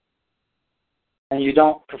sin, and you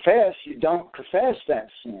don't profess that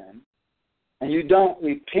sin, and you don't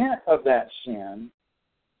repent of that sin,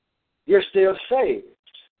 you're still saved.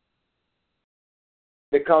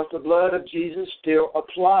 Because the blood of Jesus still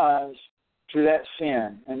applies to that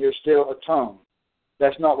sin, and you're still atoned.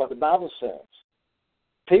 That's not what the Bible says.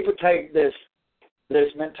 People take this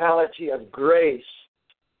mentality of grace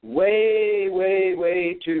way, way,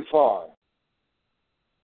 way too far.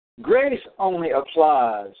 Grace only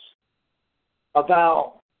applies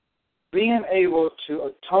about being able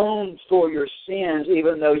to atone for your sins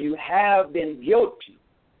even though you have been guilty.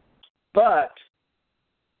 But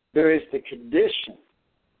there is the condition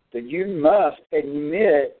that you must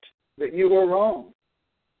admit that you were wrong.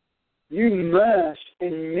 You must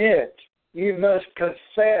admit, you must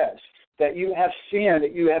confess that you have sinned,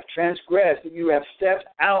 that you have transgressed, that you have stepped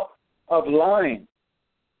out of line.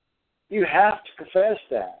 You have to confess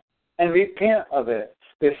that and repent of it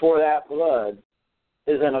before that blood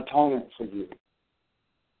is an atonement for you.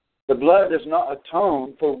 The blood does not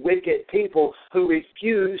atone for wicked people who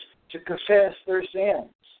refuse to confess their sins.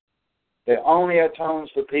 It only atones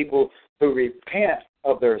for people who repent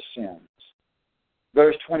of their sins.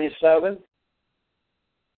 Verse 27,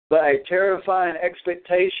 but a terrifying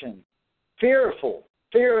expectation, fear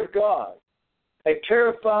of God, a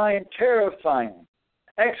terrifying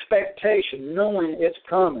expectation, knowing it's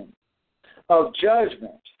coming, of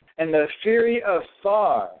judgment and the fury of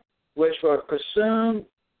fire which will consume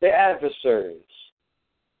the adversaries.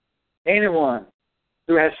 Anyone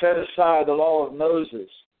who has set aside the law of Moses,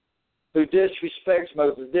 who disrespects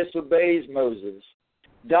Moses, disobeys Moses,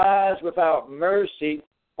 dies without mercy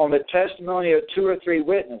on the testimony of 2 or 3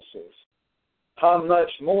 witnesses. How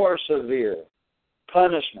much more severe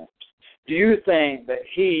punishment do you think that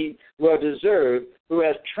he will deserve who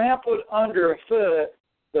has trampled underfoot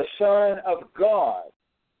the Son of God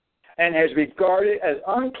and has regarded as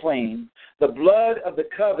unclean the blood of the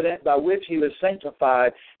covenant by which he was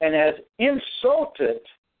sanctified and has insulted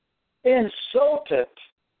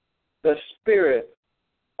the Spirit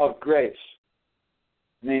of grace,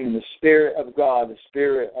 meaning the Spirit of God, the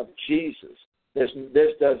Spirit of Jesus. This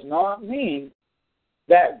does not mean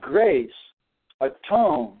that grace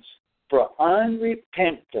atones for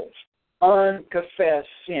unrepentant, unconfessed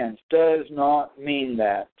sins. Does not mean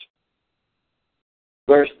that.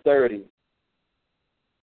 Verse 30.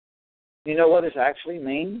 You know what this actually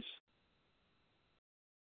means?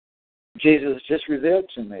 Jesus just revealed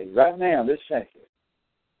to me right now, this second.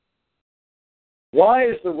 Why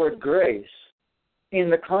is the word grace in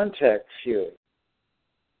the context here?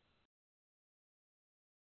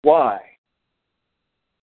 Why?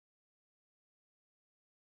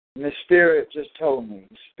 And the Spirit just told me.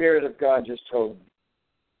 The Spirit of God just told me.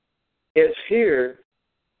 is here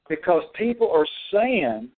because people are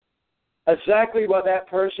saying exactly what that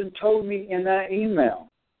person told me in that email.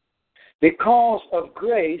 Because of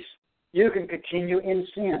grace, you can continue in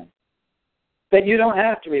sin. That you don't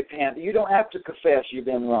have to repent. You don't have to confess you've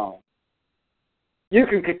been wrong. You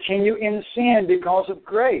can continue in sin because of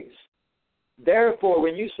grace. Therefore,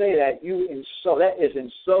 when you say that, that is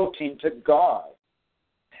insulting to God.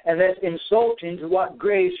 And that's insulting to what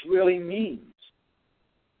grace really means.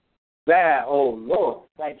 That, oh Lord,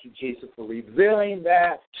 thank you, Jesus, for revealing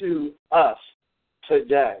that to us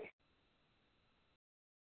today.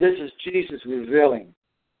 This is Jesus revealing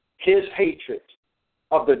his hatred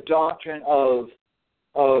of the doctrine of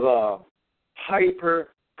hyper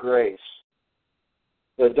grace.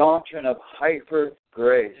 The doctrine of hyper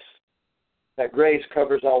grace. That grace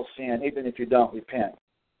covers all sin, even if you don't repent.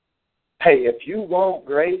 Hey, if you want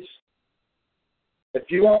grace, if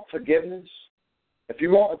you want forgiveness, if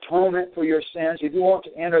you want atonement for your sins, if you want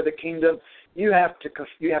to enter the kingdom, you have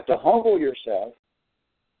to humble yourself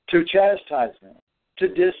to chastisement, to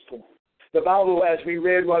discipline. The Bible, as we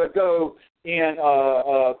read a while ago in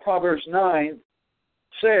Proverbs 9,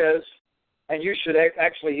 says, and you should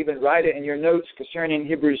actually even write it in your notes concerning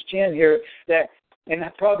Hebrews 10 here, that in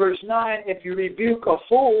Proverbs 9, if you rebuke a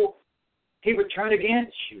fool, he would turn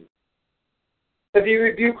against you. If you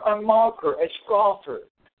rebuke a mocker, a scoffer,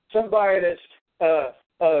 somebody that's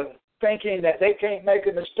thinking that they can't make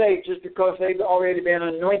a mistake just because they've already been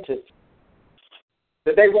anointed,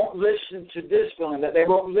 that they won't listen to discipline, that they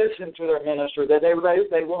won't listen to their minister, that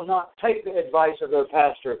they will not take the advice of their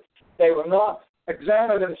pastor, they will not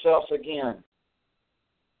examine themselves again,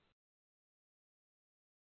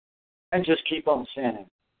 and just keep on sinning.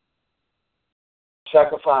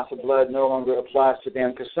 Sacrifice of blood no longer applies to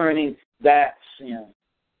them concerning that sin.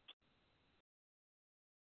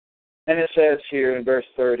 And it says here in verse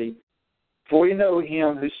 30, for we know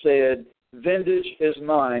him who said, vengeance is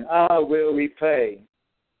mine, I will repay.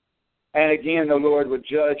 And again, the Lord would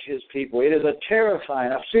judge his people. It is a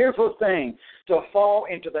terrifying, a fearful thing to fall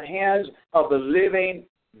into the hands of the living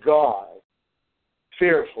God.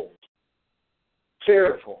 Fearful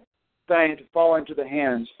thing to fall into the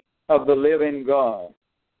hands of the living God.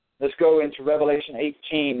 Let's go into Revelation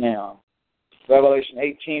 18 now. Revelation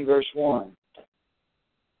 18, verse 1.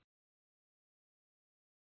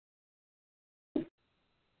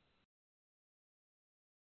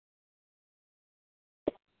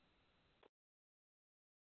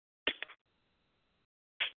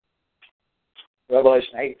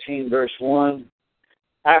 Revelation 18, verse 1.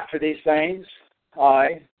 After these things,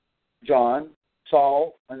 I, John,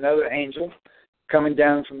 saw another angel coming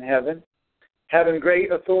down from heaven, having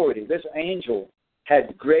great authority. This angel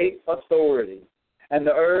had great authority, and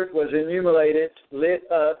the earth was illuminated, lit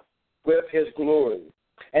up with his glory.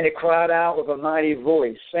 And he cried out with a mighty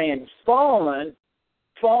voice, saying, fallen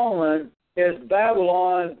is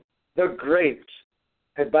Babylon the Great.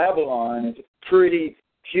 And Babylon is a pretty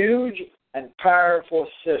huge and powerful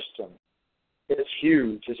system. It's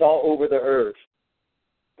huge. It's all over the earth.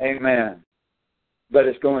 Amen. But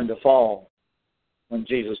it's going to fall when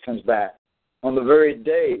Jesus comes back. On the very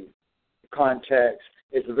day, the context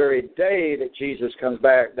is the very day that Jesus comes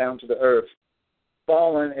back down to the earth.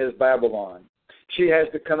 Fallen is Babylon. She has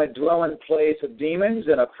become a dwelling place of demons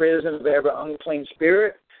and a prison of every unclean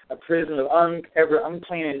spirit, a prison of every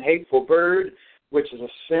unclean and hateful bird, which is a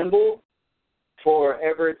symbol for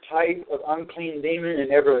every type of unclean demon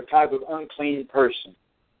and every type of unclean person.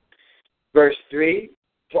 Verse 3,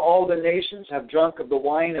 for all the nations have drunk of the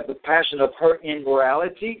wine of the passion of her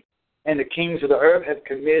immorality, and the kings of the earth have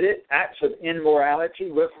committed acts of immorality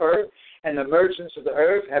with her, and the merchants of the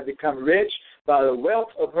earth have become rich by the wealth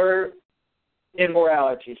of her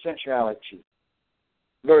immorality, sensuality.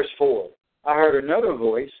 Verse 4, I heard another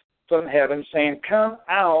voice from heaven saying, come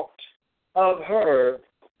out of her,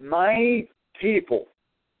 my people,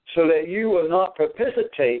 so that you will not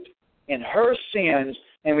participate in her sins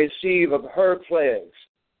and receive of her plagues.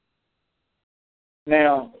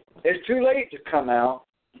 Now, it's too late to come out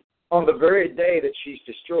on the very day that she's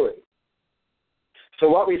destroyed. So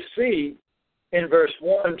what we see in verse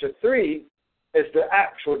 1 to 3 is the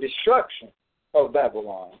actual destruction of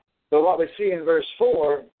Babylon. So what we see in verse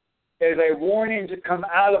 4 is a warning to come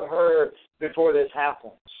out of her before this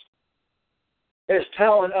happens. It's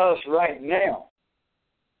telling us right now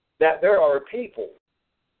that there are people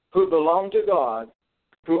who belong to God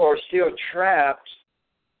who are still trapped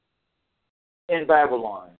in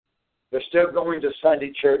Babylon. They're still going to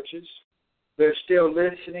Sunday churches. They're still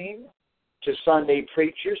listening to Sunday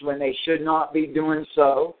preachers when they should not be doing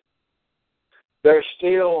so. They're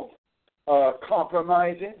still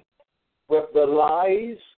compromising with the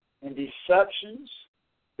lies and deceptions.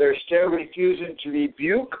 They're still refusing to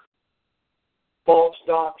rebuke false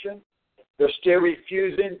doctrine. They're still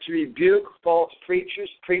refusing to rebuke false preachers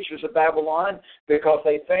of Babylon, because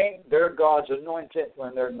they think they're God's anointed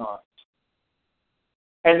when they're not.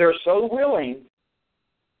 And they're so willing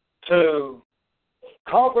to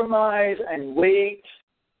compromise and wait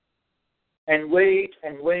and wait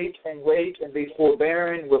and wait and wait and be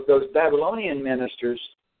forbearing with those Babylonian ministers,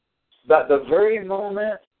 that the very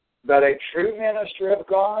moment that a true minister of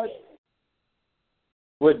God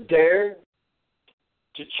would dare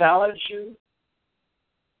to challenge you,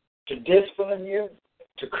 to discipline you,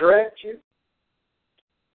 to correct you,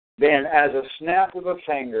 then as a snap of a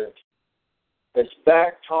finger, it's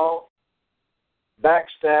backtalk,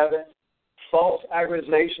 backstabbing, false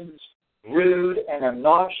accusations, rude and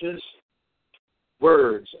obnoxious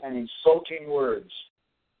words and insulting words,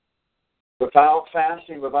 without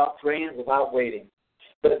fasting, without praying, without waiting.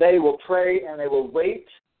 But they will pray and they will wait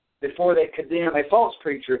before they condemn a false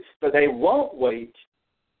preacher, but they won't wait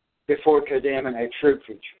before condemning a true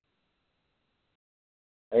preacher.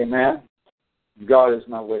 Amen? God is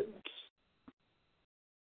my witness.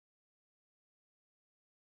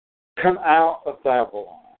 Come out of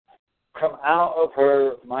Babylon. Come out of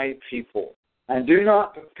her, my people, and do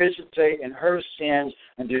not participate in her sins,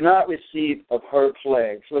 and do not receive of her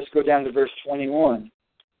plagues. Let's go down to verse 21.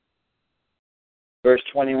 Verse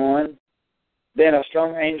 21. Then a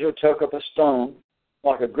strong angel took up a stone,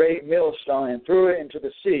 like a great millstone, and threw it into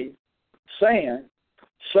the sea, saying,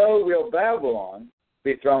 so will Babylon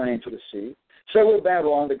be thrown into the sea. So will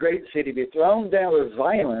Babylon, the great city, be thrown down with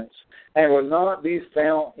violence, and will not be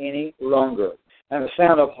found any longer. And the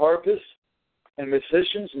sound of harpists and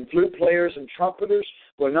musicians and flute players and trumpeters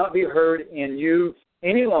will not be heard in you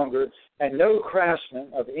any longer, and no craftsman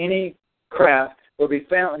of any craft will be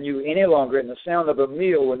found in you any longer, and the sound of a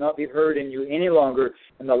meal will not be heard in you any longer,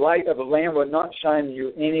 and the light of a lamp will not shine in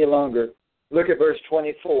you any longer. Look at verse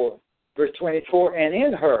 24. Verse 24, and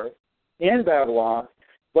in her, in Babylon,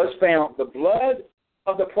 was found the blood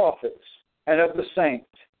of the prophets and of the saints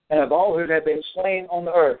and of all who have been slain on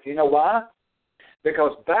the earth. You know why?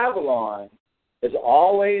 Because Babylon is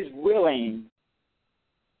always willing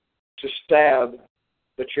to stab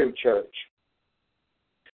the true church.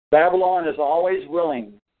 Babylon is always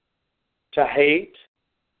willing to hate,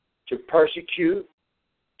 to persecute,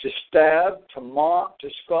 to stab, to mock, to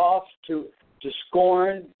scoff, to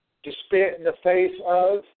scorn, to spit in the face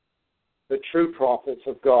of the true prophets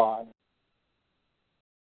of God.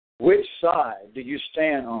 Which side do you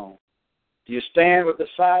stand on? Do you stand with the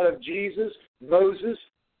side of Jesus, Moses,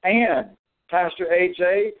 and Pastor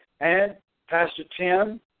AJ, and Pastor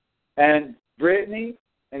Tim, and Brittany,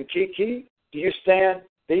 and Kiki? Do you stand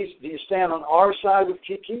on our side with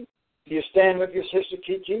Kiki? Do you stand with your sister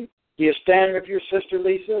Kiki? Do you stand with your sister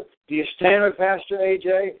Lisa? Do you stand with Pastor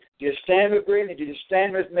AJ? Do you stand with Brittany? Do you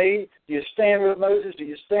stand with me? Do you stand with Moses? Do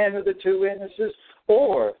you stand with the two witnesses?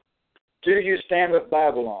 Or do you stand with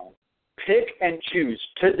Babylon? Pick and choose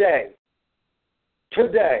today.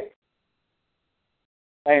 Today.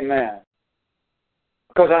 Amen.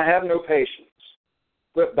 Because I have no patience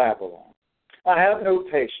with Babylon. I have no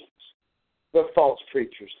patience with false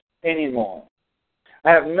preachers anymore.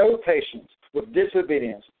 I have no patience with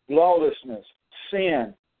disobedience, lawlessness,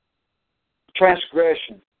 sin,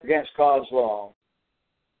 transgression against God's law.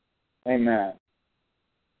 Amen.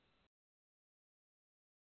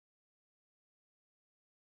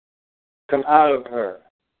 Come out of her.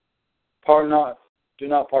 Do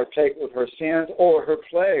not partake with her sins or her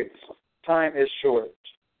plagues. Time is short.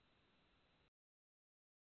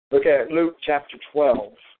 Look at Luke chapter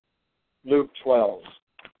 12. Luke 12,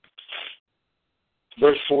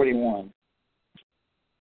 verse 41.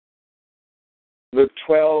 Luke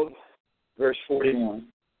 12, verse 41.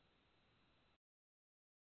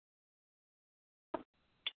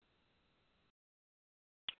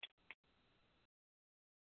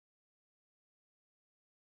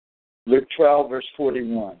 Luke 12, verse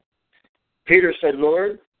 41. Peter said,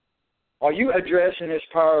 Lord, are you addressing this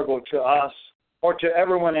parable to us or to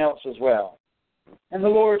everyone else as well? And the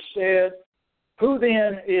Lord said, who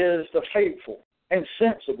then is the faithful and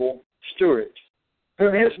sensible steward,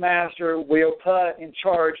 whom his master will put in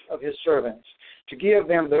charge of his servants, to give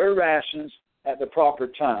them their rations at the proper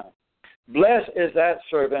time? Blessed is that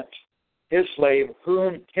servant, his slave,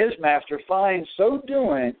 whom his master finds so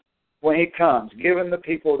doing when he comes, giving the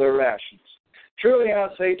people their rations. Truly I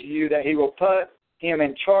say to you that he will put him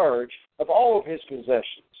in charge of all of his possessions.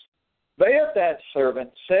 But if that servant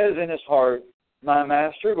says in his heart, my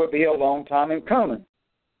master will be a long time in coming,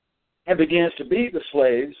 and begins to beat the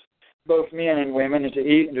slaves both men and women, and to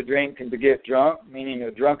eat and to drink and to get drunk, meaning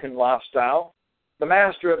a drunken lifestyle. The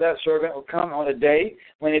master of that servant will come on a day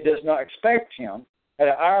when he does not expect him, at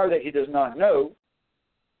an hour that he does not know,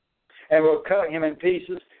 and will cut him in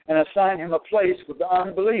pieces and assign him a place with the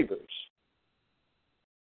unbelievers.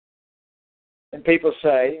 And people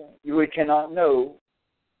say, we cannot know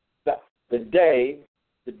the day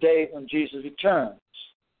when Jesus returns.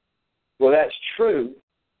 Well, that's true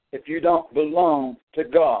if you don't belong to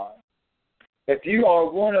God. If you are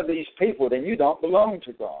one of these people, then you don't belong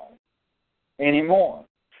to God anymore.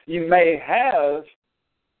 You may have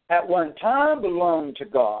at one time belonged to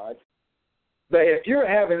God, but if you're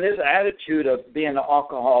having this attitude of being an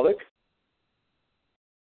alcoholic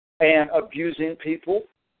and abusing people,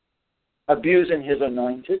 abusing his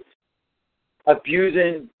anointed,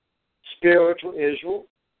 abusing spiritual Israel,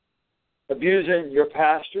 abusing your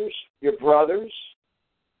pastors, your brothers,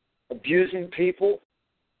 abusing people,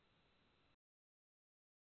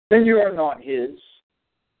 then you are not his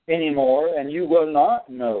anymore, and you will not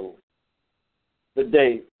know the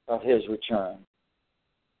date of his return.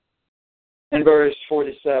 In verse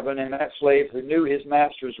 47, and that slave who knew his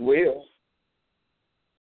master's will,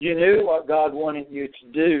 you knew what God wanted you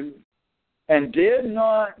to do, and did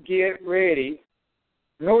not get ready,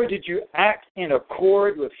 nor did you act in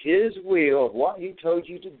accord with his will of what he told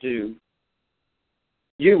you to do,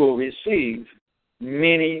 you will receive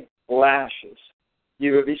many lashes.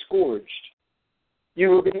 You will be scourged. You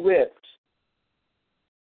will be whipped.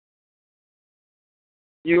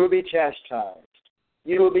 You will be chastised.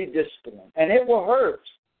 You will be disciplined. And it will hurt.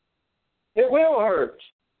 It will hurt.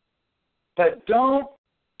 But don't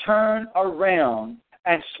turn around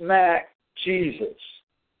and smack Jesus.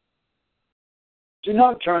 Do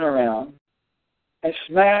not turn around and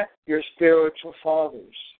smack your spiritual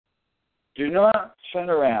fathers. Do not turn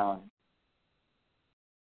around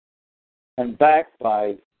and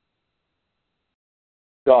backbite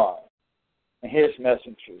God and his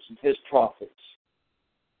messengers and his prophets.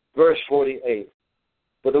 Verse 48.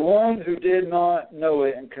 But the one who did not know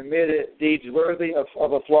it and committed deeds worthy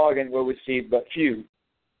of a flogging will receive but few.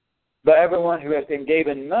 But everyone who has been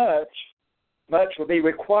given much, much will be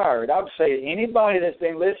required. I would say anybody that's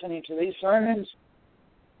been listening to these sermons,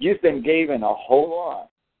 you've been given a whole lot.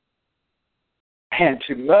 And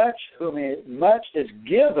to much whom much is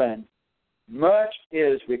given, much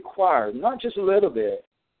is required. Not just a little bit.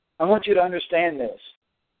 I want you to understand this.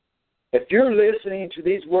 If you're listening to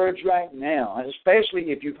these words right now, and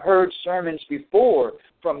especially if you've heard sermons before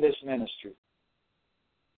from this ministry,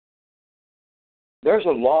 there's a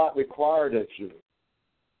lot required of you.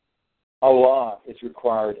 A lot is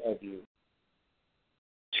required of you.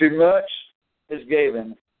 Too much is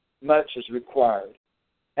given, much is required.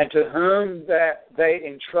 And to whom that they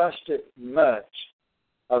entrusted much,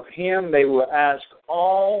 of him they will ask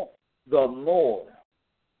all the more.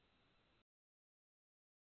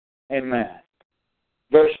 Amen.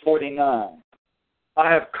 Verse 49. I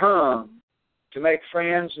have come to make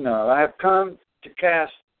friends know. I have come to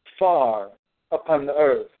cast far upon the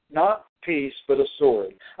earth, not peace, but a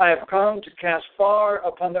sword. I have come to cast far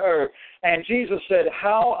upon the earth. And Jesus said,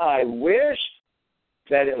 how I wish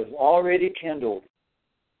that it was already kindled.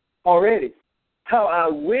 Already. How I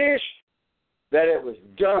wish that it was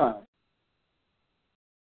done.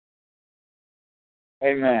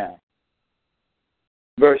 Amen.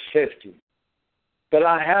 Verse 50. But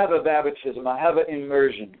I have a baptism, I have an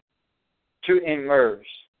immersion to immerse.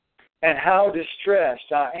 And how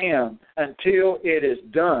distressed I am until it is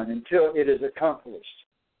done, until it is accomplished.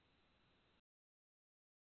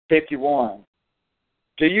 51.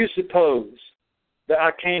 Do you suppose that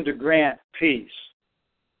I came to grant peace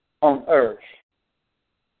on earth?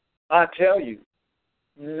 I tell you,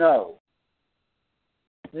 no.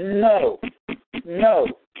 No. No.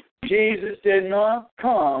 Jesus did not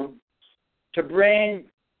come to bring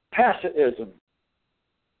pacifism.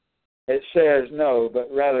 It says no, but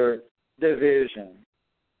rather division.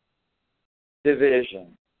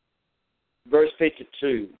 Division. Verse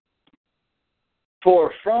 52.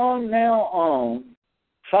 For from now on,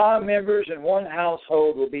 5 members in one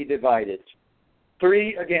household will be divided.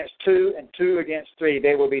 3 against 2 and 2 against 3.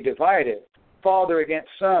 They will be divided. Father against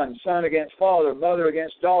son, son against father, mother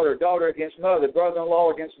against daughter, daughter against mother,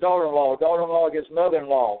 brother-in-law against daughter-in-law, daughter-in-law against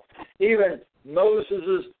mother-in-law. Even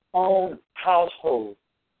Moses' own household.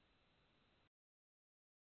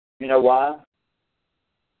 You know why?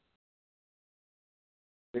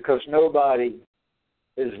 Because nobody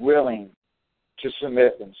is willing to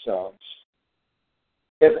submit themselves.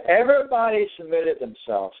 If everybody submitted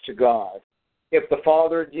themselves to God, if the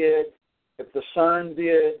Father did, if the Son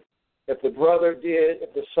did, if the brother did,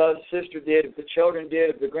 if the son, sister did, if the children did,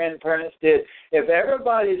 if the grandparents did, if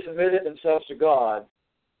everybody submitted themselves to God,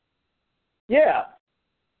 yes,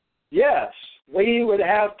 we would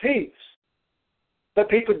have peace. But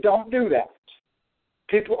people don't do that.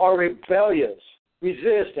 People are rebellious,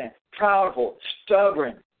 resistant, proudful,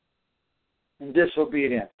 stubborn, and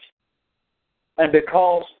disobedient. And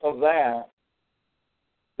because of that,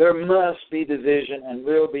 there must be division and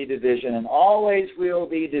will be division and always will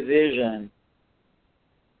be division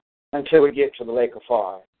until we get to the lake of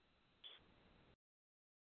fire.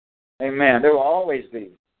 Amen. There will always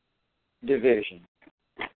be division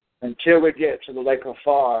until we get to the lake of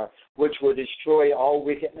fire, which will destroy all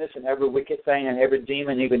wickedness and every wicked thing and every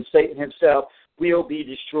demon, even Satan himself, will be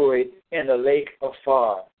destroyed in the lake of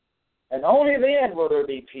fire. And only then will there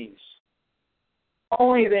be peace.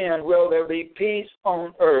 Only then will there be peace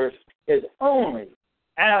on earth, is only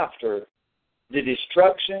after the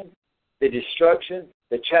destruction, the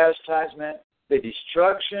chastisement, the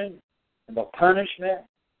destruction, and the punishment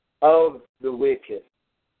of the wicked.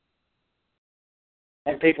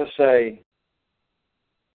 And people say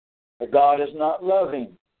that God is not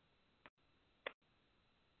loving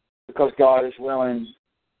because God is willing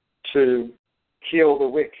to kill the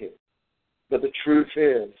wicked. But the truth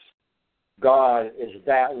is, God is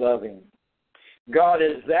that loving. God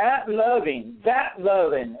is that loving,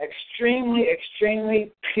 extremely,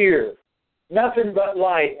 extremely pure. Nothing but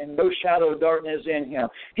light and no shadow of darkness in Him.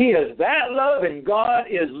 He is that loving. God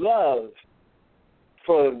is love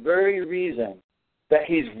for the very reason that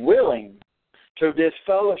He's willing to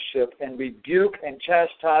disfellowship and rebuke and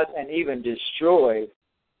chastise and even destroy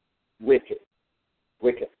wickedness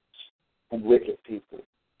and wicked people.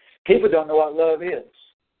 People don't know what love is.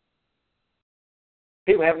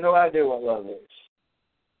 People have no idea what love is.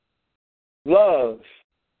 Love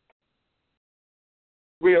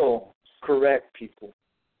will correct people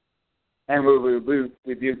and will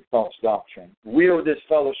rebuke false doctrine. Will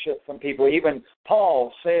disfellowship from people. Even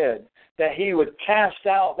Paul said that he would cast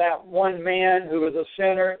out that one man who was a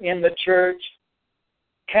sinner in the church,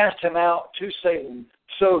 cast him out to Satan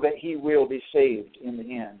so that he will be saved in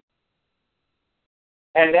the end.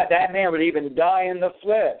 And that man would even die in the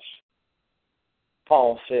flesh,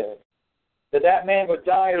 Paul said. That man would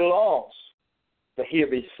die lost, but he'll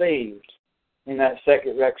be saved in that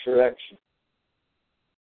second resurrection.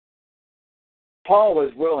 Paul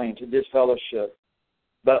was willing to disfellowship,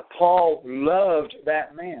 but Paul loved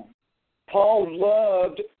that man. Paul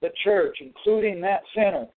loved the church, including that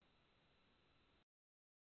sinner.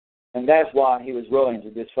 And that's why he was willing to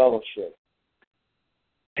disfellowship.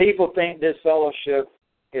 People think disfellowship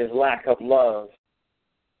is lack of love,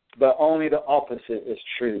 but only the opposite is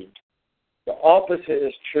true. The opposite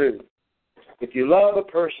is true. If you love a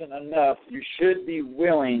person enough, you should be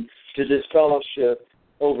willing to disfellowship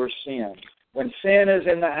over sin. When sin is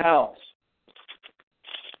in the house,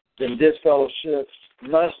 then disfellowship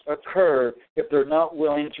must occur if they're not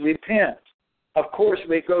willing to repent. Of course,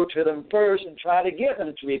 we go to them first and try to get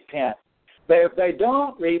them to repent. But if they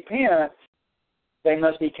don't repent, they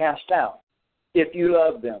must be cast out. If you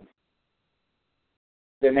love them,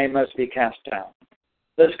 then they must be cast out.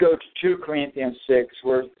 Let's go to 2 Corinthians 6.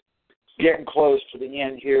 We're getting close to the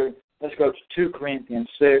end here. Let's go to 2 Corinthians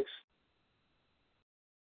 6.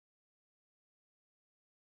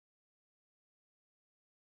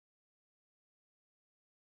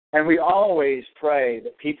 And we always pray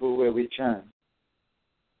that people will return.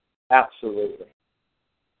 Absolutely.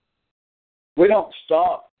 We don't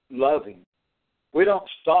stop loving. We don't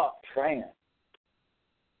stop praying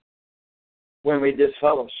when we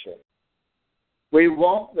disfellowship. We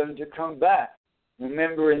want them to come back.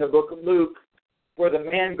 Remember in the book of Luke, where the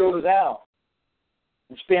man goes out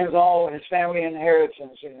and spends all his family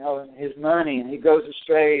inheritance, and his money, and he goes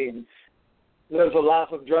astray and lives a life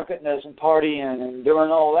of drunkenness and partying and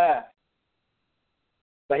doing all that.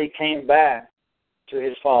 But he came back to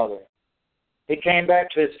his father. He came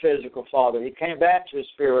back to his physical father. He came back to his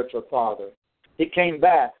spiritual father. He came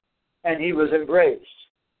back, and he was embraced.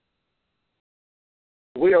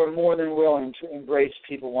 We are more than willing to embrace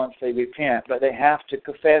people once they repent, but they have to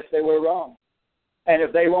confess they were wrong. And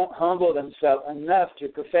if they won't humble themselves enough to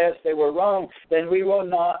confess they were wrong, then we will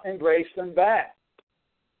not embrace them back,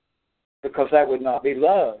 because that would not be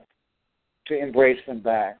love to embrace them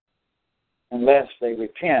back unless they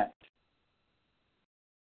repent.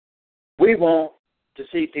 We want to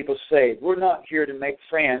see people saved. We're not here to make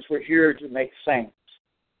friends. We're here to make saints.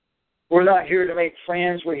 We're not here to make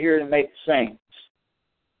friends. We're here to make saints.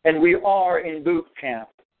 And we are in boot camp.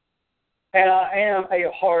 And I am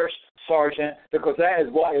a harsh sergeant because that is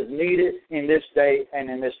what is needed in this day and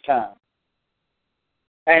in this time.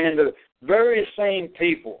 And in the very same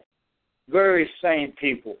people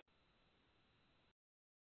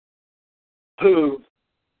who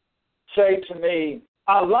say to me,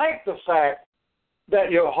 I like the fact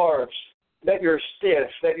that you're harsh, that you're stiff,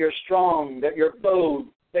 that you're strong, that you're bold,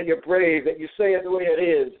 that you're brave, that you say it the way it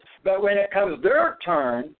is. But when it comes their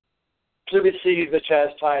turn to receive the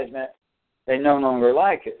chastisement, they no longer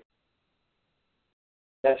like it.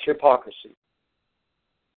 That's hypocrisy.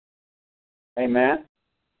 Amen?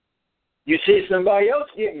 You see somebody else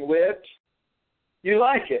getting whipped, you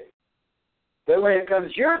like it. But when it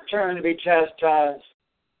comes your turn to be chastised,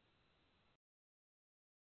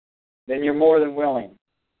 then you're more than willing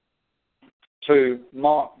to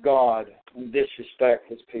mock God and disrespect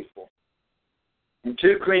His people. In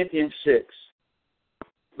 2 Corinthians 6,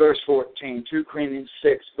 verse 14, 2 Corinthians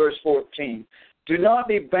 6, verse 14, do not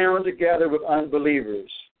be bound together with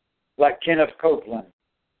unbelievers like Kenneth Copeland,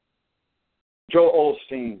 Joel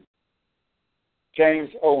Osteen, James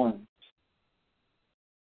Owens,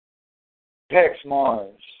 Tex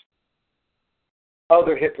Mars,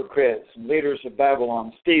 other hypocrites and leaders of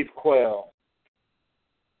Babylon, Steve Quayle,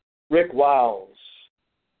 Rick Wiles,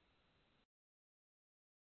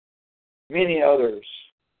 many others.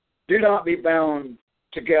 Do not be bound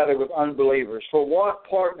together with unbelievers. For what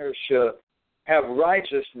partnership have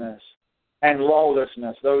righteousness and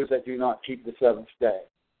lawlessness, those that do not keep the seventh day?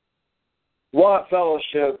 What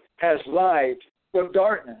fellowship has light with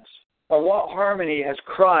darkness? Or what harmony has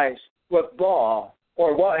Christ with Baal?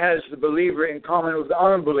 Or what has the believer in common with the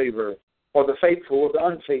unbeliever? Or the faithful with the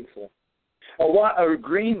unfaithful? Or what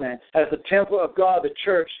agreement has the temple of God, the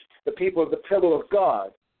church, the people of the pillar of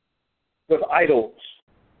God, with idols?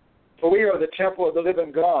 For we are the temple of the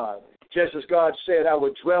living God. Just as God said, I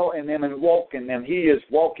would dwell in them and walk in them. He is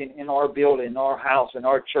walking in our building, our house, in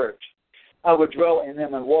our church. I will dwell in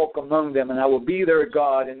them and walk among them, and I will be their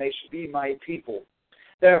God, and they shall be my people.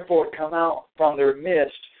 Therefore, come out from their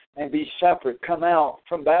midst and be separate. Come out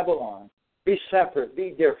from Babylon. Be separate. Be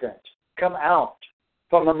different. Come out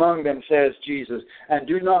from among them, says Jesus, and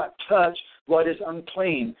do not touch what is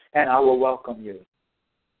unclean, and I will welcome you.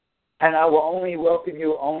 And I will only welcome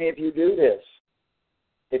you only if you do this,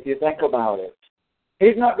 if you think about it.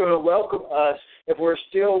 He's not going to welcome us if we're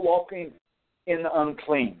still walking in the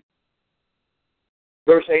unclean.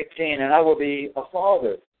 Verse 18, and I will be a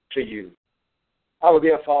father to you. I will be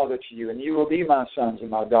a father to you, and you will be my sons and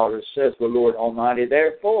my daughters, says the Lord Almighty.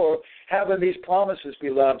 Therefore, having these promises,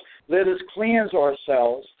 beloved, let us cleanse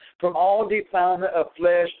ourselves from all defilement of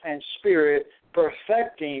flesh and spirit,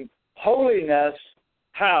 perfecting holiness.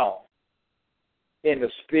 How? In the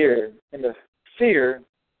spirit, in the fear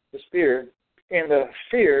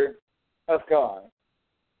of God.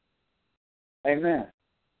 Amen.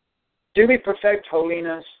 Do we perfect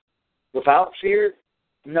holiness without fear?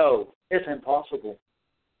 No, it's impossible.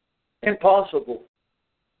 Impossible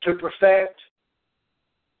to perfect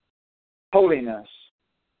holiness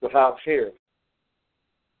without fear.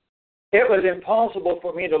 It was impossible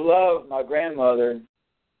for me to love my grandmother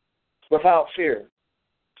without fear.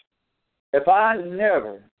 If I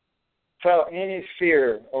never felt any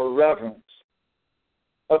fear or reverence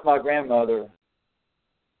of my grandmother,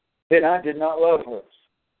 then I did not love her.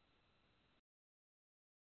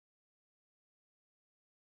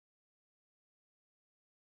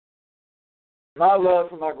 My love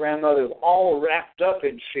for my grandmother is all wrapped up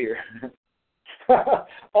in fear.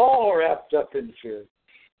 All wrapped up in fear.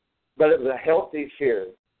 But it was a healthy fear.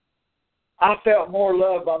 I felt more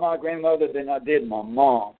loved by my grandmother than I did my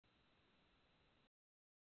mom.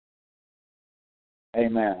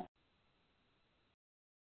 Amen.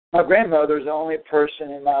 My grandmother is the only person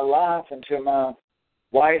in my life until my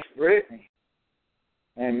wife, Brittany.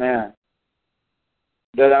 Amen.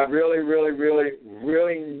 That I really, really, really,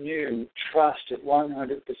 really knew, trusted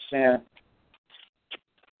 100%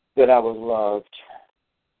 that I was loved.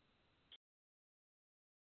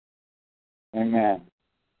 Amen.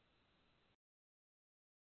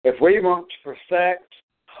 If we want to perfect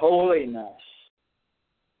holiness,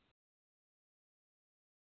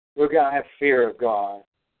 we're going to have fear of God.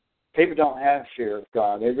 People don't have fear of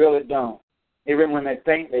God. They really don't. Even when they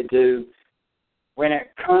think they do, when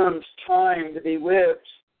it comes time to be whipped,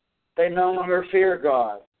 they no longer fear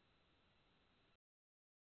God.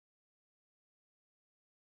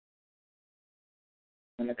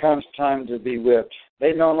 When it comes time to be whipped,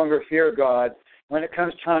 they no longer fear God. When it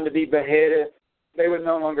comes time to be beheaded, they would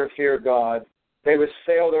no longer fear God. They would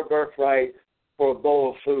sell their birthright for a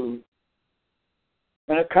bowl of food.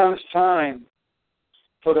 When it comes time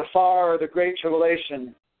for the fire of the great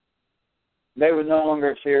tribulation, they would no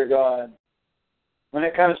longer fear God. when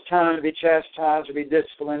it comes time to be chastised or be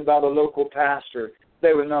disciplined by the local pastor,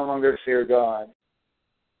 they would no longer fear God.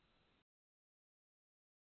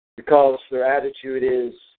 Because their attitude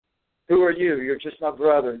is, who are you? You're just my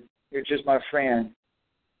brother. You're just my friend.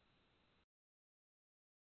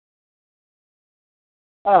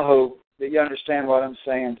 I hope that you understand what I'm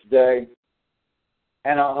saying today.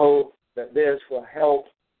 And I hope that this will help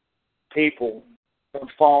people from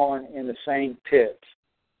falling in the same pit.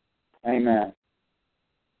 Amen.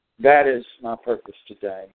 That is my purpose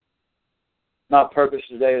today. My purpose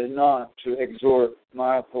today is not to exhort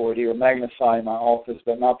my authority or magnify my office,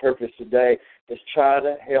 but my purpose today is try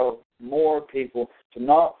to help more people to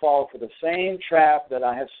not fall for the same trap that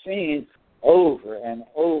I have seen over and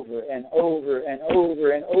over and over and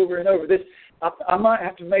over and over and over. This I might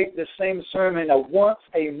have to make the same sermon a once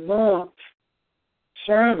a month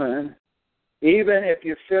sermon, even if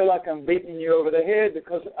you feel like I'm beating you over the head,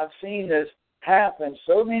 because I've seen this happen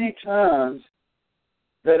so many times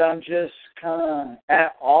that I'm just kind of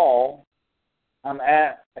at awe. I'm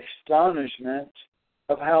at astonishment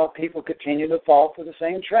of how people continue to fall for the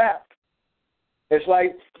same trap. It's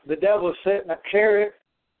like the devil's setting a carrot,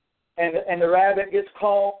 and the rabbit gets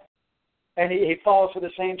caught, and he falls for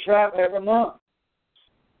the same trap every month.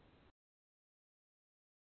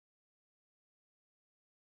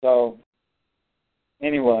 So,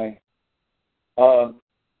 anyway,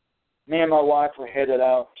 me and my wife are headed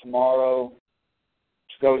out tomorrow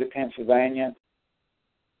to go to Pennsylvania.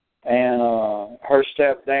 And her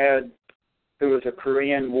stepdad, who was a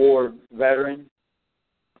Korean War veteran,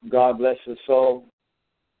 God bless his soul,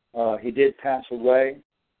 he did pass away.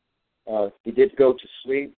 He did go to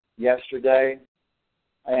sleep yesterday.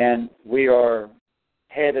 And we are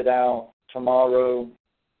headed out tomorrow.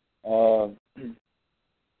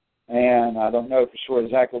 And I don't know for sure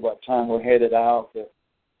exactly what time we're headed out, but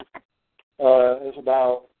it's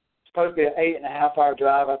supposed to be an 8.5-hour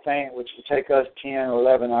drive, I think, which will take us 10 or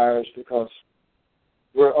 11 hours because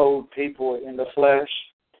we're old people in the flesh.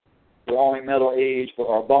 We're only middle age, but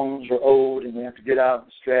our bones are old, and we have to get out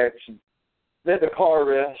and stretch and let the car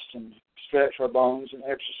rest and stretch our bones and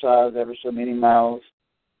exercise ever so many miles.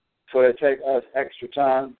 So it'll take us extra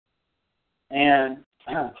time. And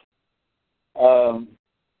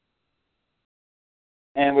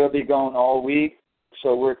we'll be gone all week.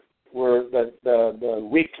 So the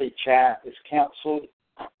weekly chat is canceled.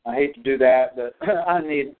 I hate to do that, but I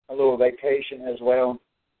need a little vacation as well.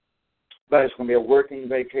 But it's going to be a working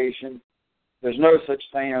vacation. There's no such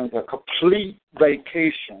thing as a complete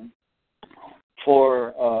vacation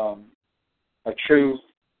for a true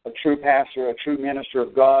pastor, a true minister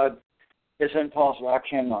of God. It's impossible. I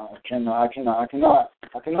cannot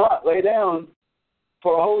lay down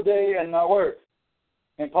for a whole day and not work.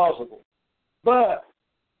 Impossible. But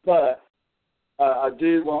I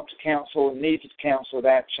do want to need to cancel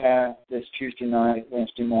that chat this Tuesday night,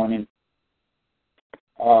 Wednesday morning.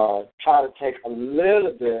 Try to take a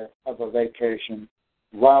little bit of a vacation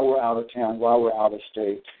while we're out of town, while we're out of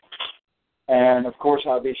state. And, of course,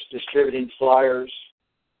 I'll be distributing flyers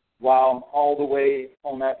while I'm all the way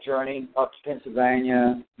on that journey up to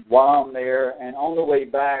Pennsylvania, while I'm there, and on the way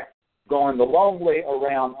back, going the long way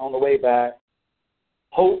around on the way back,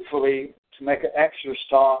 hopefully to make an extra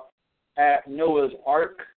stop at Noah's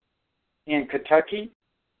Ark in Kentucky.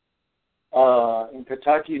 In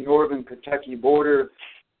Kentucky, northern Kentucky border,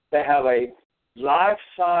 they have a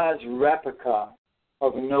life-size replica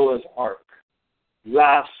of Noah's Ark.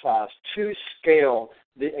 Life-size, to scale,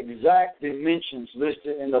 the exact dimensions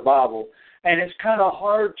listed in the Bible. And it's kind of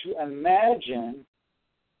hard to imagine,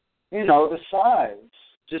 the size.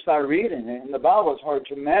 Just by reading it in the Bible, it's hard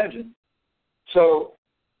to imagine. So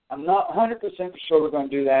I'm not 100% sure we're going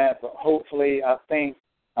to do that, but hopefully I think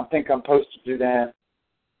I'm supposed to do that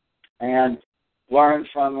and learn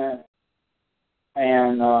from it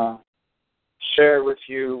and share with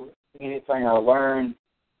you anything I learn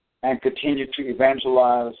and continue to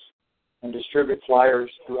evangelize and distribute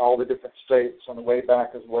flyers through all the different states on the way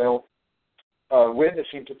back as well.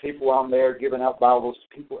 Witnessing to people while I'm there, giving out Bibles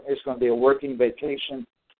to people. It's going to be a working vacation.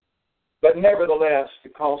 But nevertheless,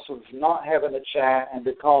 because of not having a chat and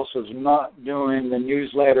because of not doing the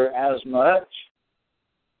newsletter as much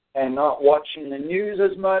and not watching the news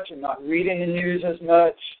as much and not reading the news as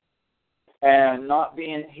much and not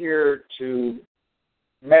being here to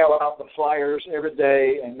mail out the flyers every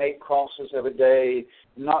day and make crosses every day,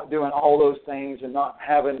 not doing all those things and not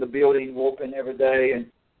having the building open every day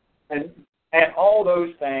and all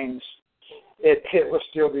those things, it will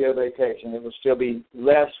still be a vacation. It will still be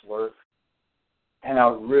less work. And I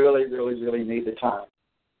really, really, really need the time.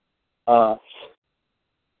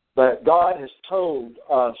 But God has told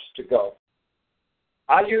us to go.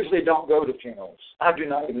 I usually don't go to funerals. I do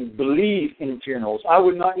not even believe in funerals. I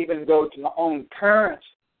would not even go to my own parents'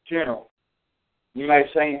 funeral. You may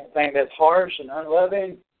think that's harsh and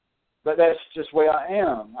unloving, but that's just where I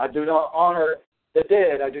am. I do not honor the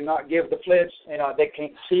dead. I do not give the flips. They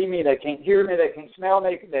can't see me. They can't hear me. They can't smell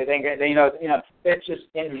me. They think, it's just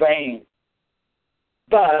in vain.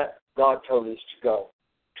 But God told us to go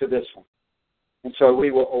to this one. And so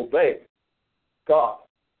we will obey God.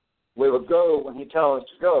 We will go when He tells us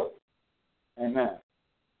to go. Amen.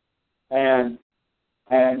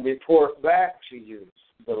 And report back to you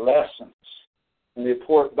the lessons, and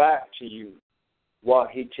report back to you what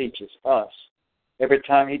He teaches us. Every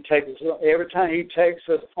time He takes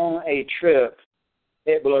us on a trip,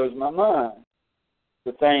 it blows my mind.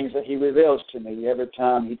 The things that He reveals to me every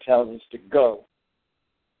time He tells us to go.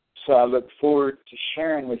 So I look forward to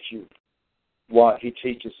sharing with you what He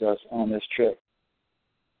teaches us on this trip.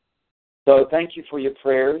 So thank you for your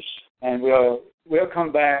prayers, and we'll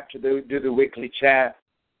come back to do the weekly chat,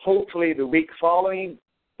 hopefully the week following,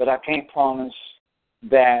 but I can't promise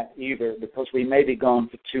that either because we may be gone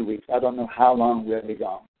for 2 weeks. I don't know how long we'll be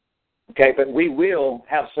gone. Okay, but we will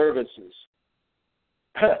have services.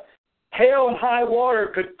 Hell and high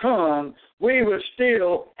water could come, we will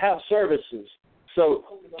still have services. So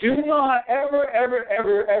do not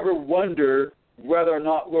ever wonder whether or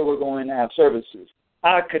not where we're going to have services.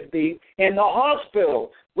 I could be in the hospital.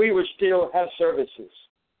 We would still have services.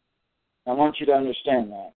 I want you to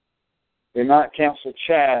understand that. We're not cancel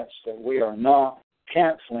chats, that we are not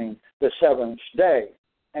canceling the seventh day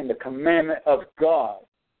and the commandment of God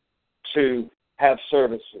to have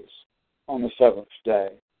services on the seventh day.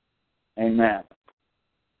 Amen.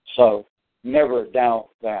 So never doubt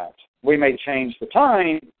that. We may change the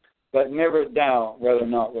time, but never doubt whether or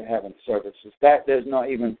not we're having services. That does not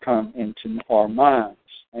even come into our minds.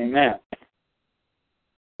 Amen.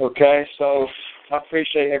 Okay, so I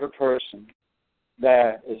appreciate every person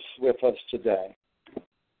that is with us today.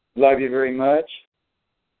 Love you very much.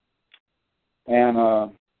 And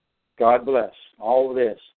God bless all of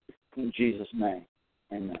this in Jesus' name.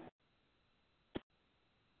 Amen.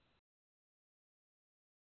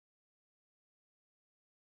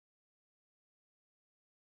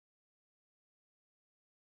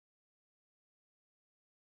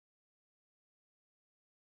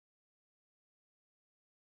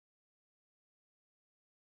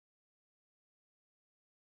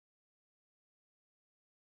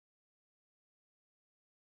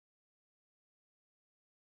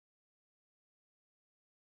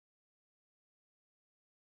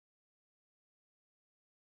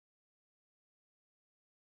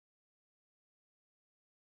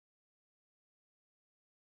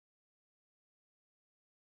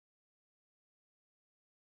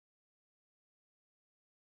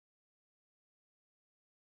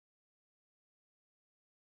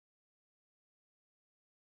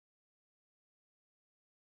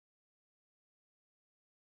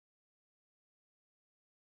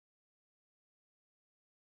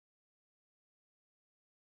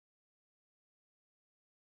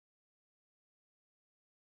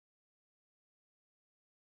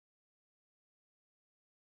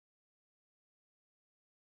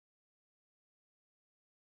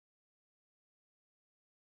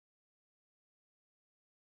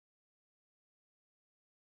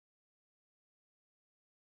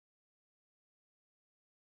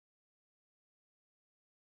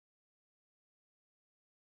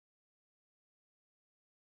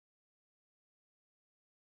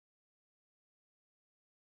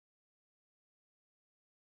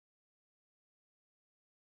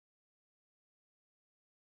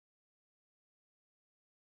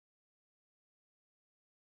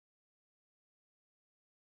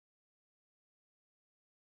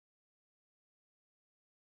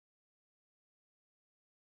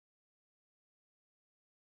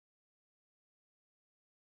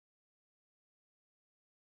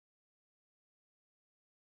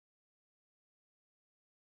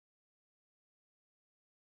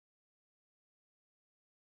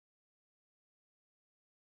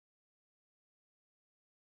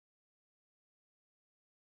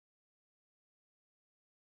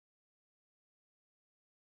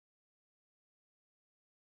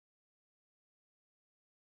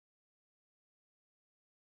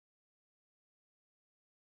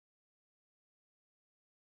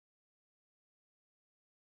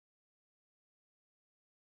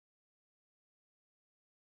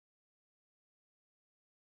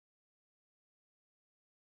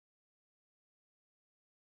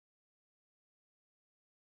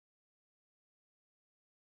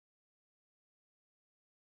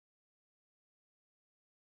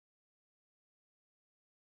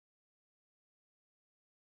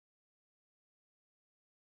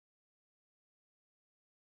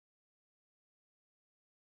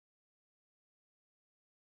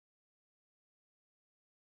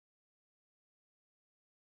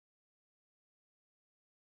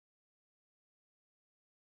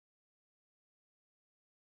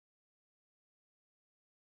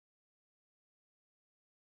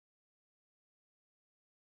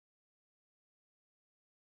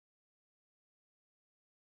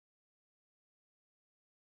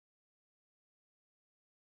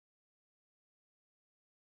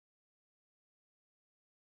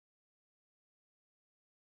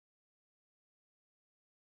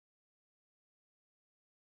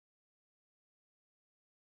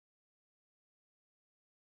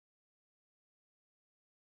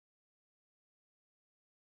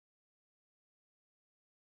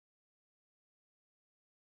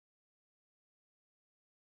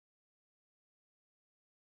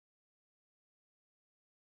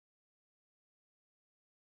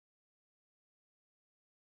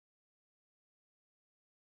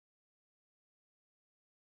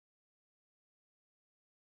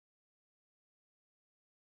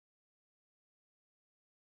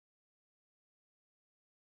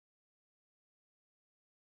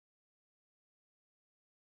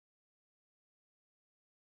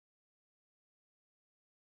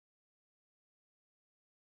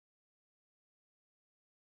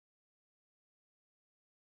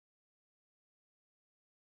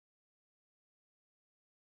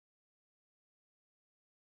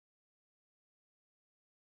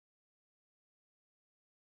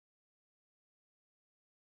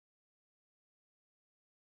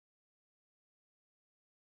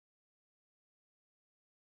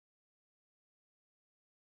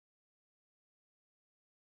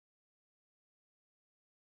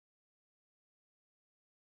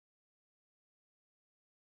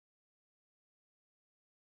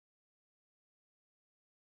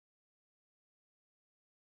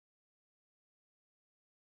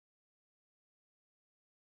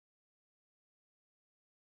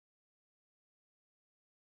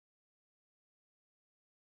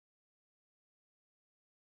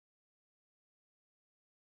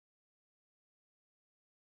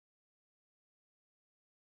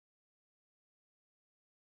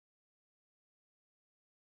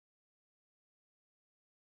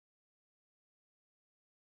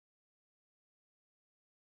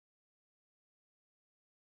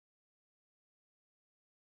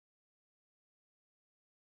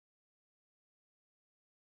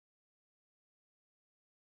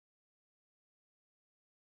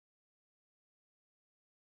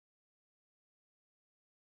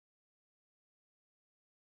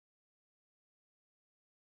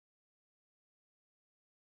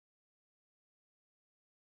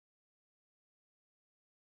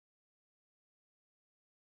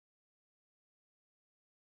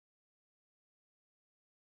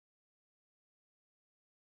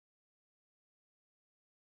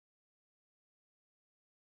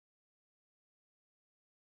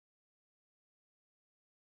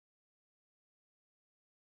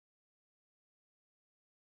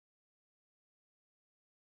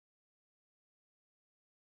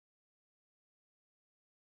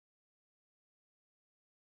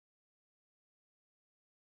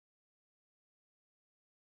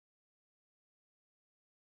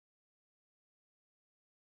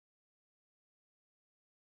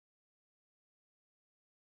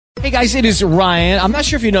 Hey guys, it is Ryan. I'm not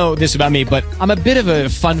sure if you know this about me, but I'm a bit of a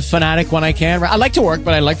fun fanatic when I can. I like to work,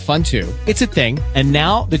 but I like fun too. It's a thing. And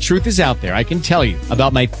now the truth is out there. I can tell you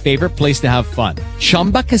about my favorite place to have fun.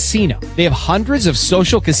 Chumba Casino. They have hundreds of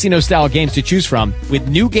social casino style games to choose from with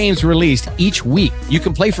new games released each week. You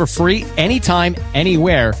can play for free anytime,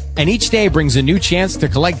 anywhere. And each day brings a new chance to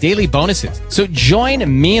collect daily bonuses. So join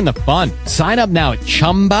me in the fun. Sign up now at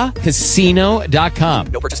ChumbaCasino.com.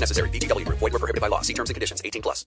 No purchase necessary. VGW Group. Void where prohibited by law. See terms and conditions. 18+.